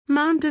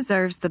Mom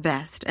deserves the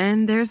best,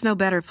 and there's no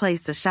better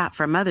place to shop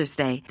for Mother's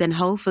Day than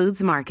Whole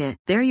Foods Market.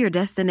 They're your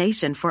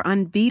destination for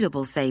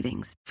unbeatable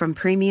savings, from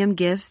premium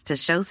gifts to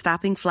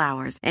show-stopping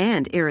flowers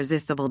and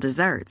irresistible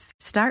desserts.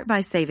 Start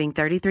by saving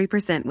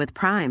 33% with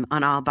Prime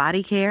on all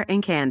body care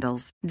and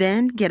candles.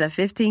 Then get a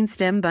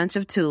 15-stem bunch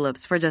of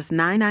tulips for just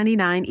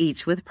 $9.99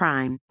 each with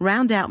Prime.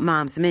 Round out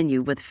Mom's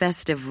menu with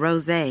festive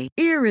rosé,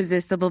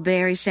 irresistible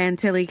berry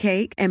chantilly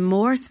cake, and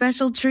more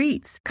special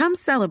treats. Come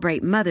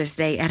celebrate Mother's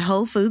Day at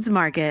Whole Foods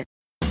Market.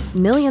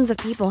 Millions of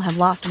people have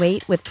lost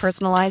weight with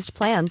personalized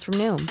plans from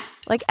Noom.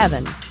 Like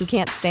Evan, who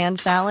can't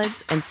stand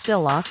salads and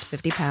still lost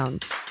 50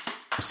 pounds.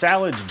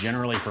 Salads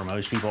generally for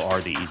most people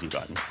are the easy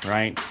button,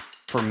 right?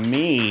 For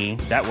me,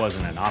 that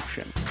wasn't an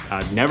option.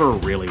 I never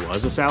really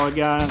was a salad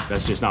guy.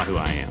 That's just not who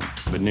I am.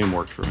 But Noom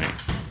worked for me.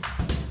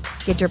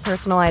 Get your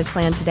personalized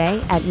plan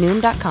today at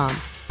Noom.com.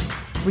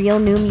 Real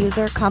Noom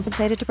user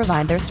compensated to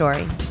provide their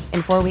story.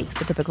 In 4 weeks,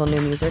 the typical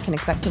Noom user can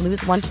expect to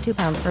lose 1 to 2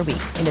 pounds per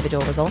week.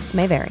 Individual results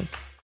may vary.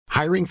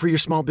 Hiring for your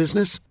small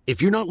business?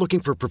 If you're not looking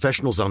for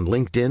professionals on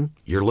LinkedIn,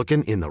 you're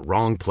looking in the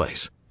wrong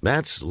place.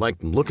 That's like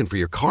looking for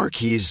your car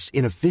keys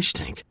in a fish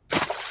tank.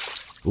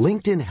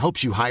 LinkedIn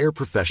helps you hire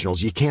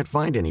professionals you can't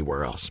find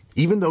anywhere else,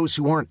 even those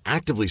who aren't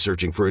actively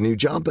searching for a new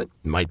job but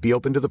might be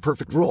open to the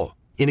perfect role.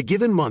 In a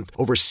given month,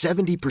 over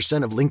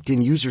 70% of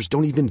LinkedIn users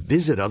don't even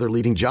visit other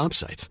leading job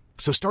sites.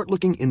 So start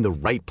looking in the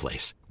right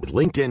place. With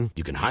LinkedIn,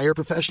 you can hire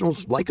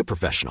professionals like a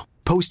professional.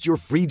 Post your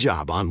free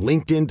job on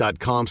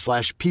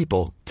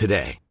linkedin.com/people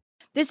today.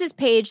 This is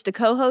Paige, the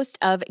co-host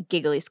of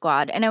Giggly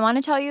Squad, and I want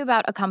to tell you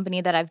about a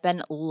company that I've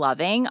been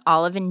loving,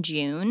 Olive &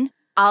 June.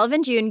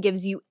 Olive & June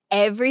gives you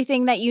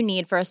everything that you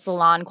need for a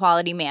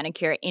salon-quality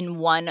manicure in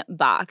one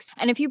box.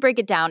 And if you break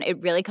it down,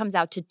 it really comes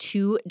out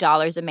to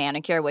 $2 a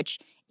manicure, which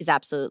is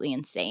absolutely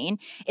insane.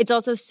 It's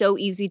also so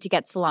easy to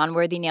get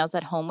salon-worthy nails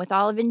at home with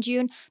Olive &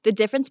 June. The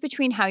difference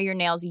between how your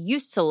nails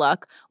used to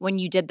look when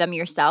you did them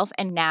yourself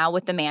and now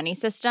with the Mani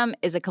system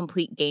is a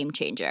complete game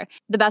changer.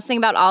 The best thing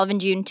about Olive &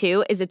 June,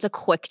 too, is it's a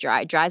quick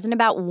dry. Dries in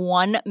about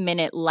 1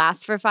 minute,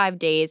 lasts for 5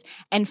 days,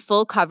 and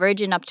full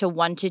coverage in up to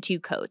 1 to 2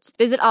 coats.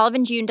 Visit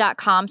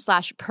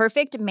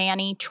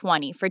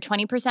oliveandjune.com/perfectmani20 for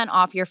 20%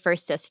 off your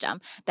first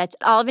system. That's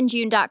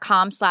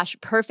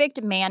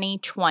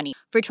oliveandjune.com/perfectmani20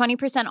 for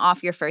 20%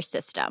 off your first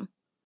system.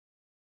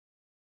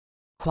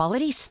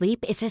 Quality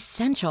sleep is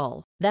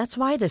essential. That's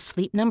why the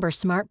Sleep Number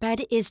Smart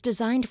Bed is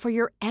designed for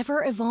your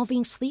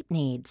ever-evolving sleep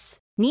needs.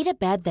 Need a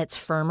bed that's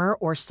firmer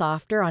or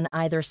softer on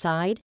either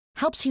side?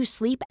 Helps you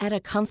sleep at a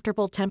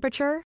comfortable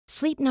temperature?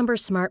 Sleep Number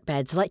Smart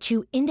Beds let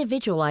you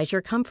individualize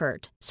your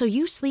comfort, so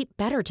you sleep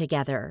better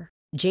together.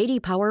 J.D.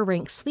 Power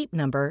ranks Sleep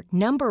Number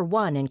number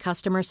 1 in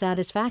customer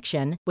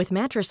satisfaction with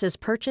mattresses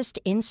purchased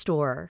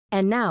in-store.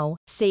 And now,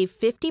 save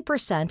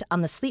 50%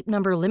 on the Sleep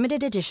Number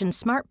Limited Edition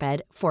Smart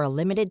Bed for a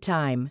limited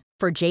time.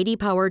 For J.D.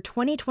 Power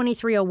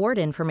 2023 award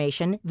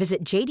information,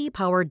 visit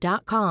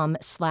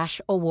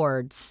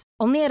jdpower.com/awards.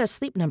 Only at a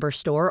Sleep Number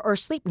store or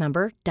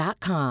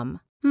sleepnumber.com.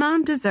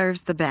 Mom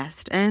deserves the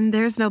best, and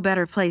there's no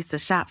better place to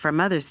shop for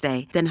Mother's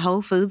Day than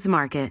Whole Foods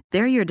Market.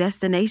 They're your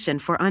destination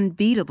for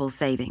unbeatable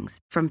savings,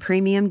 from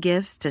premium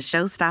gifts to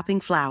show-stopping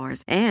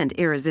flowers and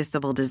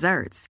irresistible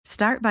desserts.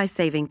 Start by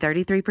saving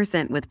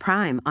 33% with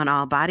Prime on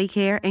all body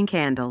care and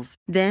candles.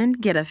 Then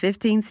get a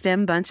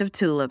 15-stem bunch of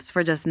tulips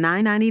for just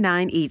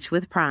 $9.99 each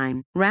with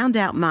Prime. Round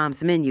out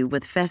Mom's menu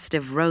with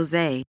festive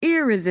rosé,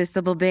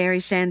 irresistible berry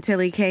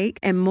chantilly cake,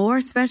 and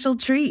more special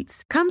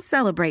treats. Come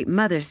celebrate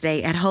Mother's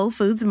Day at Whole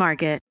Foods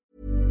Market.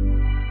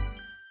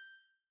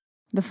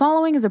 The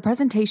following is a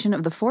presentation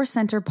of the Force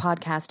Center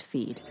podcast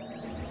feed.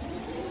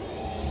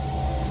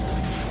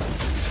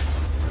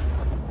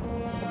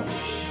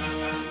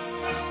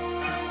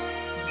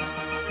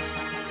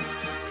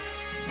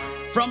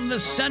 From the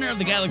center of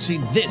the galaxy,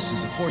 this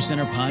is a Force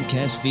Center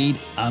podcast feed.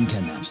 I'm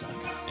Ken Knapsack.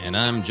 And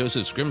I'm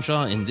Joseph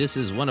Scrimshaw, and this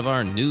is one of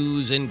our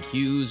News and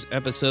Cues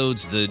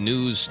episodes. The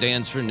news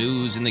stands for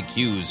news, and the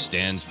Q's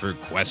stands for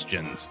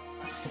questions.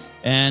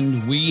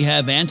 And we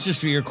have answers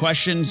for your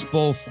questions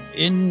both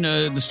in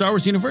the Star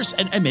Wars universe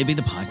and maybe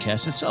the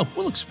podcast itself.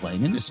 We'll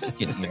explain in a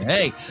second here.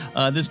 Hey,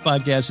 this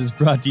podcast is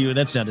brought to you.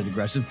 That sounded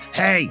aggressive.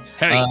 Hey.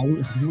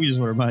 We just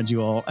want to remind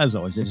you all, as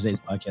always, that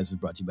today's podcast is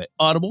brought to you by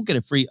Audible. Get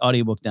a free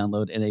audiobook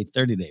download and a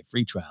 30-day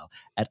free trial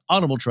at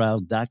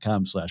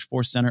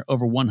audibletrials.com/ForceCenter.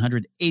 Over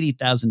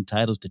 180,000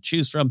 titles to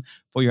choose from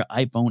for your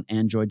iPhone,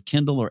 Android,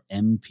 Kindle, or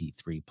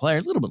MP3 player.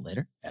 A little bit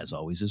later, as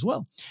always, as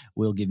well,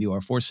 we'll give you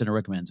our Force Center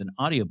recommends an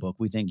audiobook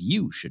we think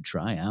you should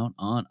try out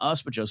on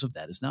us. But Joseph,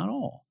 that is not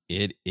all.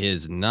 It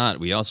is not.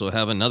 We also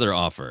have another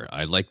offer.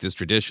 I like this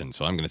tradition,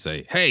 so I'm going to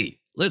say, hey,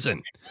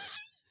 listen.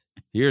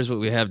 Here's what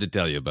we have to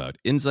tell you about.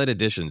 Inside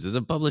Editions is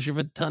a publisher of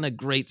a ton of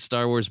great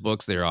Star Wars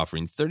books. They're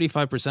offering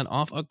 35%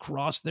 off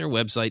across their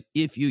website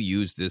if you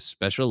use this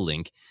special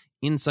link,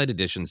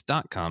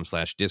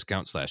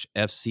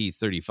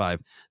 insideeditions.com/discount/FC35.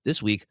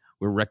 This week,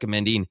 we're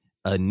recommending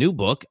a new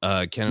book.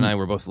 Ken and I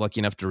were both lucky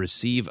enough to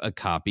receive a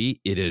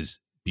copy. It is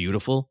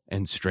beautiful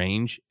and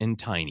strange and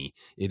tiny.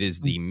 It is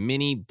the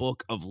mini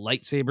book of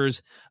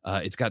lightsabers.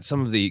 It's got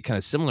some of the kind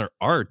of similar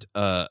art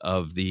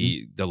of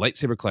the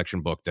lightsaber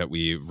collection book that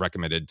we've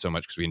recommended so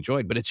much because we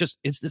enjoyed. But it's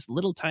this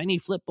little tiny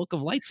flip book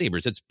of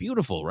lightsabers. It's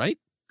beautiful, right?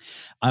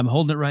 I'm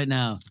holding it right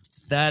now.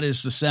 That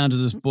is the sound of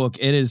this book.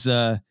 It is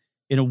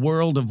in a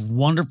world of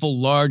wonderful,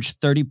 large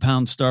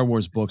 30-pound Star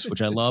Wars books,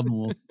 which I love and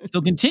will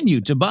still continue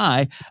to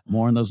buy.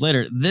 More on those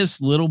later. This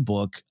little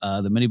book,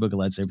 the mini book of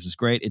lightsabers, is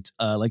great. It's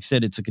like I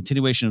said, it's a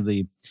continuation of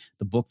the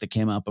book that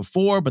came out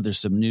before, but there's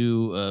some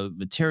new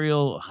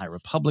material, High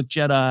Republic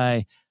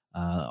Jedi,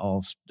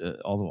 all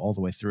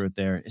the way through it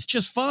there. It's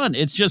just fun.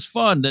 It's just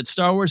fun that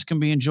Star Wars can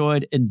be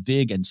enjoyed in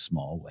big and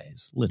small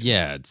ways. Literally.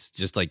 Yeah, it's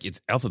just like it's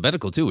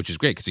alphabetical too, which is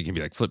great because you can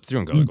be like flip through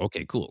and go, like,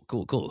 okay, cool.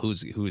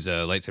 Whose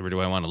lightsaber do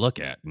I want to look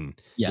at? And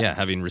yeah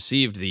having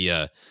received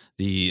the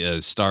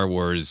Star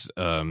Wars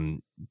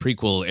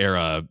prequel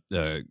era,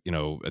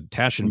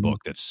 Taschen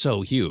book that's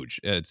so huge.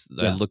 It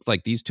looks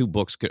like these two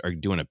books are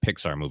doing a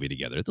Pixar movie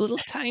together. It's a little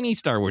tiny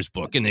Star Wars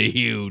book and a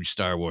huge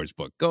Star Wars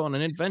book. Go on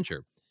an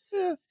adventure.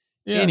 Yeah.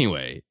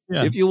 Anyway,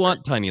 if you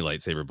want tiny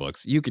lightsaber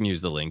books, you can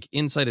use the link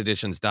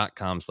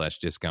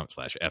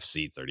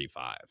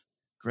insideeditions.com/discount/FC35.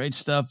 Great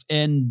stuff.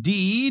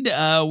 Indeed.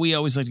 We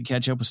always like to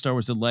catch up with Star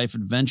Wars and Life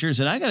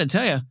Adventures. And I got to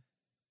tell you,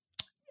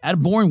 I had a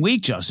boring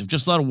week, Joseph.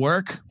 Just a lot of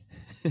work,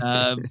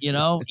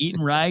 eating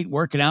right,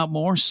 working out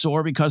more,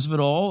 sore because of it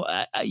all.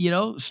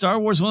 Star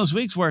Wars, one of those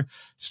weeks where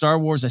Star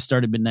Wars, I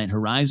started Midnight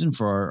Horizon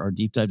for our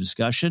deep dive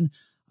discussion.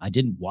 I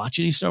didn't watch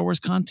any Star Wars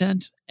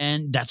content,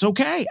 and that's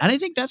okay. And I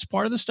think that's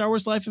part of the Star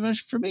Wars Life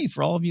Adventure for me,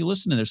 for all of you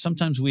listening. There's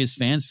sometimes we as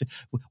fans,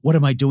 what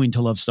am I doing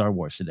to love Star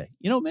Wars today?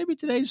 Maybe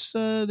today's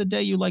the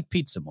day you like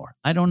pizza more.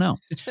 I don't know.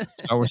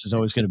 Star Wars is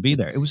always going to be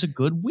there. It was a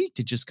good week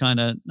to just kind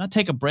of not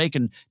take a break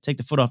and take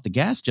the foot off the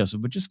gas,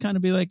 Joseph, but just kind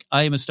of be like,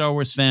 I am a Star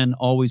Wars fan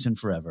always and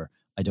forever.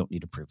 I don't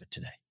need to prove it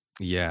today.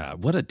 Yeah,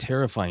 what a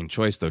terrifying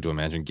choice, though, to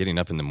imagine getting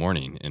up in the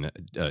morning and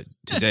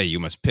today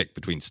you must pick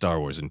between Star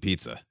Wars and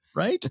pizza.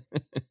 Right?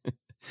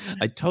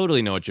 I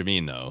totally know what you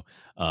mean, though,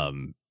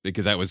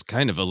 because that was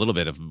kind of a little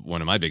bit of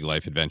one of my big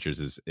life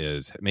adventures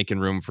is making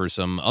room for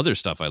some other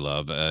stuff I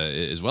love,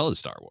 as well as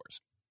Star Wars.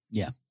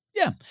 Yeah.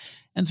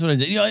 And so what I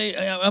did.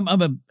 I'm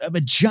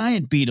a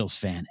giant Beatles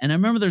fan, and I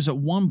remember there's at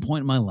one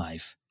point in my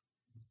life,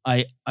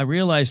 I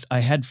realized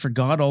I had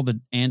forgot all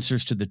the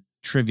answers to the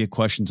trivia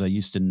questions I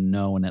used to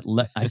know, and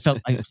I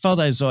felt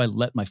as though I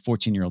let my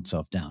 14-year-old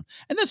self down,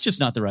 and that's just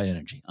not the right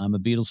energy. I'm a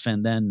Beatles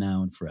fan then,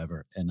 now, and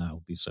forever, and I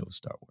will be so with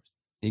Star Wars.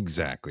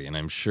 Exactly. And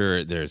I'm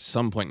sure there's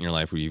some point in your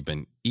life where you've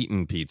been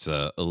eating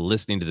pizza,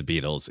 listening to the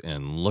Beatles,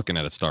 and looking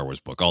at a Star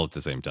Wars book all at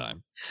the same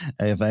time.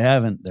 If I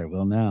haven't, there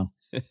will now.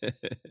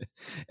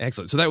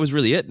 Excellent. So that was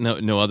really it?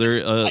 No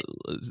other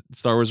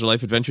Star Wars or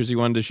Life Adventures you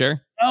wanted to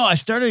share? Oh, I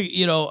started,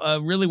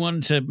 really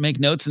wanted to make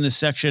notes in this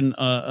section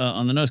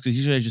on the notes, because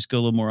usually I just go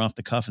a little more off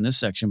the cuff in this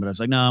section, but I was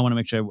like, no, I want to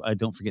make sure I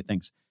don't forget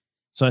things.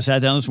 So I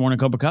sat down this morning, a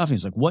cup of coffee.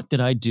 It's like, what did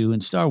I do in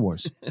Star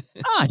Wars?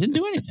 I didn't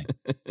do anything.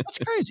 That's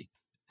crazy.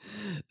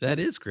 That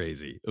is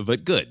crazy,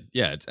 but good.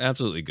 Yeah, it's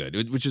absolutely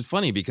good, which is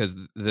funny because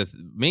the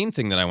main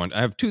thing that I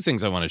have two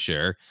things I want to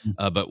share,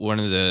 but one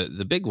of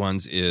the big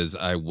ones is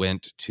I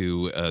went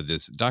to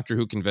this Doctor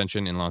Who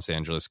convention in Los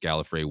Angeles,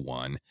 Gallifrey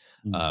 1.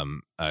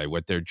 I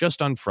went there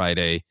just on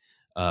Friday.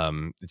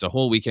 It's a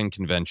whole weekend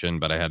convention,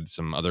 but I had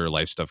some other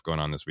life stuff going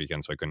on this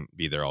weekend, so I couldn't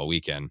be there all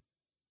weekend.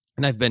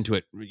 And I've been to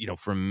it,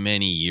 for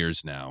many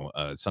years now,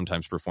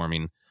 sometimes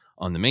performing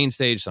on the main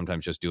stage,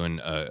 sometimes just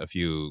doing a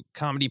few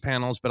comedy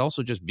panels, but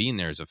also just being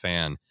there as a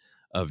fan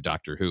of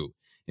Doctor Who.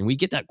 And we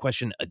get that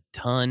question a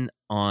ton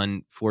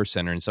on Force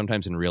Center and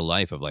sometimes in real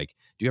life of like,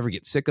 do you ever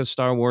get sick of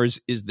Star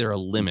Wars? Is there a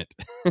limit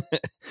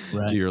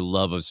to your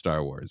love of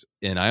Star Wars?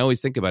 And I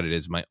always think about it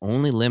as my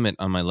only limit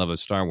on my love of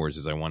Star Wars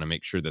is I want to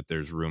make sure that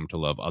there's room to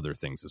love other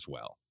things as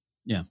well.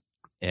 Yeah.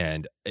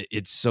 And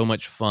it's so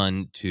much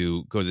fun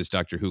to go to this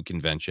Doctor Who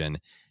convention.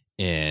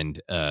 And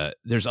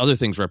there's other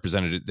things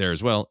represented there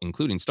as well,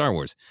 including Star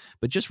Wars,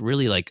 but just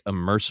really like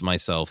immerse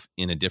myself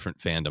in a different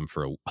fandom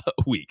for a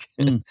week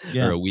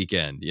or a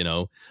weekend,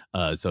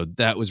 So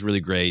that was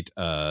really great.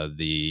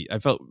 I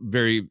felt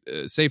very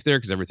safe there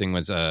because everything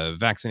was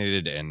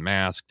vaccinated and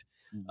masked.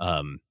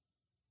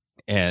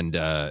 And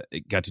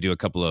got to do a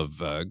couple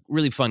of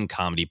really fun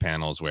comedy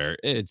panels where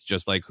it's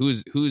just like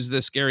who's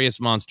the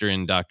scariest monster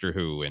in Doctor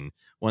Who, and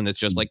one that's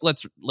just like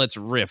let's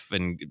riff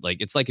and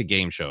like it's like a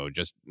game show,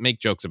 just make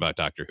jokes about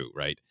Doctor Who,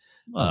 right?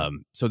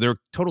 So they're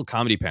total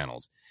comedy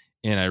panels,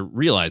 and I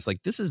realized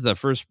like this is the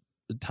first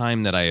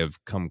time that I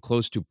have come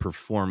close to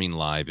performing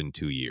live in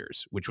 2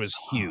 years, which was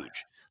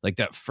huge. Like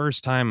that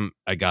first time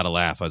I got a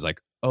laugh, I was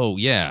like, oh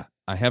yeah,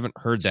 I haven't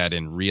heard that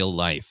in real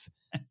life.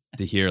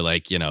 To hear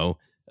like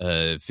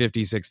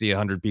 50, 60,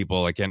 100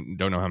 people.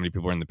 Don't know how many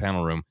people are in the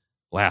panel room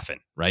laughing.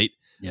 Right.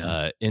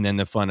 Yeah. And then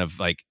the fun of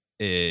like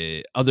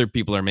other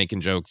people are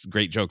making jokes,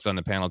 great jokes on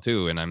the panel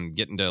too. And I'm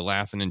getting to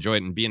laugh and enjoy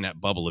it and be in that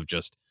bubble of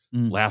just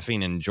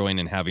laughing and enjoying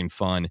and having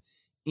fun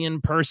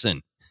in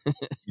person.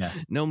 Yeah.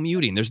 No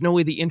muting. There's no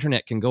way the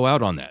internet can go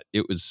out on that.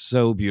 It was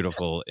so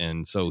beautiful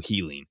and so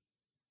healing.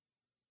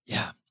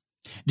 Yeah.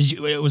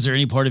 Was there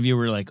any part of you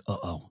where like,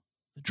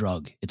 the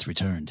drug, it's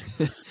returned?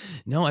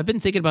 No, I've been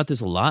thinking about this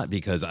a lot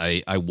because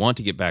I want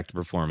to get back to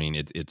performing.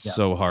 It's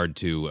so hard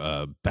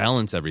to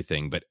balance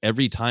everything. But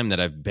every time that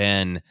I've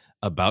been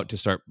about to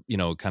start,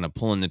 kind of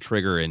pulling the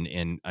trigger,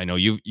 and I know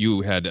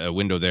you had a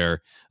window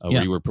there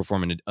where you were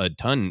performing a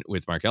ton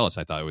with Mark Ellis.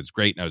 I thought it was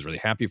great, and I was really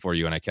happy for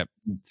you. And I kept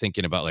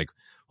thinking about like,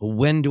 well,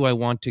 when do I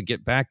want to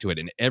get back to it?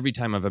 And every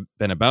time I've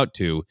been about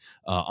to,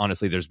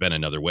 honestly, there's been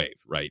another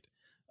wave, right?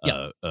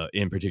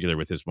 In particular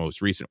with this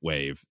most recent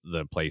wave,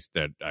 the place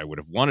that I would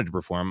have wanted to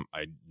perform,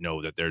 I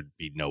know that there'd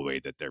be no way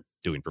that they're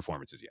doing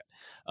performances yet,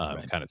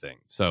 kind of thing.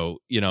 So,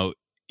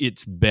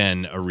 it's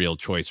been a real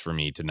choice for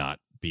me to not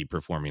be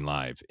performing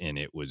live, and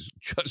it was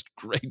just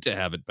great to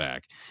have it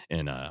back,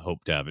 and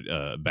hope to have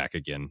it back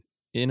again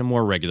in a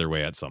more regular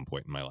way at some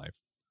point in my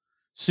life.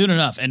 Soon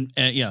enough. And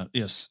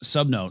yes,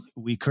 sub note,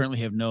 we currently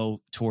have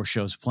no tour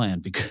shows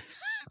planned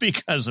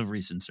because of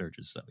recent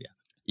surges. So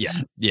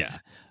Yeah.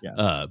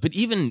 But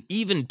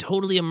even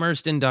totally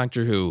immersed in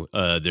Doctor Who,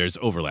 there's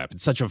overlap.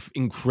 It's such an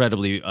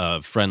incredibly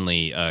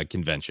friendly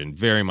convention,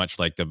 very much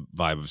like the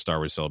vibe of Star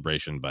Wars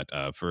Celebration, but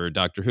for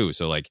Doctor Who.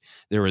 So like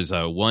there was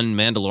one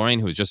Mandalorian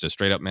who was just a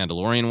straight up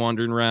Mandalorian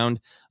wandering around.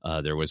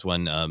 There was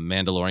one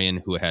Mandalorian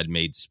who had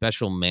made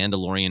special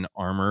Mandalorian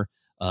armor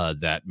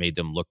that made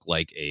them look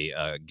like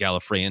a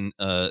Gallifreyan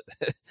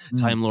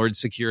Time Lord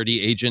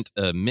security agent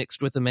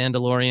mixed with a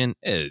Mandalorian.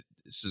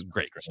 This is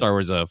great. Star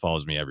Wars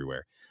follows me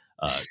everywhere.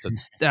 So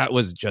that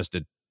was just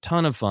a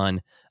ton of fun.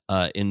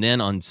 And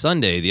then on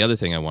Sunday, the other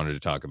thing I wanted to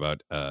talk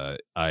about,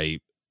 I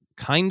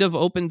kind of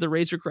opened the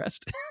Razor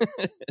Crest.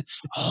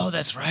 Oh,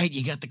 that's right.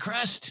 You got the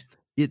crest.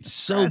 It's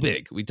so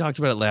big. We talked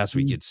about it last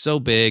week. It's so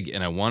big,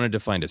 and I wanted to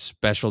find a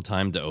special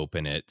time to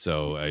open it.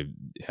 So I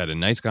had a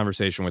nice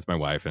conversation with my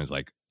wife, and it's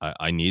like,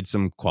 I need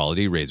some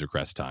quality Razor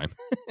Crest time.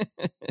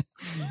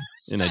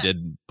 And I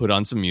did put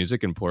on some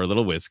music and pour a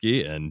little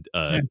whiskey and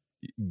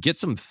get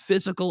some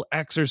physical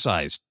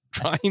exercise,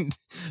 trying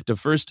to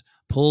first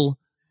pull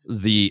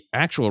the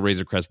actual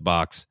Razor Crest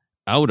box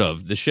out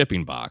of the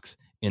shipping box,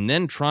 and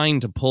then trying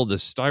to pull the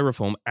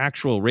styrofoam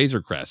actual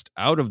Razor Crest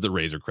out of the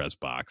Razor Crest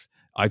box.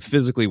 I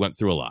physically went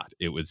through a lot.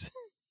 It was,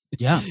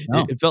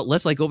 it felt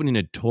less like opening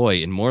a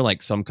toy and more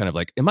like some kind of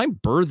like, am I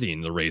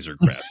birthing the Razor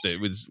Crest? It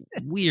was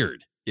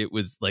weird. It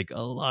was like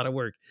a lot of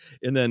work.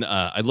 And then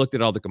I looked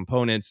at all the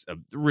components,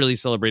 really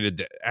celebrated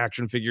the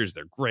action figures.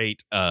 They're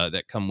great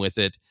that come with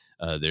it.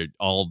 They're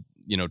all,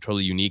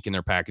 totally unique in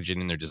their packaging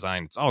and their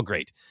design. It's all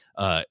great.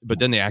 But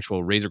then the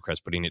actual Razor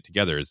Crest, putting it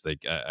together is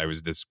like, I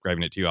was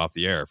describing it to you off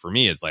the air. For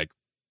me, it's like,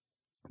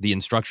 the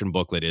instruction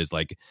booklet is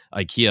like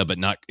IKEA, but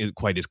not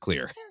quite as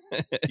clear.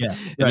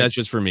 And that's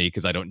just for me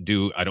because I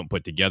don't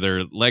put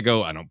together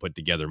Lego. I don't put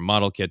together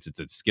model kits. It's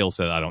a skill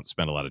set I don't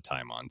spend a lot of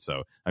time on.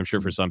 So I'm sure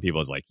for some people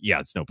it's like,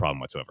 yeah, it's no problem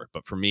whatsoever.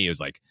 But for me, it was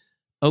like,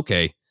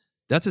 okay,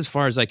 that's as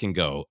far as I can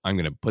go. I'm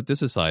going to put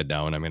this aside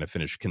now, and I'm going to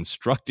finish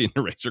constructing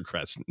the Razor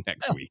Crest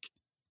next week.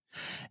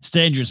 It's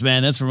dangerous,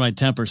 man. That's where my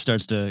temper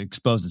starts to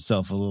expose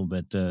itself a little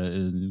bit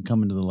and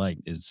come into the light.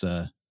 Is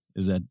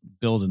that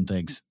building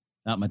things.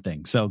 Not my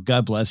thing. So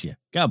God bless you.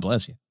 God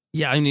bless you.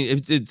 Yeah, I mean,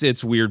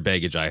 it's weird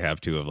baggage I have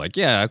too of like,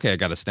 yeah, okay, I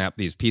got to snap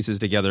these pieces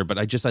together, but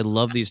I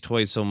love these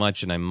toys so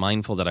much, and I'm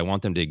mindful that I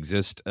want them to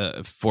exist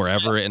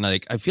forever. And I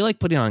feel like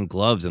putting on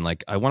gloves, and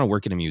like I want to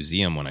work in a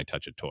museum when I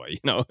touch a toy.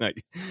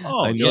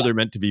 I know they're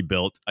meant to be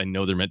built. I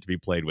know they're meant to be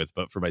played with,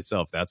 but for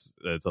myself, that's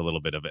a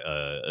little bit of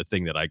a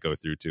thing that I go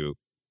through too.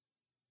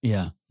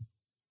 Yeah.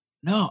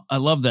 No, I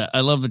love that.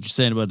 I love what you're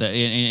saying about that.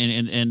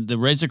 And the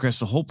Razor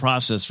Crest, the whole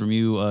process from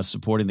you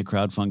supporting the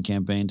crowdfund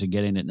campaign to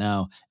getting it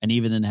now, and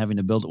even then having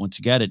to build it once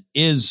you get it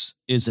is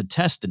a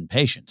test in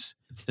patience.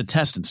 It's the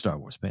test in Star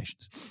Wars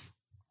patience.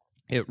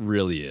 It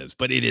really is,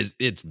 but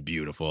it's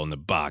beautiful, and the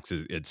box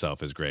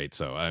itself is great.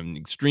 So I'm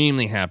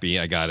extremely happy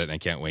I got it, and I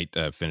can't wait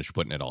to finish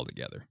putting it all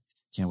together.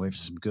 Can't wait for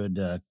some good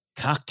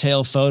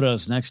cocktail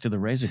photos next to the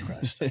Razor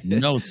Crest.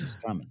 Notes is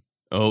coming.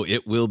 Oh,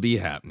 it will be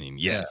happening.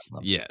 Yes,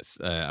 yes.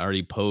 I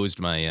already posed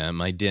my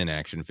my Din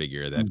action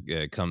figure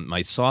that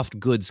my soft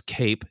goods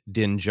cape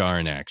Din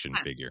Djarin action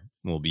figure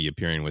will be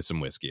appearing with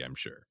some whiskey, I'm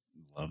sure.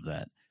 Love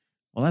that.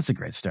 Well, that's a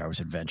great Star Wars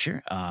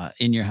adventure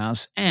in your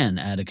house and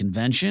at a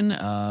convention.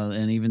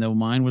 And even though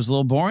mine was a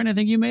little boring, I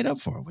think you made up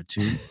for it with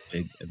 2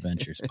 big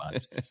adventure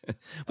spots.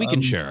 We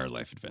can share our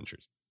life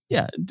adventures.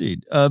 Yeah,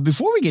 indeed.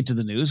 Before we get to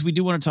the news, we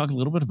do want to talk a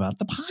little bit about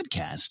the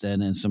podcast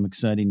and some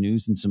exciting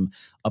news and some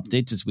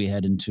updates as we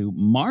head into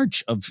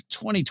March of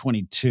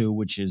 2022,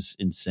 which is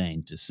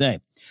insane to say.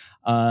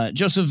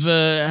 Joseph,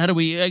 how do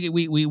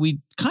we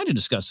kind of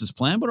discussed this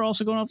plan, but are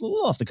also going a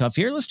little off the cuff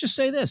here. Let's just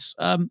say this.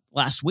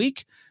 Last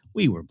week,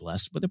 we were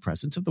blessed with the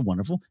presence of the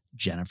wonderful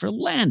Jennifer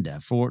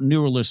Landa. For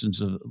newer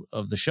listeners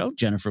of the show,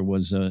 Jennifer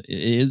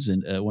is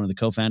one of the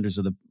co-founders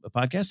of the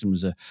podcast and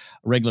was a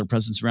regular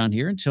presence around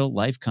here until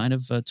life kind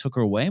of took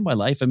her away. And by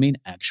life, I mean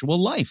actual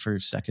life. Her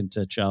second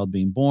child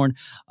being born,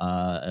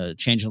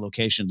 change in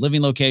location,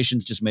 living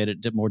locations just made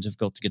it more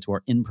difficult to get to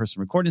our in-person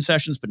recording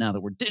sessions. But now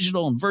that we're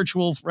digital and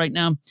virtual right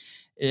now,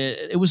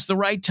 it was the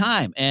right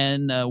time.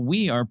 And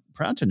we are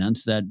proud to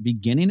announce that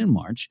beginning in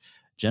March,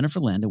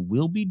 Jennifer Landa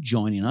will be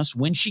joining us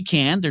when she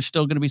can. There's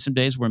still going to be some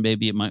days where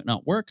maybe it might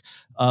not work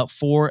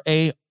for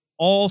a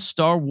all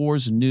Star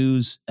Wars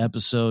news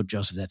episode.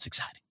 Joseph, that's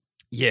exciting.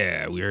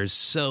 Yeah, we are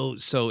so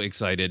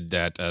excited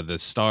that the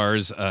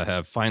stars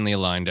have finally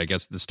aligned. I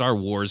guess the Star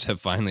Wars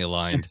have finally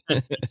aligned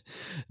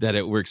that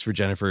it works for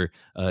Jennifer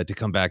to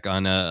come back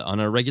on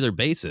a regular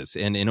basis.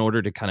 And in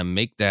order to kind of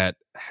make that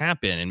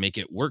happen and make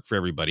it work for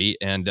everybody,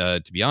 and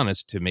to be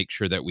honest, to make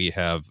sure that we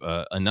have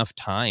enough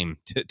time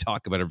to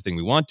talk about everything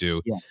we want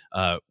to,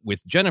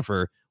 with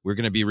Jennifer, we're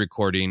going to be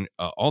recording,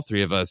 all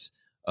three of us,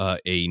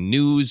 a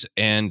news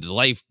and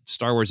life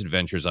Star Wars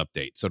Adventures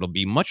update. So it'll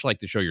be much like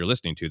the show you're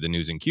listening to, the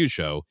News and Q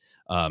show,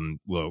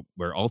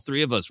 where all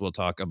three of us will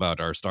talk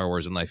about our Star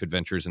Wars and life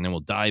adventures, and then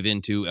we'll dive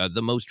into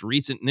the most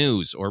recent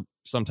news, or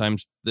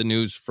sometimes the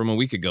news from a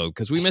week ago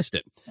because we missed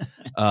it.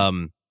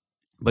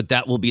 But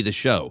that will be the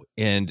show.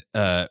 And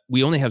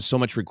we only have so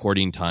much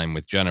recording time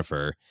with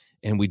Jennifer,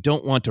 and we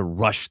don't want to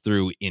rush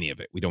through any of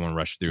it. We don't want to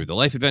rush through the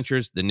life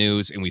adventures, the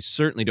news, and we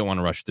certainly don't want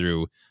to rush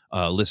through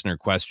listener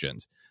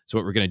questions. So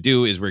what we're going to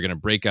do is we're going to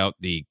break out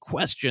the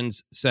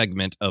questions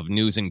segment of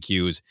News and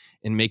Cues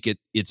and make it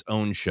its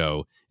own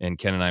show. And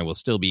Ken and I will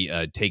still be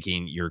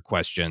taking your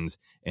questions.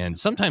 And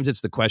sometimes it's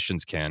the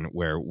questions, Ken,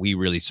 where we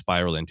really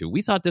spiral into,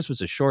 we thought this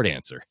was a short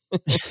answer.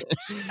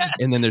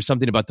 And then there's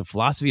something about the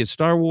philosophy of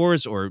Star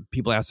Wars, or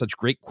people ask such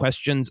great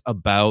questions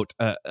about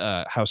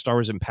how Star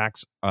Wars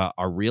impacts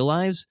our real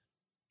lives,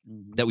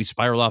 that we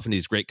spiral off into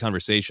these great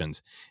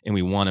conversations, and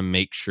we want to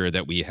make sure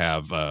that we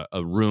have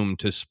a room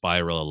to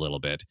spiral a little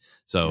bit.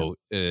 So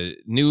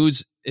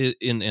news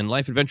in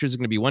Life Adventures is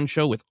going to be one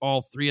show with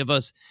all three of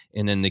us,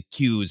 and then the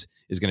Cues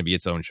is going to be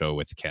its own show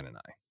with Ken and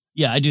I.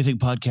 Yeah, I do think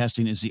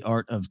podcasting is the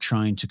art of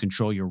trying to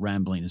control your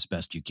rambling as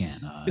best you can.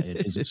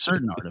 It is a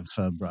certain art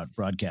of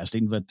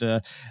broadcasting, but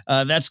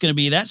that's going to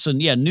be that. So,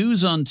 yeah,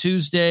 news on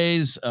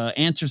Tuesdays,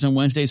 answers on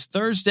Wednesdays,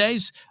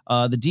 Thursdays,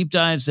 the deep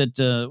dives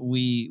that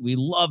we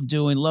love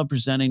doing, love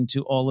presenting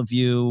to all of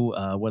you,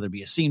 whether it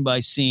be a scene by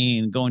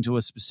scene, going to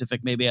a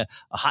specific, maybe a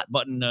hot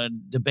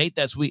button debate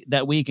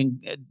that week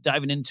and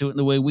diving into it in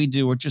the way we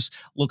do, or just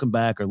looking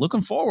back or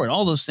looking forward.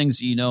 All those things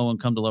that you know and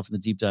come to love from the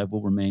deep dive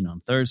will remain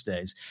on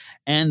Thursdays.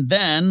 And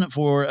then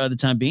for the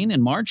time being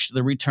in March,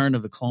 the return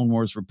of the Clone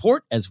Wars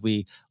report as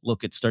we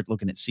start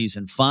looking at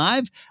season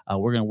 5.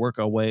 We're going to work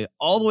our way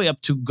all the way up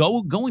to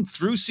going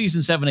through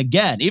season 7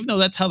 again. Even though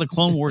that's how the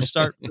Clone Wars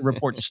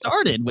report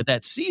started with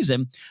that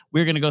season,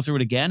 we're going to go through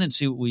it again and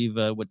see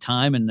what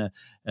time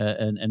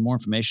and more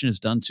information has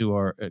done to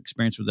our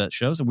experience with that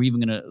show. So we're even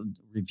going to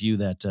review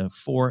that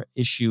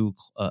 4-issue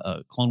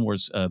Clone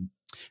Wars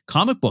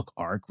comic book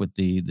arc with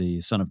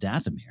the Son of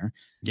Dathomir.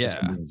 Yeah,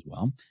 as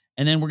well.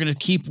 And then we're going to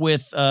keep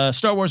with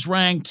Star Wars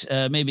Ranked,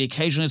 maybe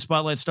occasionally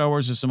Spotlight Star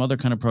Wars, or some other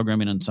kind of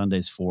programming on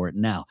Sundays for it.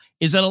 Now,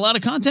 is that a lot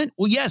of content?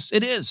 Well, yes,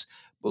 it is.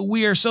 But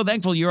we are so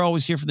thankful you're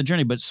always here for the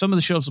journey. But some of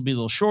the shows will be a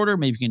little shorter.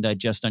 Maybe you can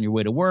digest on your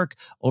way to work,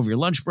 over your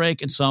lunch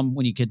break, and some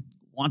when you could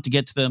want to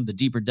get to them, the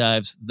deeper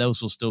dives,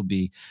 those will still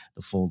be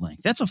the full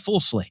length. That's a full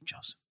slate,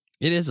 Joseph.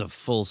 It is a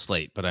full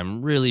slate, but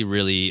I'm really,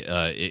 really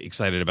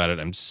excited about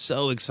it. I'm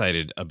so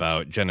excited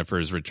about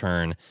Jennifer's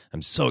return.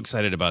 I'm so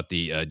excited about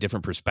the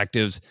different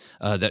perspectives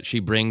that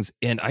she brings.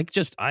 And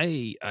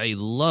I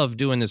love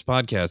doing this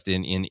podcast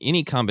in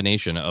any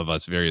combination of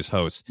us various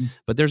hosts.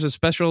 But there's a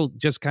special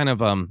just kind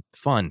of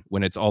fun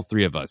when it's all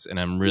three of us. And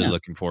I'm really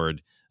looking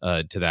forward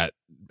to that,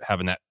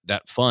 having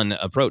that fun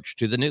approach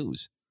to the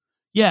news.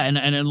 Yeah,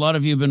 and a lot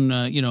of you have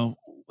been,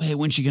 hey,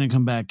 when's she going to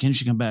come back? Can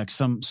she come back?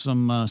 Some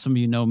of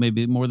you know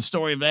maybe more the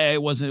story of it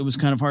was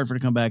kind of hard for her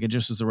to come back. It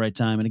just was the right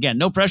time. And again,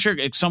 no pressure.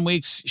 Some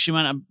weeks she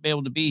might not be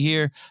able to be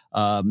here.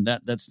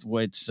 That's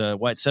why it's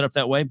set up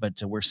that way. But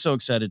we're so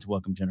excited to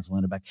welcome Jennifer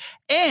Landa back.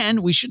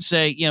 And we should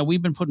say,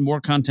 we've been putting more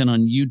content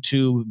on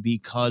YouTube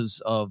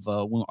because of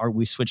when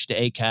we switched to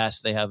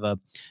Acast. They have the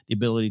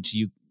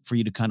ability for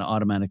you to kind of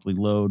automatically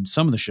load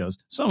some of the shows.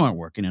 Some aren't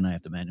working and I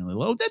have to manually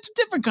load. That's a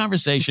different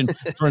conversation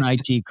for an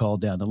IT call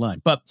down the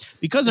line. But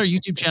because our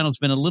YouTube channel has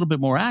been a little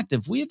bit more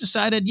active, we have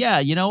decided,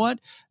 you know what?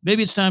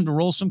 Maybe it's time to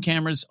roll some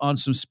cameras on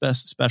some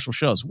special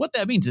shows. What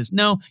that means is,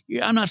 no,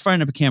 I'm not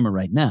firing up a camera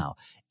right now.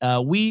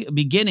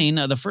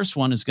 The first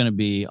one is going to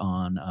be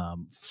on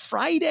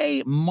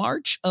Friday,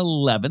 March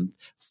 11th,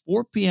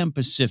 4 p.m.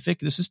 Pacific.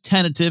 This is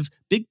tentative,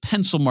 big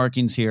pencil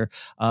markings here.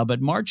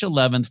 But March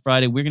 11th,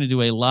 Friday, we're going to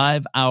do a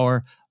live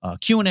hour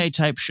Q&A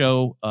type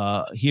show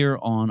here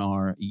on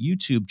our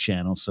YouTube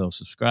channel. So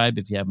subscribe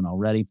if you haven't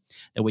already.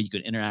 That way you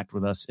can interact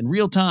with us in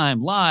real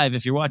time, live,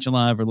 if you're watching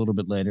live, or a little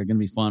bit later. Going to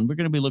be fun. We're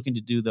going to be looking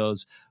to do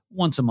those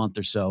once a month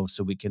or so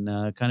we can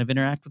kind of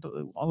interact with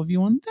all of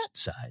you on that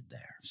side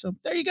there. So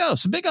there you go.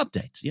 Some big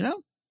updates, you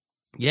know?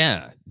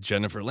 Yeah,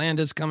 Jennifer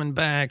Landis coming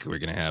back. We're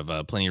going to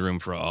have plenty of room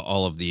for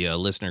all of the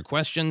listener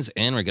questions,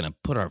 and we're going to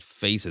put our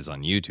faces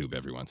on YouTube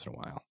every once in a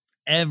while.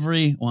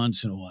 Every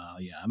once in a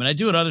while, yeah. I mean, I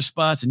do it other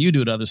spots, and you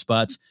do it other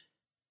spots.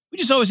 We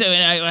just always say,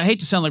 and I hate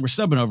to sound like we're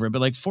stubborn over it, but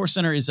like Force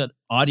Center is an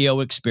audio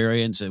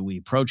experience, and we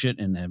approach it,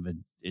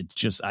 and it's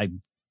just,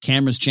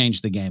 cameras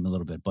changed the game a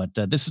little bit, but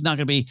this is not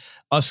going to be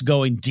us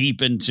going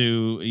deep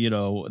into,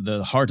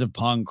 the heart of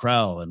Pong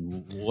Krell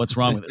and what's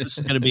wrong with it. This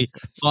is going to be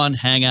fun,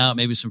 hang out.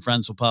 Maybe some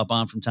friends will pop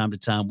on from time to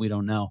time. We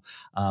don't know,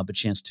 but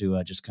chance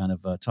to just kind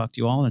of talk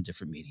to you all in a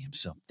different medium.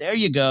 So there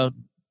you go.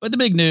 But the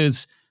big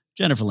news,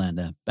 Jennifer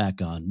Landa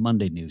back on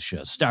Monday News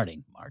Show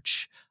starting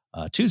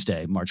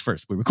Tuesday, March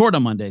 1st. We record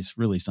on Mondays,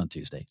 released on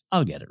Tuesday.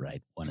 I'll get it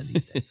right one of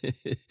these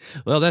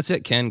days. Well, that's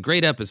it, Ken.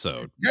 Great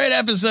episode. Great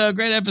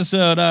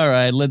episode. All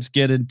right, let's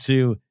get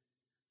into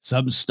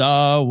some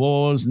Star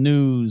Wars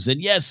news. And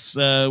yes,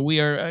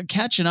 we are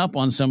catching up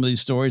on some of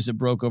these stories that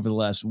broke over the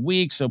last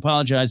week. So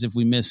apologize if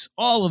we miss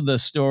all of the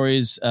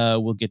stories.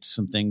 We'll get to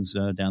some things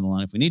down the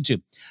line if we need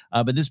to.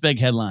 But this big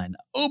headline,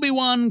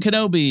 Obi-Wan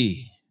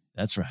Kenobi.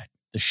 That's right.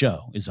 The show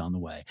is on the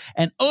way.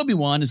 And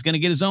Obi-Wan is going to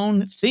get his own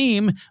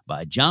theme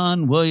by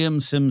John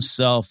Williams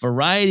himself.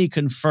 Variety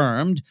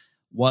confirmed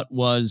what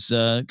was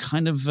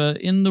kind of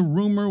in the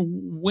rumor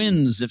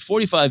winds that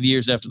 45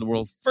 years after the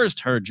world first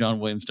heard John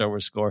Williams' Star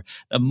Wars score,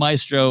 the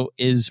maestro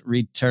is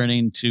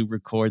returning to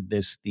record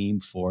this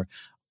theme for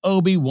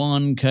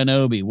Obi-Wan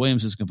Kenobi.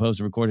 Williams has composed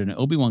and recorded an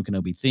Obi-Wan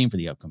Kenobi theme for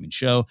the upcoming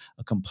show.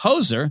 A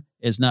composer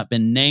has not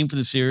been named for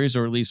the series,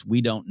 or at least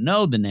we don't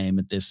know the name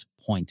at this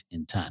point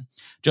in time.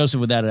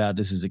 Joseph, without a doubt,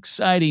 this is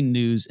exciting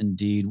news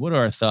indeed. What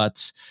are our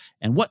thoughts,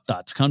 and what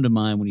thoughts come to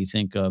mind when you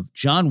think of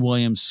John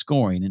Williams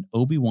scoring an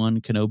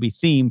Obi-Wan Kenobi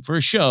theme for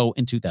a show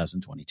in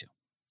 2022?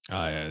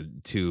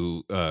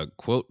 To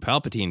quote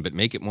Palpatine, but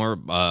make it more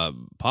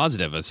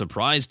positive, a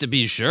surprise to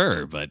be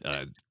sure, but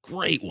a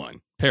great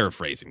one.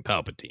 Paraphrasing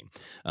Palpatine.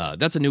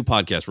 That's a new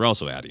podcast we're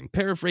also adding.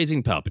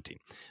 Paraphrasing Palpatine.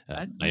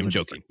 I am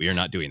joking. We are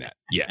not doing that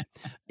yet.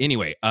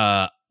 Anyway,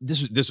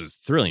 this was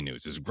thrilling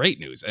news. This is great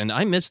news. And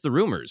I missed the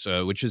rumors,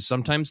 which is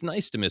sometimes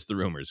nice to miss the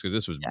rumors because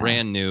this was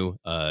brand new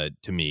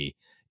to me.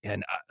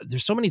 And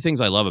there's so many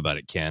things I love about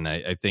it, Ken.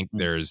 I think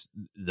there's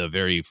the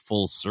very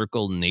full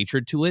circle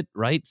nature to it,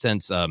 right?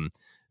 Since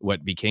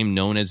what became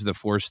known as the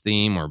Force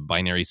theme or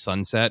Binary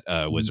Sunset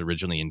was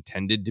originally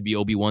intended to be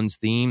Obi-Wan's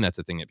theme. That's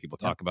a thing that people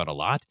talk about a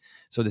lot.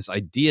 So this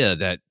idea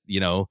that,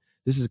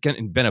 this has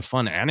been a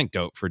fun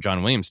anecdote for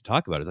John Williams to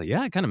talk about. It's like,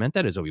 yeah, I kind of meant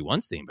that as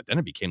Obi-Wan's theme, but then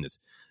it became this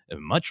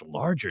much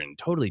larger and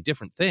totally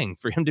different thing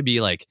for him to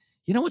be like,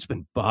 what's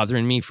been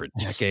bothering me for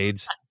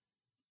decades?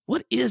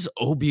 What is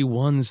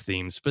Obi-Wan's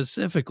theme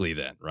specifically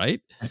then, right?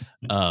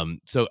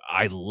 So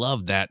I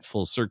love that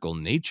full circle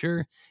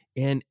nature.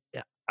 And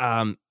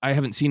I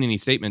haven't seen any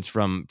statements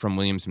from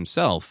Williams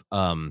himself,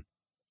 but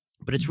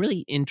it's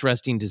really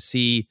interesting to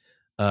see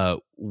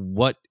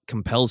what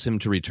compels him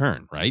to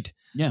return, right?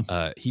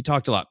 Yeah. He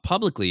talked a lot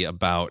publicly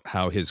about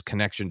how his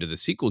connection to the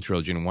sequel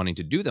trilogy and wanting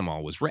to do them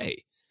all was Rey.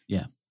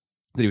 Yeah.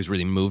 That he was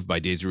really moved by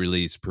Daisy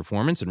Ridley's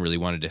performance and really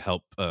wanted to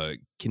help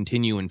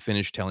continue and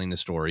finish telling the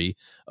story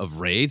of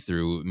Rey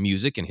through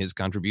music and his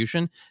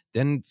contribution.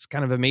 Then it's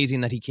kind of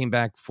amazing that he came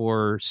back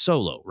for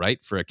Solo,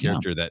 right? For a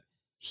character that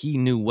he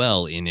knew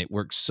well, and it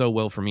worked so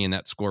well for me in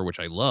that score, which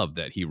I love,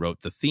 that he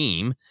wrote the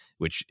theme,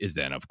 which is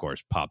then, of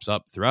course, pops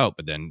up throughout.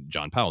 But then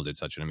John Powell did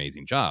such an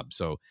amazing job.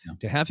 So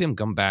to have him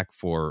come back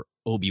for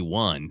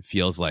Obi-Wan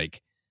feels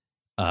like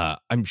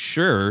I'm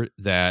sure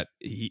that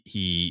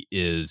he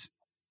is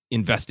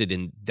invested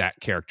in that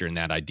character and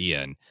that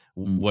idea. And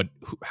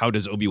how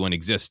does Obi-Wan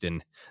exist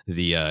in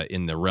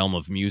the realm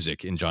of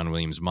music in John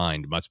Williams'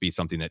 mind? It must be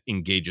something that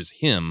engages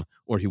him,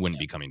 or he wouldn't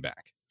be coming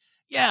back.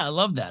 Yeah, I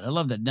love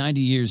that.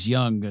 90 years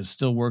young,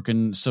 still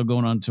working, still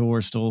going on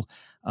tour, still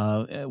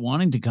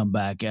wanting to come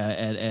back.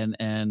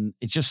 And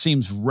it just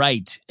seems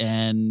right.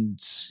 And,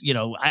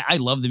 I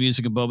love the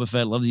music of Boba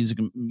Fett, love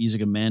the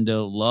music of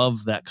Mando,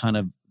 love that kind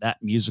of that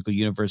musical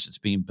universe that's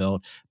being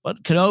built.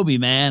 But Kenobi,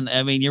 man,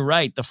 I mean, you're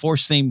right. The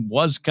Force theme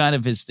was kind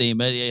of his theme.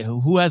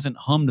 Who hasn't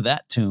hummed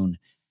that tune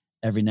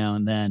every now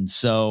and then?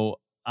 So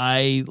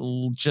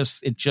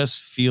it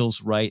just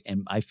feels right.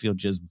 And I feel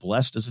just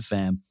blessed as a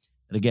fan.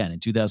 And again, in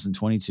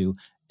 2022,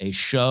 a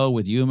show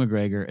with Ewan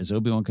McGregor as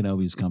Obi-Wan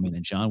Kenobi is coming,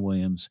 and John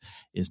Williams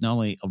is not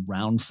only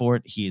around for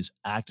it, he has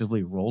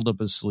actively rolled up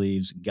his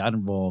sleeves, got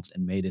involved,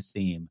 and made a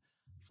theme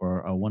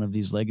for one of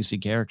these legacy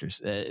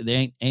characters.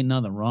 There ain't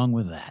nothing wrong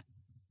with that.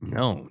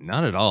 No,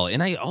 not at all.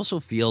 And I also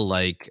feel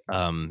like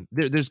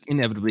there's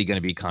inevitably going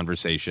to be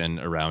conversation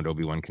around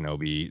Obi-Wan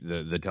Kenobi,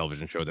 the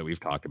television show that we've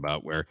talked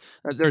about, where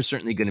there's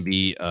certainly going to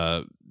be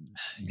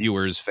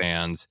viewers,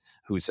 fans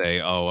who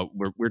say, "Oh,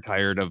 we're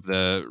tired of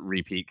the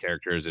repeat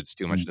characters. It's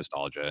too much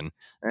nostalgia." And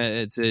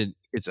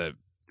it's a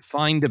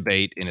fine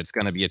debate, and it's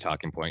going to be a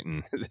talking point,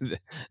 and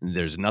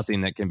there's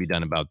nothing that can be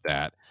done about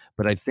that.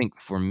 But I think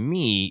for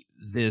me,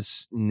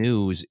 this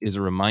news is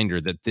a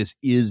reminder that this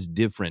is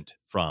different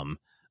from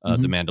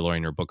The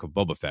Mandalorian or Book of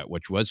Boba Fett,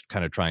 which was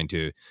kind of trying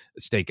to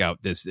stake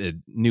out this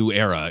new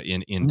era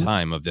in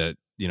time of the,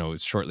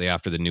 shortly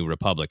after the New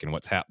Republic and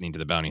what's happening to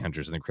the bounty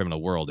hunters in the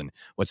criminal world, and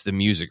what's the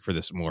music for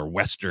this more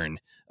Western,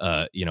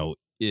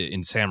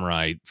 in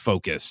samurai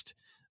focused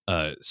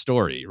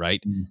story,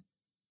 right?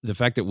 The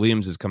fact that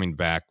Williams is coming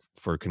back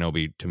for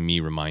Kenobi, to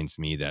me, reminds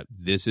me that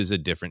this is a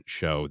different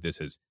show.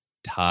 This is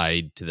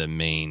tied to the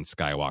main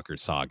Skywalker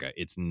saga.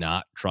 It's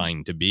not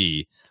trying to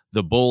be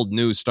the bold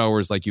new Star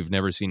Wars like you've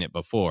never seen it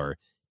before.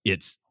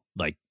 It's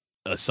like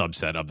a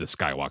subset of the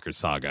Skywalker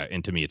saga.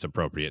 And to me, it's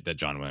appropriate that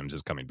John Williams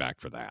is coming back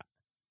for that.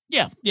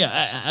 Yeah,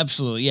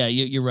 absolutely. Yeah,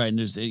 you're right. And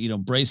there's,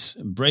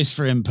 brace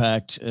for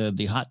impact.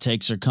 The hot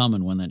takes are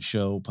coming when that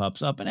show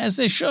pops up. And as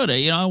they should,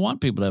 I want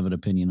people to have an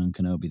opinion on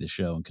Kenobi, the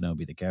show, and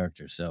Kenobi, the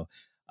character. So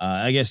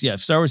I guess, if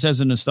Star Wars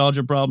has a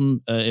nostalgia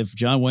problem, if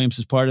John Williams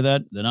is part of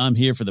that, then I'm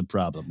here for the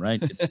problem, right?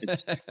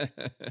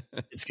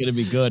 It's going to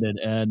be good.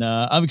 And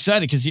I'm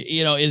excited because,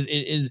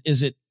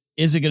 is it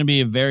going to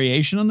be a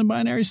variation on the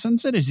Binary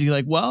Sunset? Is he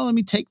like, well, let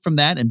me take from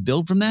that and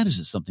build from that? Is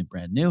it something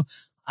brand new?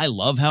 I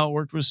love how it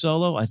worked with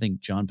Solo. I think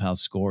John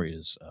Powell's score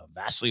is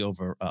vastly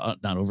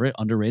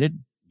underrated.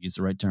 Use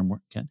the right term,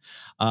 Ken.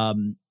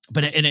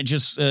 But it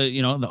just,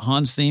 the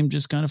Han's theme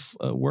just kind of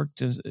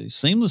worked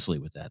seamlessly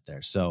with that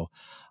there. So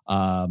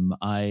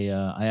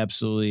I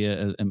absolutely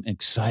am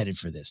excited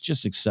for this.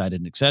 Just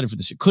excited for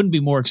this. Couldn't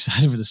be more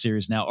excited for the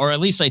series now, or at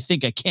least I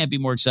think I can't be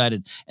more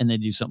excited. And they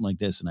do something like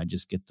this, and I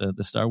just get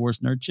the Star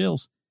Wars nerd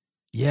chills.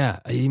 Yeah,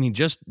 I mean,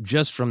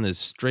 just from this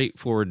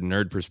straightforward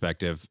nerd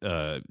perspective,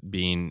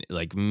 being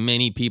like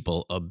many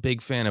people, a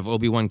big fan of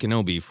Obi-Wan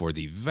Kenobi for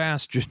the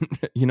vast,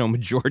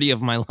 majority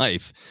of my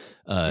life,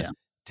 to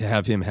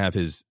have him have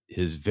his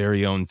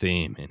very own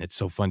theme. And it's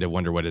so fun to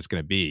wonder what it's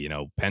going to be,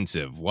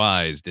 pensive,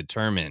 wise,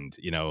 determined,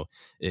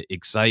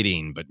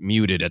 exciting, but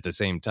muted at the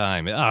same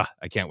time. I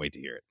can't wait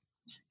to hear it.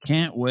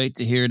 Can't wait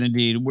to hear it.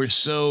 Indeed. We're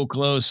so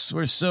close. The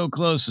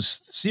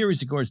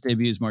series, of course,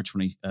 debuts May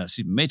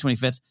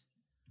 25th.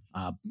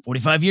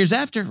 45 years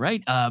after,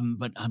 right?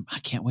 But I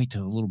can't wait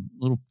to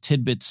little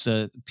tidbits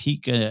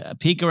peek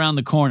around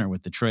the corner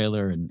with the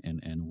trailer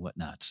and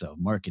whatnot. So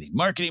marketing.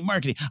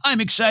 I'm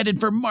excited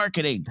for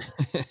marketing.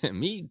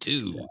 Me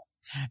too.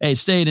 Hey,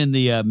 staying in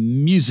the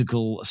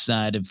musical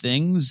side of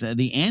things,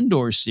 the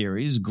Andor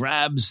series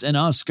grabs an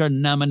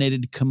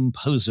Oscar-nominated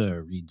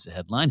composer, reads the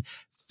headline.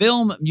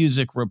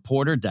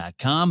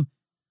 FilmMusicReporter.com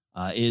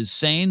is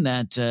saying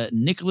that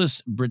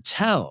Nicholas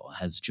Britell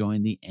has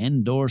joined the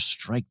Andor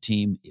strike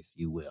team, if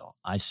you will.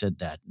 I said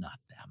that, not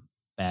them.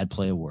 Bad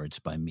play of words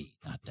by me,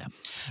 not them.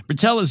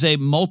 Britell is a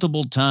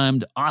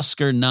multiple-timed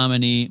Oscar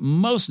nominee,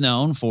 most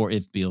known for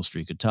If Beale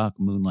Street Could Talk,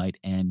 Moonlight,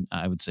 and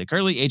I would say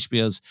currently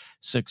HBO's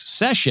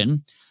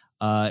Succession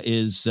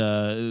is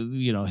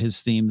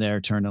his theme there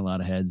turned a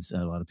lot of heads.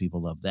 A lot of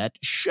people love that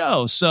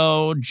show.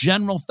 So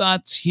general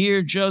thoughts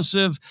here,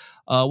 Joseph.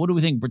 What do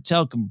we think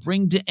Britell can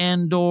bring to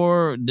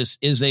Andor? This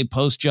is a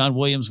post-John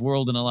Williams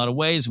world in a lot of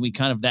ways. We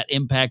kind of that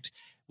impact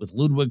with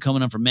Ludwig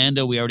coming on from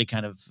Mando. We already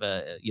kind of,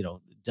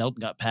 dealt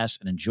and got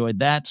past and enjoyed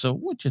that. So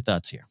what's your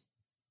thoughts here?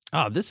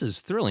 Oh, this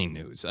is thrilling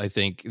news. I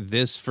think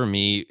this, for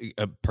me,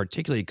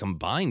 particularly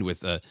combined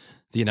with the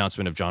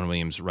announcement of John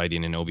Williams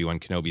writing an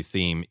Obi-Wan Kenobi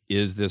theme,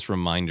 is this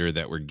reminder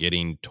that we're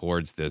getting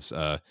towards this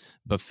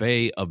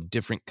buffet of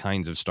different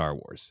kinds of Star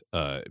Wars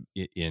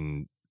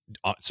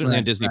certainly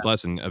on Disney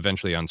Plus and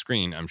eventually on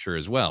screen, I'm sure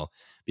as well,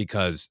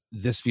 because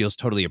this feels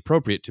totally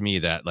appropriate to me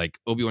that like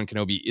Obi-Wan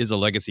Kenobi is a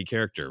legacy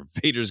character.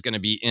 Vader's going to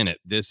be in it.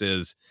 This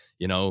is,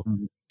 the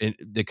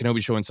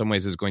Kenobi show in some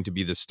ways is going to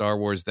be the Star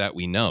Wars that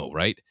we know,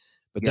 right?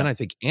 But then I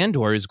think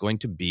Andor is going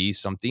to be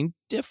something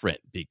different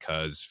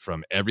because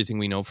from everything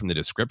we know from the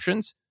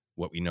descriptions,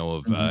 what we know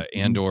of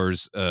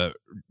Andor's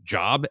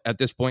job at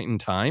this point in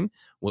time,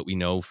 what we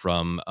know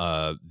from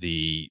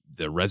the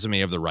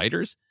resume of the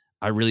writers,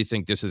 I really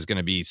think this is going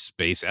to be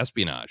space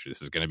espionage.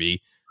 This is going to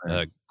be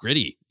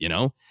gritty,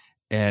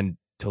 and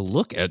to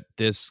look at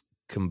this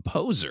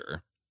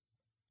composer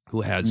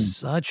who has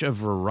such a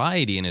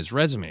variety in his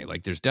resume.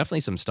 Like there's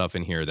definitely some stuff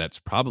in here that's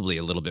probably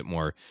a little bit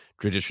more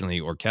traditionally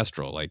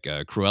orchestral, like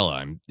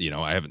Cruella.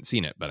 I haven't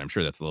seen it, but I'm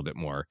sure that's a little bit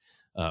more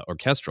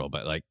orchestral,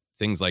 but like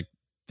things like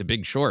The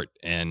Big Short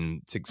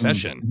and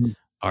Succession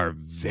are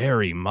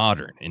very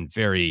modern and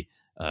very,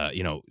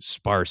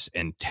 sparse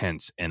and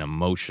tense and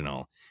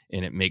emotional.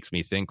 And it makes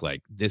me think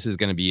like this is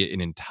going to be an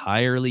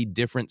entirely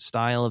different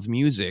style of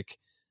music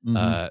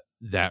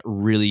that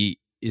really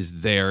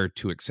is there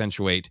to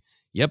accentuate.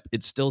 Yep,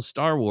 it's still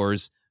Star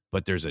Wars,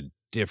 but there's a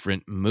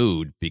different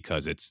mood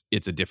because it's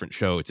a different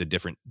show. It's a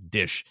different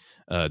dish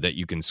that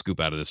you can scoop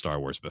out of the Star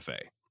Wars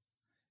buffet.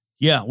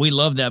 Yeah, we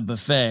love that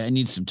buffet. I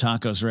need some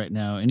tacos right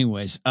now.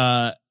 Anyways,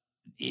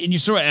 and you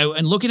sort of,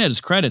 and looking at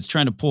his credits,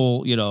 trying to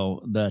pull,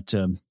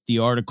 that the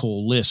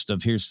article list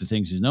of here's the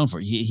things he's known for.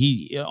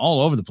 He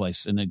all over the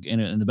place in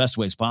the best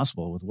ways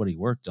possible with what he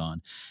worked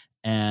on.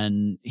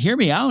 And hear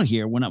me out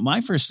here. When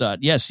my first thought,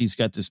 yes, he's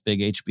got this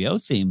big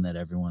HBO theme that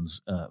everyone's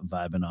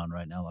vibing on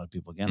right now. A lot of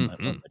people again love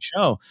that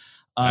show.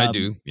 I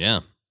do,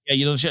 yeah. Yeah,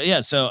 you know the show.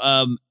 Yeah, so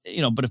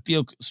but if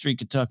Beale Street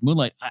could talk,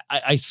 Moonlight,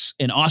 I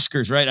and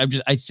Oscars, right?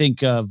 I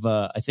think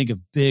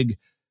of big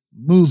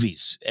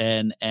movies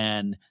and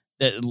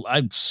that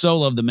I so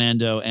love the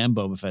Mando and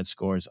Boba Fett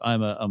scores.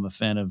 I'm a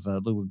fan of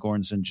Ludwig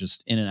Göransson,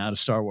 just in and out of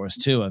Star Wars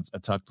too. I've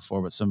talked before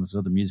about some of his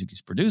other music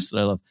he's produced that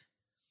I love.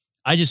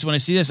 When I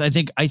see this, I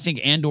think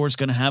Andor's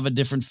going to have a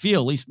different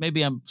feel. At least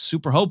maybe I'm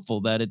super hopeful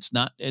that it's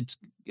nothing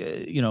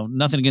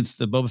against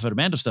the Boba Fett or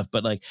Mando stuff,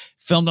 but like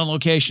filmed on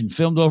location,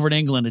 filmed over in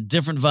England, a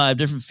different vibe,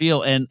 different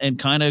feel, and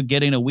kind of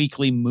getting a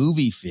weekly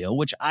movie feel,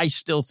 which I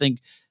still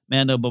think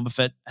Mando, Boba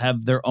Fett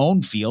have their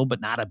own feel,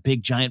 but not a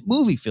big giant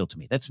movie feel to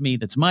me. That's me.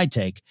 That's my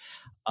take.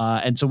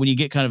 And so when you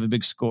get kind of a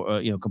big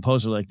score,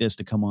 composer like this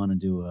to come on and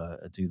do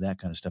that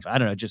kind of stuff, I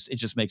don't know. It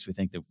just makes me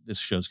think that this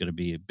show's going to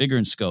be bigger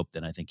in scope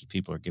than I think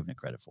people are giving it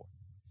credit for.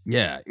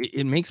 Yeah,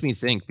 it makes me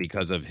think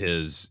because of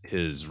his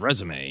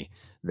resume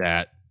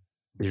that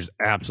there's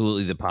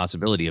absolutely the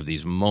possibility of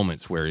these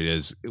moments where it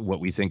is what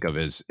we think of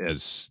as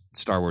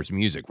Star Wars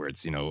music, where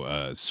it's,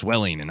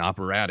 swelling and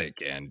operatic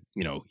and,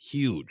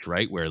 huge,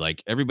 right? Where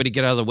like everybody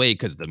get out of the way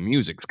because the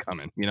music's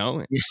coming,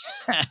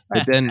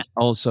 But then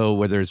also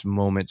where there's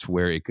moments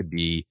where it could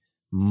be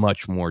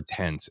much more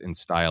tense and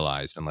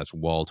stylized and less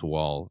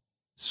wall-to-wall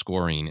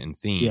scoring and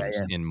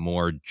themes and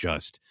more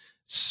just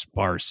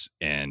sparse.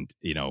 And,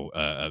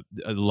 a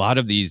lot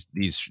of these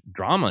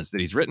dramas that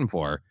he's written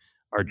for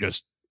are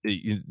just,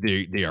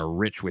 they are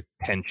rich with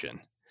tension,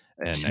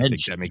 and I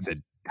think that makes a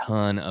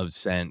ton of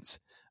sense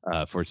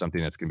for something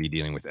that's going to be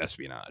dealing with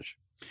espionage.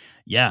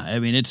 Yeah, I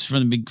mean, it's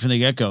from the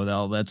get-go,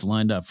 all that's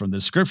lined up from the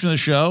description of the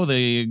show,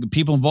 the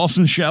people involved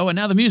in the show, and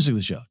now the music of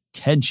the show.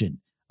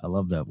 Tension. I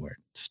love that word.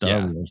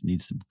 Star Wars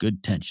needs some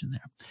good tension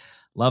there.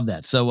 Love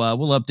that. So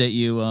we'll update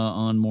you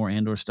on more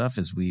Andor stuff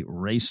as we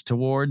race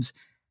towards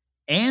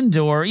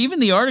Andor.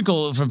 Even the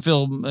article from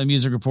Phil, a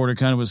music reporter,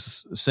 kind of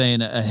was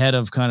saying ahead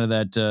of kind of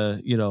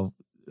that,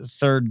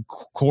 third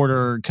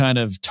quarter kind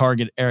of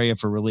target area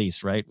for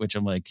release, right? Which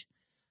I'm like,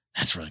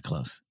 that's really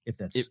close.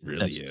 It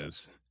really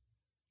is.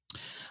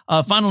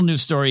 Final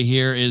news story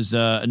here is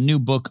a new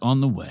book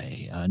on the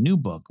way. A new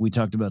book. We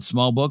talked about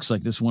small books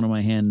like this one in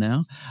my hand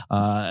now.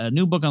 A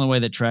new book on the way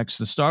that tracks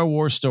the Star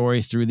Wars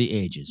story through the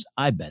ages.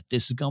 I bet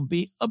this is going to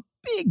be a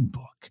big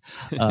book.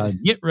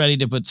 Get ready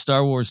to put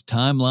Star Wars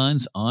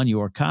timelines on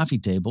your coffee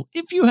table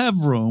if you have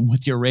room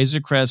with your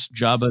Razor Crest,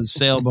 Jabba's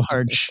sail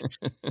barge,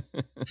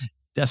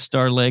 Death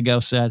Star Lego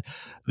set.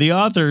 The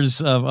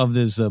authors of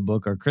this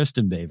book are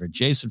Kristen Baver,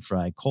 Jason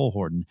Fry, Cole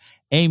Horton,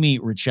 Amy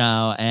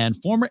Richow, and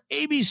former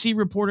ABC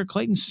reporter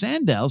Clayton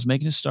Sandell's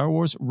making his Star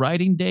Wars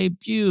writing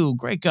debut.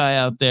 Great guy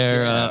out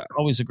there.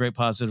 Always a great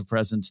positive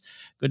presence.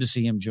 Good to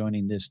see him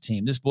joining this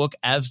team. This book,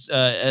 as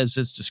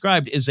it's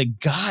described, is a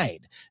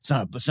guide. It's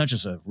not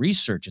just a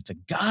research. It's a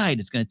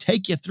guide. It's going to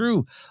take you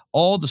through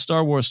all the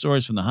Star Wars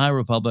stories from the High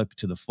Republic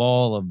to the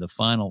fall of the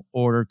Final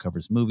Order.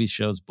 Covers movies,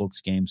 shows,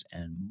 books, games,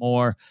 and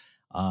more.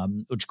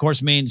 Which of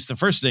course means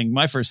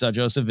my first thought,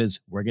 Joseph, is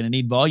we're going to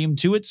need volume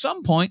 2 at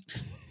some point.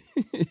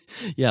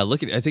 Yeah,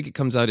 I think it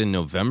comes out in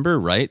November,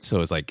 right?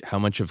 So it's like, how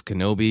much of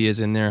Kenobi is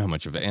in there? How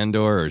much of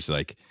Andor? Or it's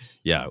like,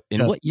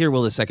 what year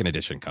will the second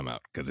edition come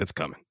out? Because it's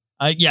coming.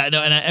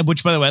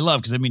 Which, by the way, I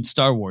love, because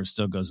Star Wars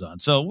still goes on.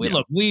 So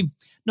we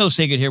no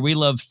secret here. We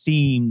love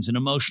themes and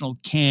emotional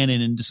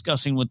canon and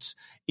discussing what's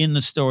in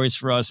the stories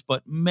for us.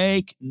 But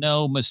make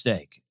no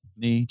mistake,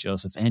 me,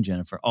 Joseph, and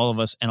Jennifer, all of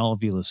us, and all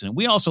of you listening,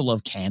 we also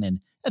love canon.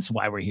 That's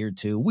why we're here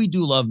too. We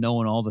do love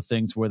knowing all the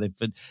things where they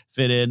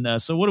fit in.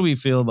 So what do we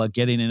feel about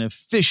getting an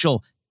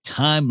official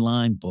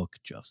timeline book,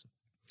 Joseph?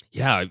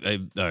 Yeah,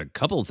 a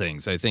couple of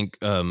things. I think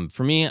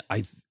for me,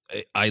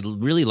 I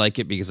really like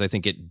it because I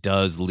think it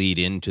does lead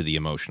into the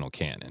emotional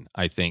canon.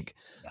 I think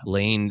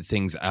laying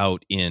things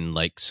out in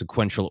like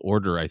sequential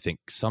order, I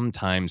think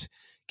sometimes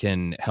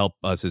can help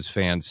us as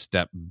fans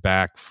step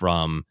back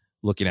from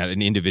looking at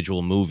an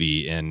individual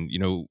movie and,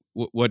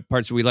 what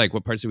parts do we like?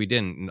 What parts do we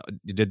didn't?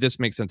 Did this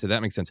make sense? Did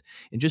that make sense?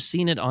 And just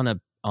seeing it on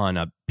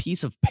a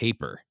piece of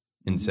paper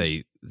and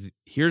say,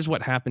 here's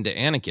what happened to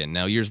Anakin.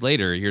 Now, years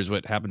later, here's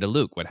what happened to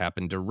Luke, what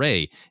happened to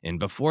Rey. And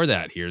before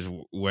that, here's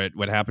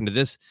what happened to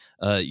this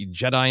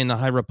Jedi in the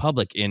High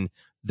Republic. And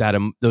that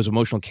those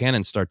emotional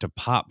canons start to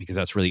pop because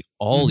that's really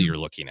all you're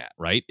looking at,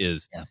 right?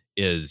 Is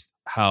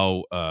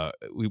how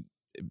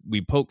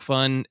we poke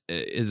fun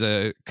as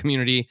a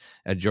community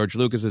at George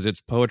Lucas's.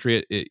 It's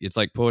poetry. It's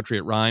like poetry.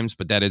 It rhymes,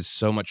 but that is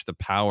so much the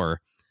power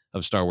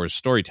of Star Wars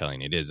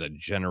storytelling. It is a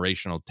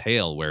generational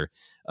tale where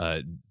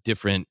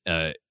different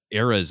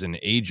eras and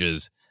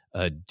ages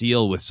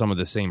deal with some of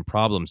the same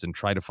problems and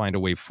try to find a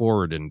way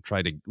forward and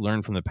try to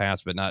learn from the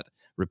past, but not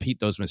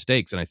repeat those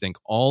mistakes. And I think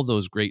all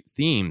those great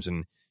themes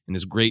and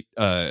this great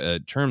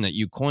term that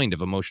you coined of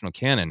emotional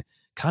canon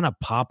kind of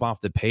pop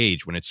off the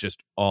page when it's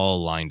just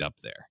all lined up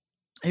there.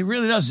 It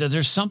really does.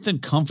 There's something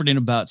comforting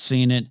about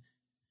seeing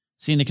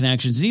the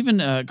connections. Even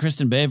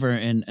Kristen Baver,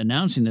 in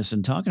announcing this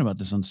and talking about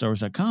this on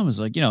StarWars.com, is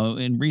like,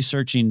 in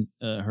researching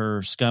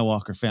her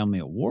Skywalker Family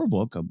at War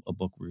book, a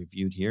book we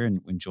reviewed here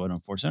and enjoyed on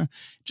Force Center,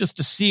 just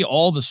to see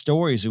all the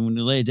stories. And when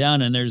you lay it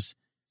down, and there's,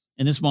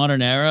 in this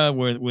modern era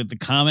with the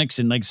comics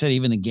and, like I said,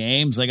 even the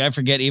games, like I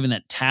forget even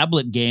that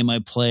tablet game I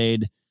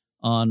played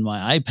on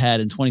my iPad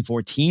in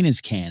 2014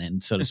 is canon.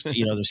 So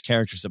there's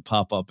characters that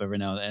pop up every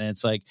now and then. And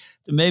it's like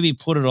to maybe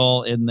put it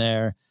all in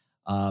there.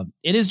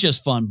 It is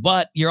just fun,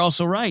 but you're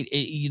also right.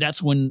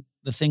 That's when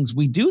the things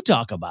we do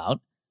talk about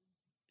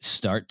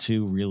start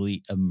to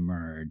really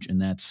emerge.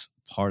 And that's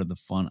part of the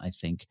fun, I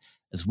think,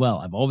 as well.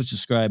 I've always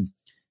described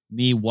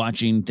me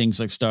watching things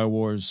like Star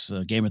Wars,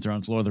 Game of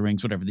Thrones, Lord of the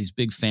Rings, whatever, these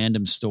big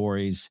fandom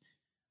stories,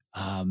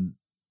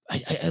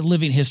 a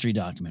living history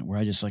document where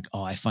I just like,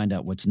 I find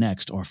out what's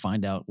next, or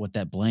find out what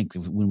that blank,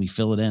 when we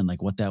fill it in,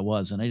 like what that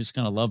was. And I just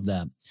kind of love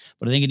that.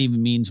 But I think it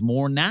even means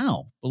more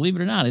now, believe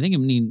it or not. I think it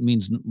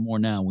means more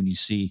now when you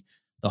see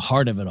the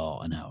heart of it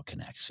all and how it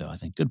connects. So I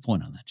think good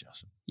point on that,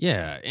 Joseph.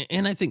 Yeah.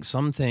 And I think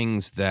some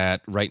things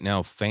that right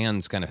now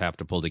fans kind of have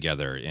to pull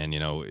together, and,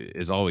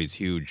 is always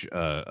huge.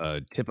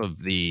 Tip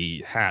of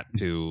the hat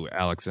to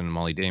Alex and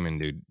Molly Damon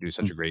to do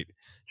such a great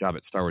job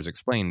at Star Wars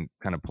Explained,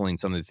 kind of pulling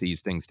some of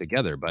these things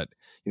together. But,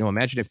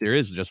 imagine if there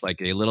is just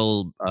like a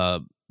little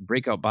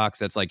breakout box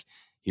that's like,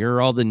 here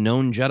are all the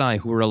known Jedi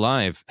who were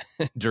alive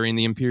during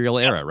the Imperial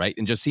era, right?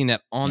 And just seeing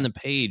that on the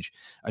page,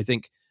 I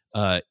think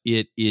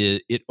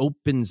it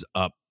opens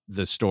up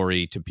the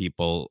story to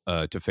people,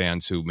 to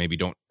fans who maybe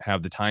don't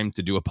have the time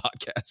to do a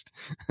podcast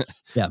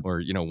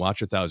or,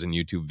 watch 1,000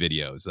 YouTube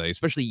videos,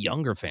 especially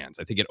younger fans.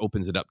 I think it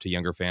opens it up to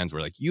younger fans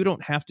where, like, you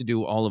don't have to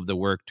do all of the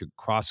work to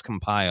cross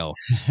compile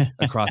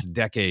across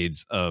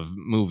decades of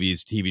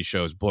movies, TV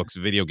shows, books,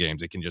 video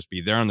games. It can just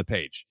be there on the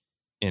page,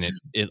 and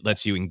it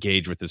lets you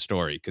engage with the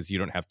story because you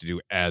don't have to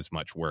do as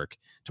much work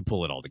to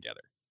pull it all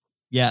together.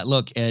 Yeah.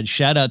 Look, Ed,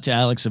 shout out to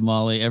Alex and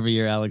Molly. Every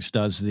year Alex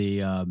does the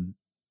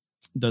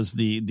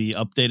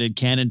updated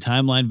canon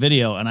timeline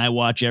video, and I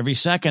watch every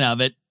second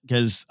of it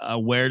because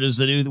where do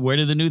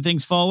the new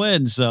things fall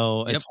in?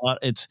 So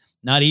it's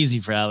not easy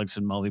for Alex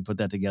and Molly to put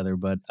that together,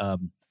 but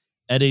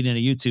editing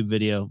a YouTube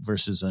video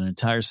versus an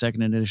entire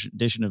second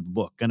edition of the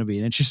book, going to be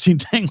an interesting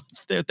thing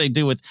that they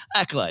do with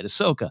Acolyte,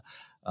 Ahsoka,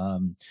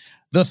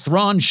 the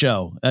Thrawn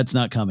show. That's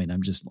not coming.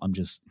 I'm just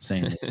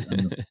saying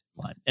it.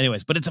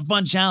 Anyways, but it's a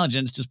fun challenge,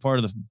 and it's just part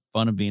of the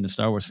fun of being a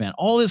Star Wars fan.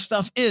 All this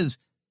stuff is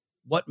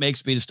what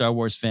makes being a Star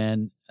Wars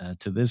fan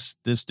to this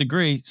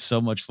degree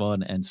so much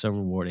fun and so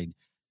rewarding.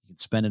 You can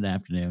spend an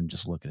afternoon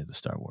just looking at the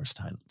Star Wars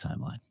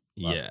timeline.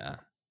 Love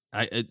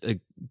it. A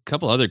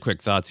couple other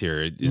quick thoughts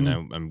here.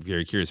 I'm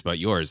very curious about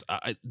yours.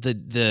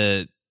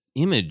 The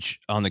image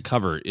on the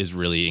cover is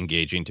really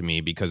engaging to me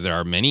because there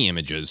are many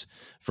images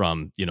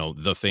from,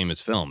 the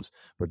famous films,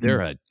 but there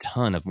are a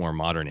ton of more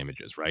modern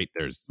images, right?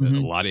 There's a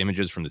lot of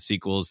images from the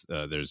sequels.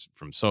 There's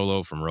from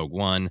Solo, from Rogue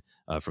One,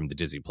 from the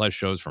Disney Plus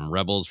shows, from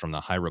Rebels, from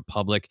the High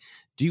Republic.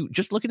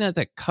 Just looking at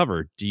that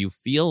cover, do you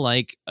feel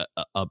like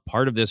a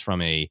part of this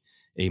from a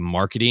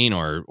marketing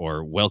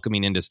or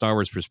welcoming into Star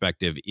Wars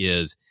perspective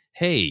is,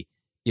 hey,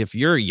 if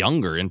you're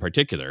younger in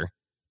particular,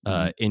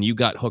 and you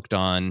got hooked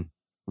on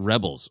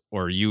Rebels,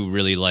 or you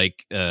really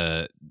like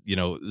The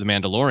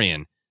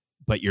Mandalorian,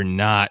 but you're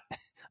not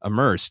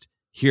immersed,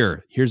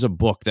 here's a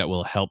book that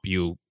will help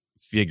you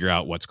figure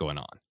out what's going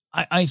on.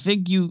 I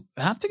think you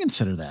have to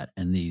consider that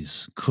in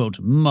these, quote,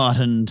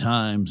 modern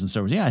times and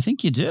Star Wars. Yeah, I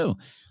think you do.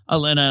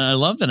 And I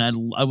love that.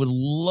 I would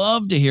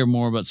love to hear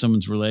more about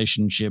someone's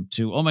relationship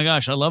to, oh my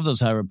gosh, I love those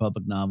High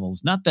Republic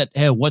novels. Not that,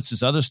 hey, what's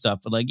this other stuff?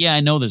 But like, yeah,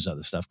 I know there's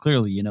other stuff.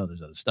 Clearly,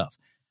 there's other stuff.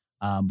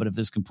 But if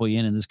this can pull you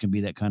in, and this can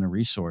be that kind of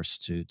resource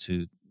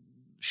to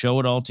show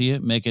it all to you,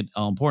 make it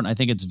all important. I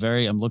think it's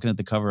I'm looking at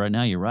the cover right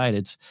now. You're right.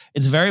 It's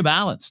very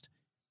balanced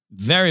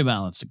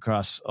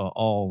across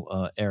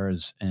all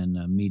eras and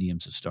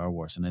mediums of Star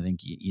Wars. And I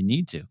think you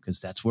need to, because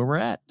that's where we're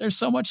at. There's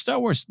so much Star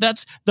Wars.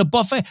 That's the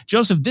buffet.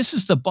 Joseph, this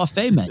is the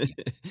buffet menu.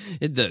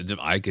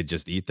 I could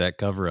just eat that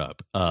cover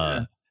up.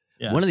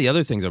 Yeah. One of the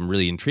other things I'm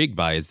really intrigued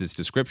by is this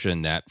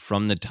description that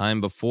from the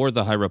time before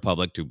the High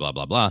Republic to blah,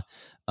 blah, blah,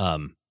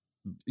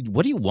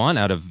 what do you want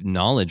out of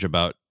knowledge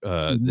about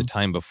the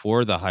time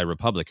before the High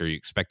Republic? Are you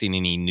expecting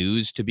any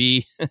news to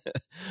be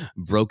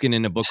broken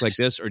in a book like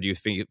this? Or do you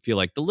feel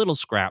like the little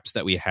scraps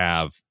that we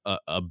have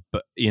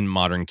in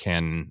modern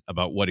canon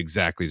about what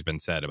exactly has been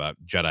said about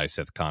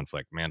Jedi-Sith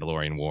conflict,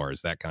 Mandalorian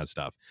wars, that kind of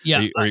stuff? Yeah.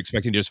 Are you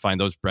expecting to just find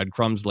those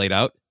breadcrumbs laid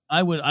out?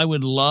 I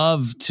would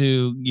love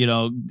to,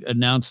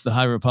 announce the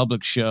High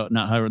Republic show,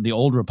 the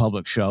Old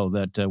Republic show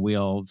that we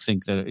all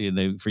think that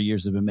they for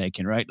years have been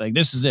making, right? Like,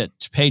 this is it,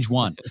 page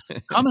 1,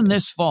 coming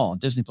this fall,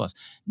 Disney Plus.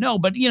 No,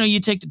 but you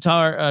take the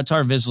Tar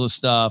Vizsla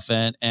stuff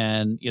and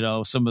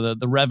some of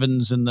the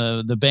Revans and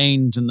the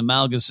Banes and the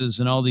Malguses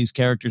and all these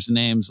characters and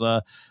names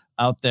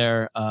out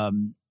there.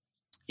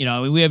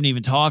 we haven't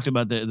even talked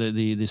about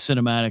the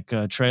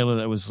cinematic trailer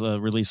that was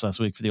released last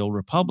week for the Old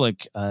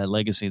Republic,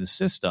 Legacy of the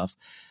Sith stuff.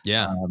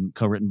 Yeah.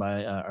 Co-written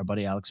by our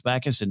buddy Alex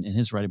Backus and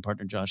his writing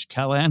partner, Josh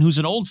Callahan, who's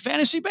an old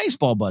fantasy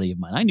baseball buddy of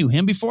mine. I knew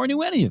him before I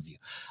knew any of you,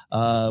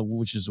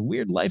 which is a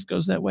weird life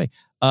goes that way.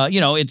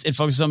 It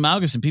focuses on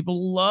Malgus, and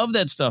people love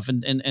that stuff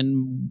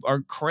and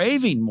are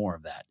craving more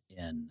of that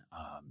in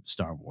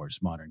Star Wars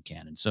modern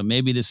canon. So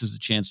maybe this is a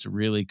chance to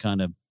really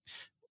kind of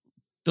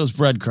those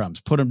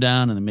breadcrumbs, put them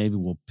down, and then maybe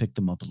we'll pick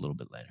them up a little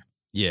bit later.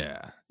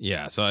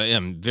 Yeah. So I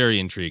am very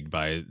intrigued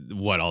by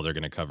what all they're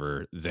going to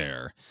cover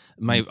there.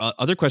 My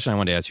other question I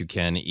want to ask you,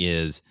 Ken,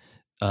 is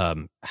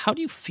how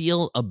do you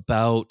feel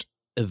about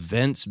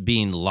events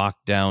being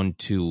locked down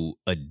to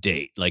a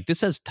date? Like,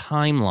 this has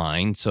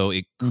timeline, so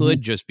it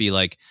could just be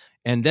like,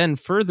 and then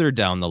further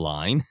down the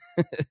line,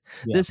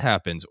 this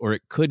happens, or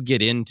it could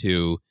get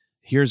into,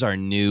 here's our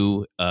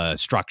new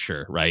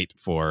structure, right,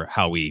 for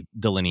how we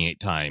delineate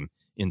time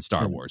in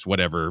Star Wars,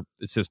 whatever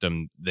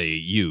system they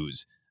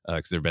use,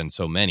 because there have been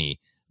so many.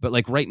 But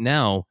like right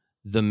now,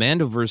 the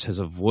Mandoverse has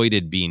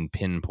avoided being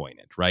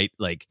pinpointed, right?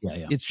 Like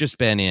it's just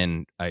been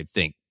in, I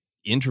think,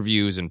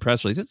 interviews and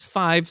press releases. It's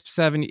 5,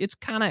 7. It's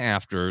kind of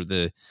after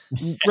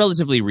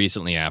relatively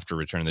recently after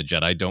Return of the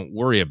Jedi. Don't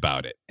worry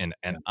about it. And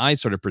I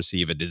sort of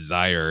perceive a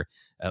desire,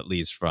 at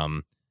least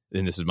from,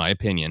 and this is my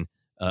opinion,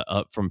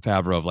 from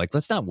Favreau of like,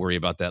 let's not worry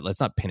about that.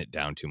 Let's not pin it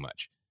down too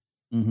much.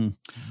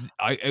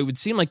 It would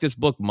seem like this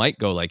book might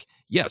go like,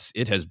 yes,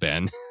 it has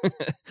been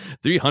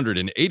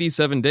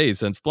 387 days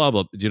since blah,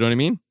 blah. Do you know what I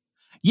mean?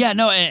 Yeah,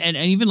 no, and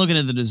even looking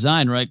at the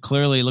design, right?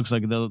 Clearly, it looks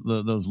like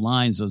those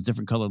lines, those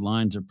different colored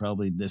lines, are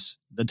probably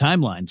the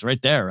timelines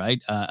right there,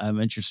 right?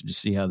 I'm interested to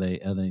see how they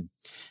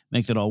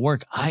make that all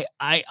work.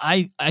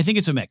 I think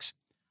it's a mix.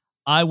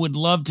 I would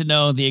love to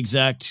know the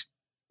exact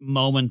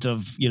moment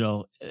of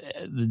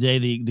the day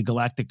the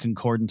Galactic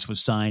Concordance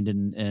was signed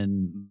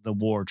and the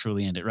war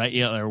truly ended, right?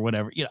 Or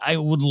whatever. I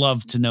would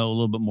love to know a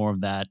little bit more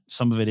of that.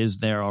 Some of it is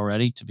there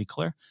already, to be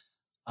clear.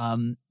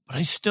 But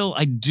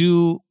I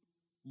do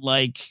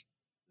like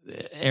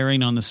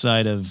erring on the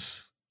side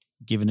of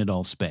giving it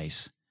all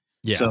space.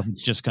 Yeah. So if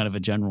it's just kind of a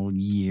general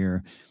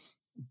year,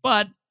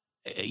 but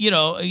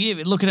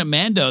looking at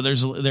Mando,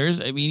 there's,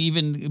 I mean,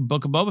 even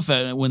Book of Boba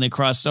Fett, when they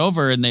crossed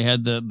over and they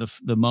had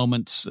the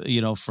moments,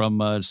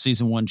 from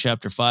season 1,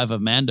 chapter 5 of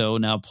Mando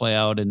now play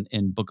out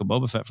in Book of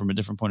Boba Fett from a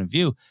different point of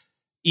view.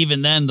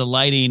 Even then, the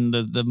lighting,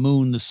 the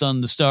moon, the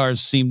sun, the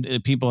stars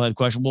people had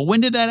questions. Well,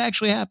 when did that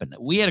actually happen?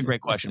 We had a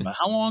great question about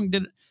how long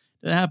did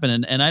it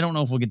happen? And I don't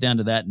know if we'll get down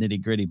to that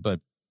nitty gritty, but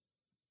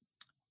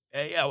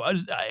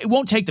it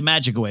won't take the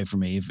magic away from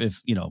me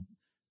if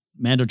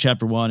Mando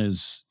chapter 1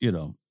 is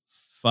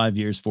 5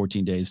 years,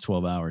 14 days,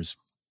 12 hours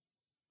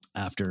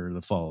after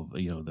the fall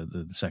of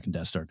the second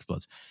Death Star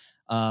explodes.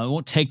 It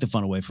won't take the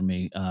fun away from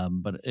me,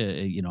 but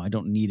I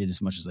don't need it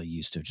as much as I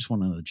used to. Just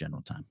want another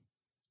general time.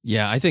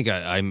 Yeah, I think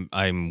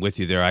I'm with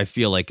you there. I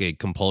feel like a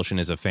compulsion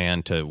as a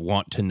fan to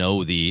want to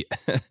know the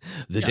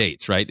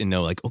dates, right? And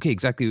know like, okay,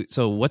 exactly.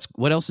 So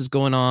what else is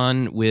going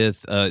on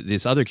with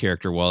this other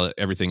character while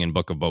everything in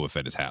Book of Boba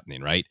Fett is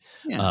happening, right?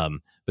 Yeah.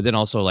 But then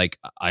also like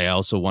I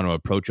also want to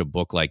approach a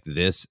book like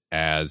this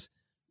as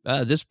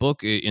this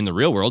book in the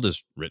real world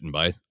is written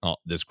by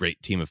this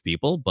great team of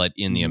people, but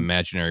in the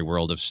imaginary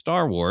world of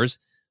Star Wars,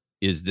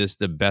 is this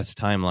the best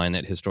timeline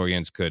that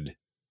historians could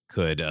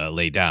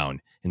lay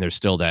down? And there's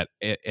still that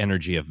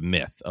energy of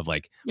myth of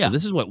like, well,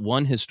 this is what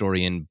one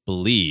historian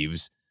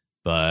believes,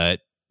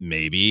 but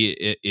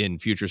maybe in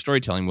future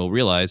storytelling we'll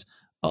realize,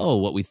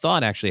 what we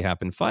thought actually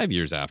happened 5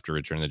 years after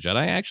Return of the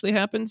Jedi actually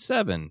happened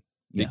 7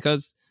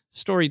 because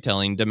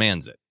storytelling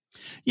demands it.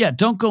 Yeah,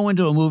 don't go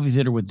into a movie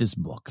theater with this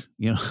book.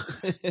 What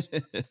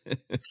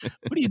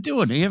are you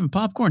doing? Are you having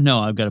popcorn? No,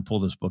 I've got to pull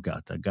this book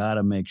out. I got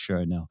to make sure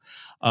I know.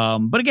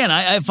 But again, I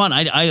have fun.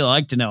 I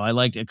like to know. I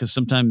like it because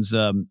sometimes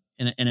in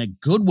a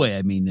good way,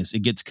 I mean this, it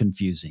gets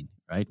confusing,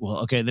 right?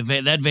 Well, okay,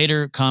 that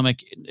Vader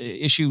comic,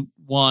 issue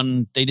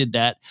 1, they did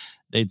that.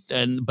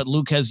 But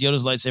Luke has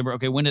Yoda's lightsaber.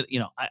 Okay, when did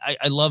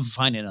I love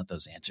finding out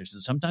those answers.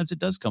 And sometimes it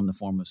does come in the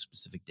form of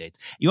specific dates.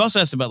 You also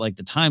asked about like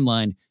the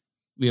timeline.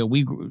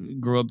 We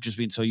grew up just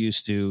being so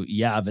used to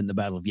Yavin, the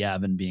Battle of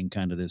Yavin being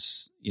kind of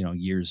this,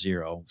 year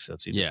 0. So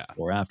it's either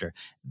before or after.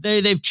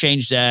 They've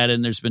changed that,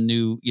 and there's been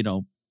new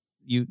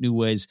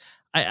ways.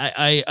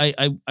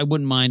 I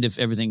wouldn't mind if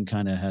everything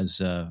kind of has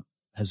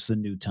the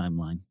new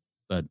timeline,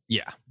 but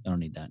I don't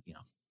need that.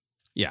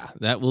 Yeah,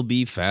 that will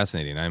be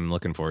fascinating. I'm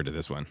looking forward to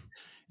this one.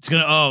 It's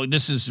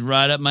this is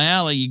right up my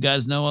alley. You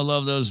guys know I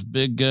love those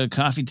big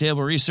coffee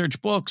table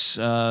research books.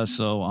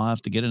 So I'll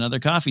have to get another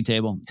coffee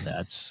table.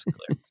 That's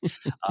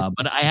clear.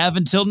 But I have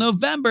until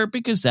November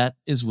because that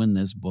is when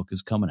this book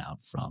is coming out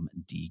from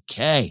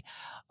DK.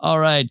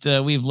 All right.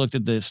 We've looked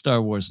at the Star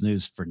Wars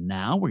news for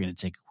now. We're going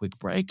to take a quick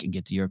break and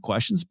get to your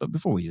questions. But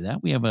before we do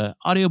that, we have an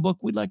audiobook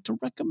we'd like to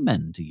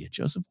recommend to you.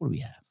 Joseph, what do we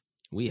have?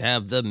 We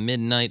have The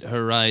Midnight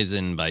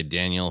Horizon by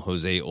Daniel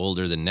Jose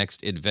Older, the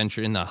next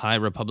adventure in the High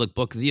Republic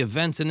book. The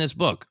events in this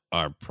book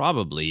are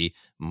probably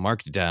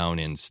marked down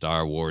in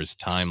Star Wars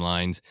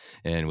timelines,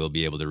 and we'll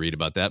be able to read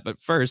about that. But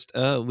first,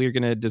 we're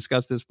going to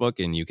discuss this book,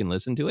 and you can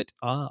listen to it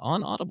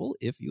on Audible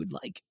if you'd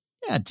like.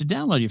 Yeah, to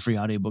download your free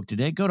audiobook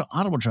today, go to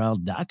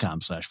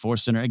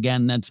audibletrial.com/ForceCenter.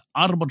 Again, that's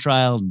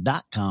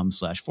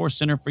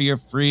audibletrial.com/ForceCenter for your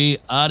free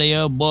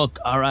audiobook.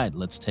 All right,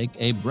 let's take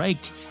a break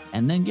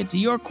and then get to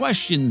your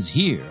questions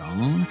here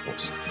on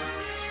ForceCenter.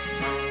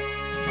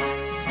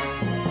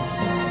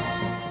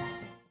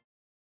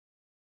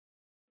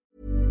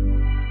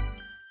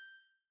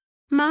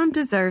 Mom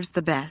deserves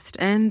the best,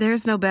 and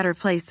there's no better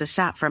place to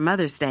shop for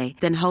Mother's Day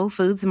than Whole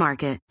Foods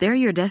Market. They're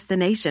your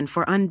destination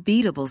for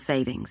unbeatable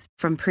savings,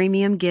 from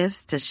premium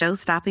gifts to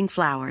show-stopping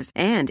flowers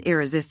and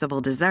irresistible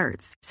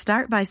desserts.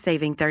 Start by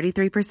saving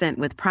 33%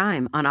 with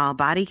Prime on all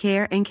body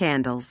care and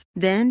candles.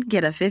 Then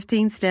get a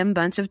 15-stem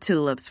bunch of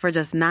tulips for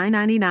just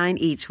 $9.99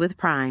 each with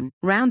Prime.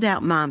 Round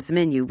out Mom's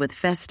menu with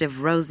festive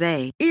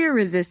rosé,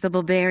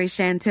 irresistible berry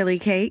chantilly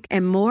cake,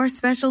 and more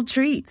special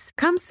treats.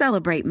 Come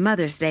celebrate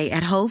Mother's Day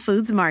at Whole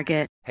Foods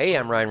Market. Hey,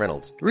 I'm Ryan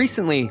Reynolds.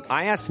 Recently,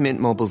 I asked Mint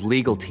Mobile's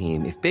legal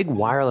team if big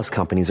wireless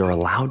companies are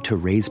allowed to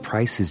raise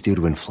prices due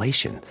to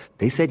inflation.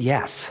 They said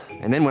yes.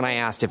 And then when I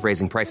asked if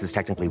raising prices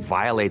technically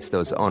violates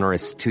those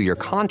onerous two-year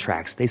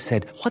contracts, they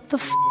said, "What the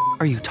f***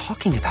 are you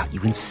talking about,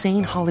 you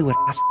insane Hollywood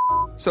ass?"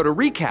 So to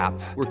recap,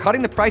 we're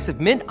cutting the price of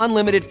Mint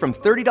Unlimited from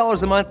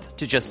 $30 a month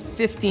to just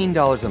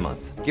 $15 a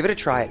month. Give it a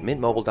try at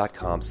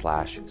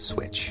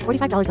mintmobile.com/switch.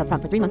 $45 up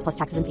front for 3 months plus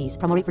taxes and fees.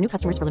 Promo rate for new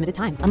customers for limited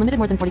time. Unlimited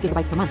more than 40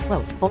 gigabytes per month.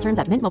 Slows full terms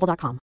at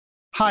mintmobile.com.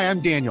 Hi, I'm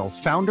Daniel,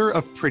 founder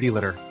of Pretty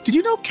Litter. Did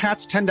you know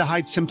cats tend to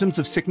hide symptoms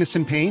of sickness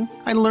and pain?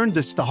 I learned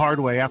this the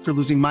hard way after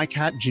losing my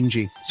cat,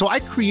 Gingy. So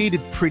I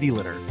created Pretty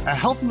Litter, a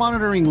health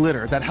monitoring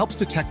litter that helps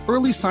detect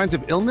early signs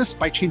of illness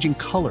by changing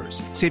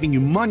colors, saving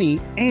you money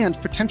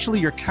and potentially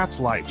your cat's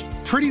life.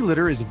 Pretty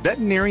Litter is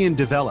veterinarian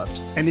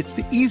developed, and it's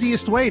the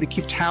easiest way to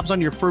keep tabs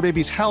on your fur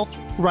baby's health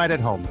right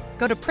at home.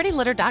 Go to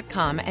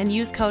prettylitter.com and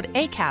use code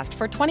ACAST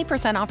for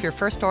 20% off your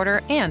first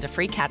order and a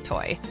free cat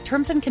toy.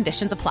 Terms and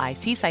conditions apply.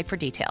 See site for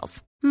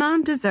details.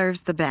 Mom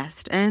deserves the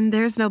best, and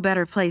there's no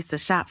better place to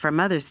shop for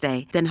Mother's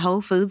Day than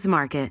Whole Foods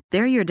Market.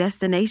 They're your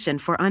destination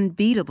for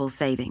unbeatable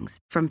savings,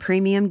 from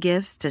premium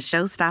gifts to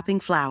show-stopping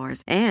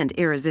flowers and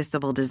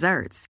irresistible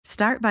desserts.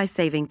 Start by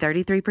saving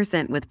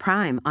 33% with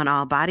Prime on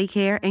all body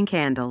care and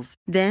candles.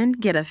 Then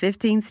get a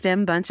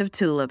 15-stem bunch of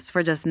tulips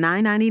for just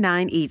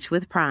 $9.99 each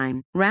with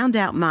Prime. Round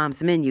out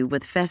Mom's menu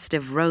with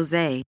festive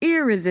rosé,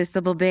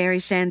 irresistible berry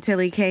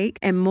chantilly cake,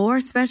 and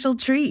more special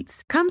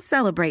treats. Come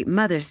celebrate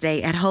Mother's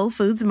Day at Whole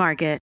Foods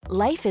Market.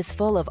 Life is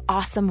full of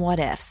awesome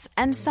what-ifs,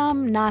 and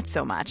some not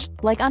so much,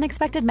 like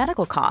unexpected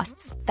medical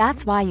costs.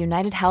 That's why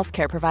United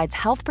Healthcare provides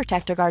Health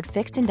Protector Guard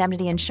fixed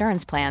indemnity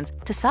insurance plans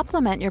to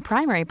supplement your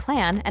primary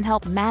plan and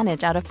help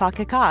manage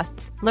out-of-pocket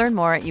costs. Learn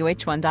more at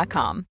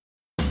uh1.com.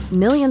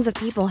 Millions of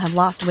people have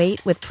lost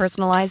weight with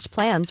personalized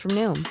plans from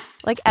Noom,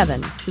 like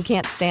Evan, who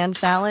can't stand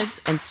salads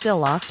and still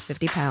lost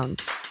 50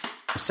 pounds.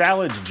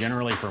 Salads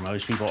generally for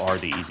most people are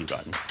the easy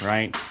button,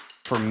 right?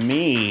 For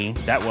me,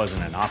 that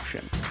wasn't an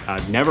option. I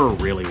never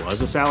really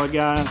was a salad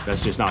guy.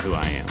 That's just not who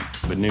I am.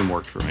 But Noom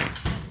worked for me.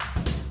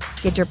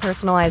 Get your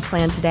personalized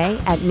plan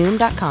today at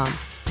Noom.com.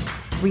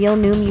 Real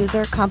Noom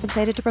user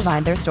compensated to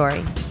provide their story.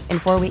 In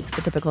 4 weeks,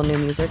 the typical Noom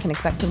user can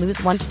expect to lose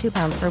 1 to 2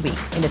 pounds per week.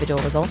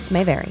 Individual results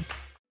may vary.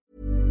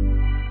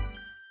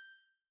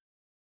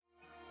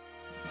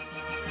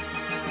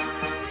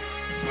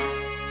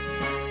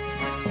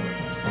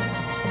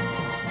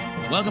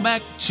 Welcome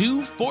back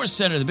to Force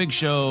Center, the big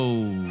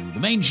show, the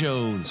main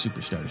show, the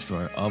Superstar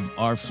Destroyer of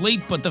our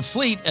fleet. But the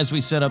fleet, as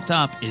we said up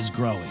top, is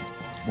growing.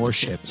 More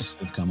ships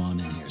have come on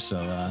in here.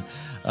 So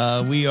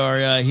we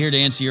are here to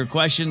answer your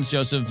questions.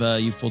 Joseph,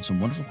 you've pulled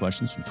some wonderful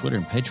questions from Twitter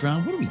and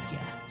Patreon. What do we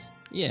got?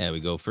 Yeah, we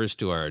go first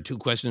to our 2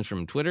 questions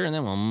from Twitter, and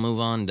then we'll move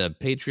on to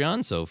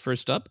Patreon. So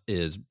first up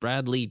is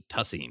Bradley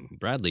Tussing.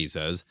 Bradley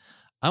says,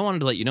 I wanted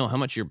to let you know how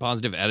much your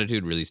positive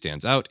attitude really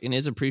stands out and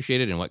is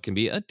appreciated in what can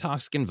be a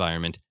toxic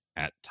environment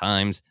at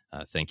times.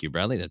 Thank you,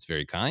 Bradley. That's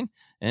very kind.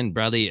 And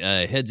Bradley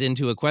heads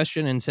into a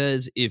question and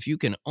says, if you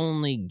can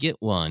only get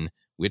one,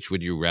 which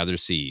would you rather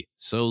see?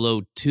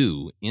 Solo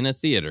 2 in a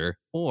theater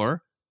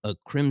or a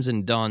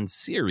Crimson Dawn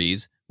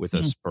series with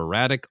a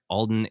sporadic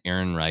Alden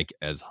Ehrenreich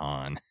as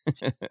Han?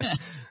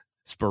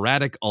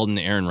 Sporadic Alden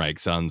Ehrenreich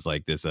sounds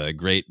like this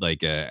great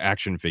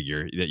action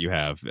figure that you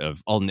have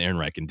of Alden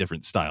Ehrenreich in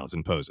different styles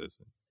and poses.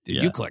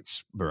 Did you collect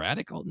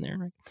sporadic Alden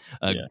Ehrenreich?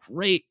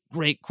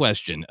 Great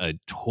question. A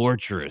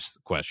torturous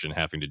question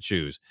having to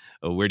choose.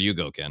 Where do you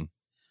go, Ken?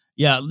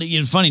 Yeah,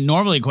 it's funny.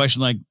 Normally, a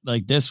question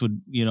like this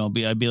would,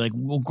 I'd be like,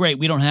 well, great,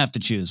 we don't have to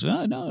choose.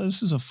 No,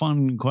 this is a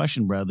fun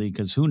question, Bradley,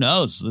 because who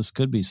knows? This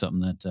could be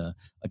something that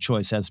a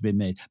choice has been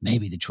made.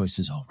 Maybe the choice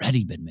has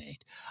already been made.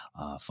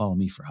 Follow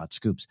me for hot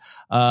scoops.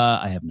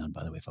 I have none,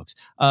 by the way, folks.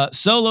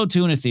 Solo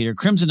 2 in a theater,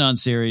 Crimson Dawn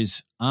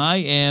series. I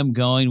am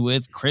going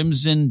with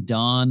Crimson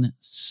Dawn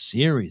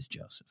series,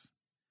 Joseph.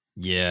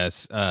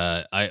 Yes,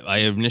 I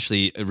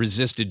initially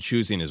resisted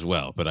choosing as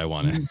well, but I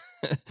want to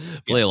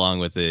play along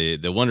with the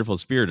wonderful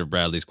spirit of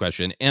Bradley's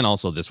question, and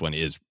also this one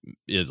is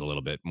a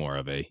little bit more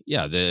of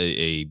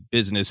a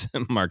business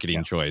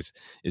marketing choice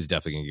is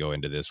definitely going to go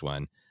into this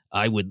one.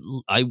 I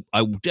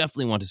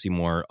definitely want to see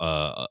more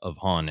of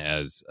Han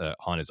as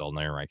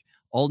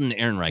Alden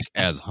Ehrenreich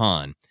as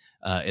Han,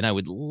 and I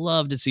would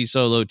love to see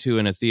Solo 2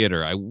 in a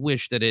theater. I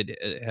wish that it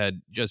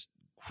had just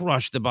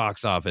crushed the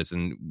box office,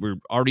 and we're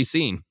already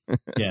seeing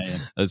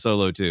a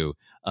Solo 2.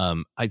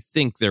 I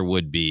think there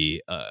would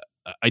be.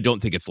 I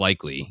don't think it's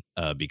likely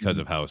because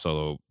of how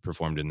Solo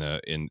performed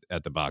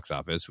at the box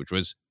office, which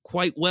was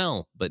quite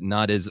well, but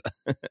not as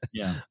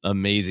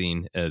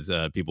amazing as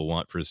people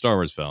want for a Star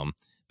Wars film.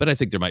 But I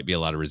think there might be a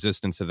lot of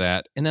resistance to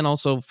that. And then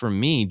also for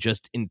me,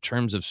 just in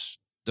terms of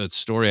the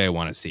story I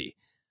want to see,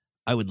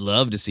 I would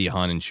love to see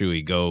Han and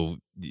Chewie go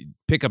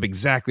pick up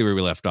exactly where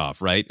we left off,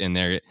 right? And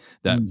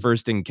that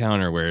first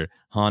encounter where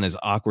Han is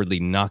awkwardly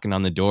knocking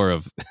on the door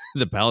of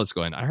the palace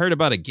going, I heard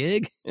about a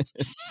gig.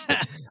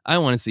 I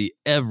want to see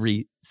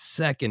every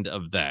second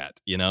of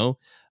that,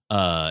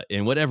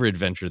 in whatever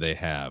adventure they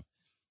have.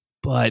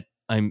 But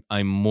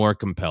I'm more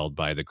compelled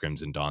by the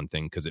Crimson Dawn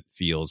thing because it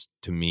feels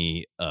to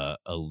me a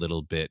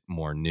little bit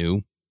more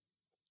new.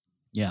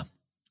 Yeah.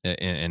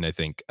 And I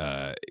think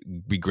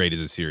it'd be great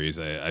as a series.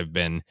 I've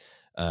been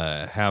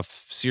half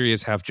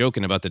serious, half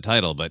joking about the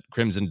title, but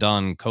Crimson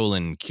Dawn: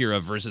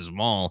 Kira versus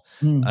Maul.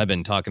 I've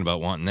been talking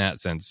about wanting that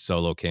since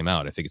Solo came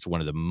out. I think it's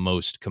one of the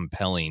most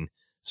compelling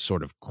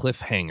sort of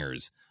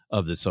cliffhangers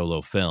of the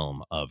Solo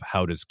film of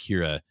how does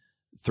Kira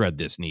thread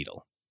this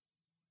needle.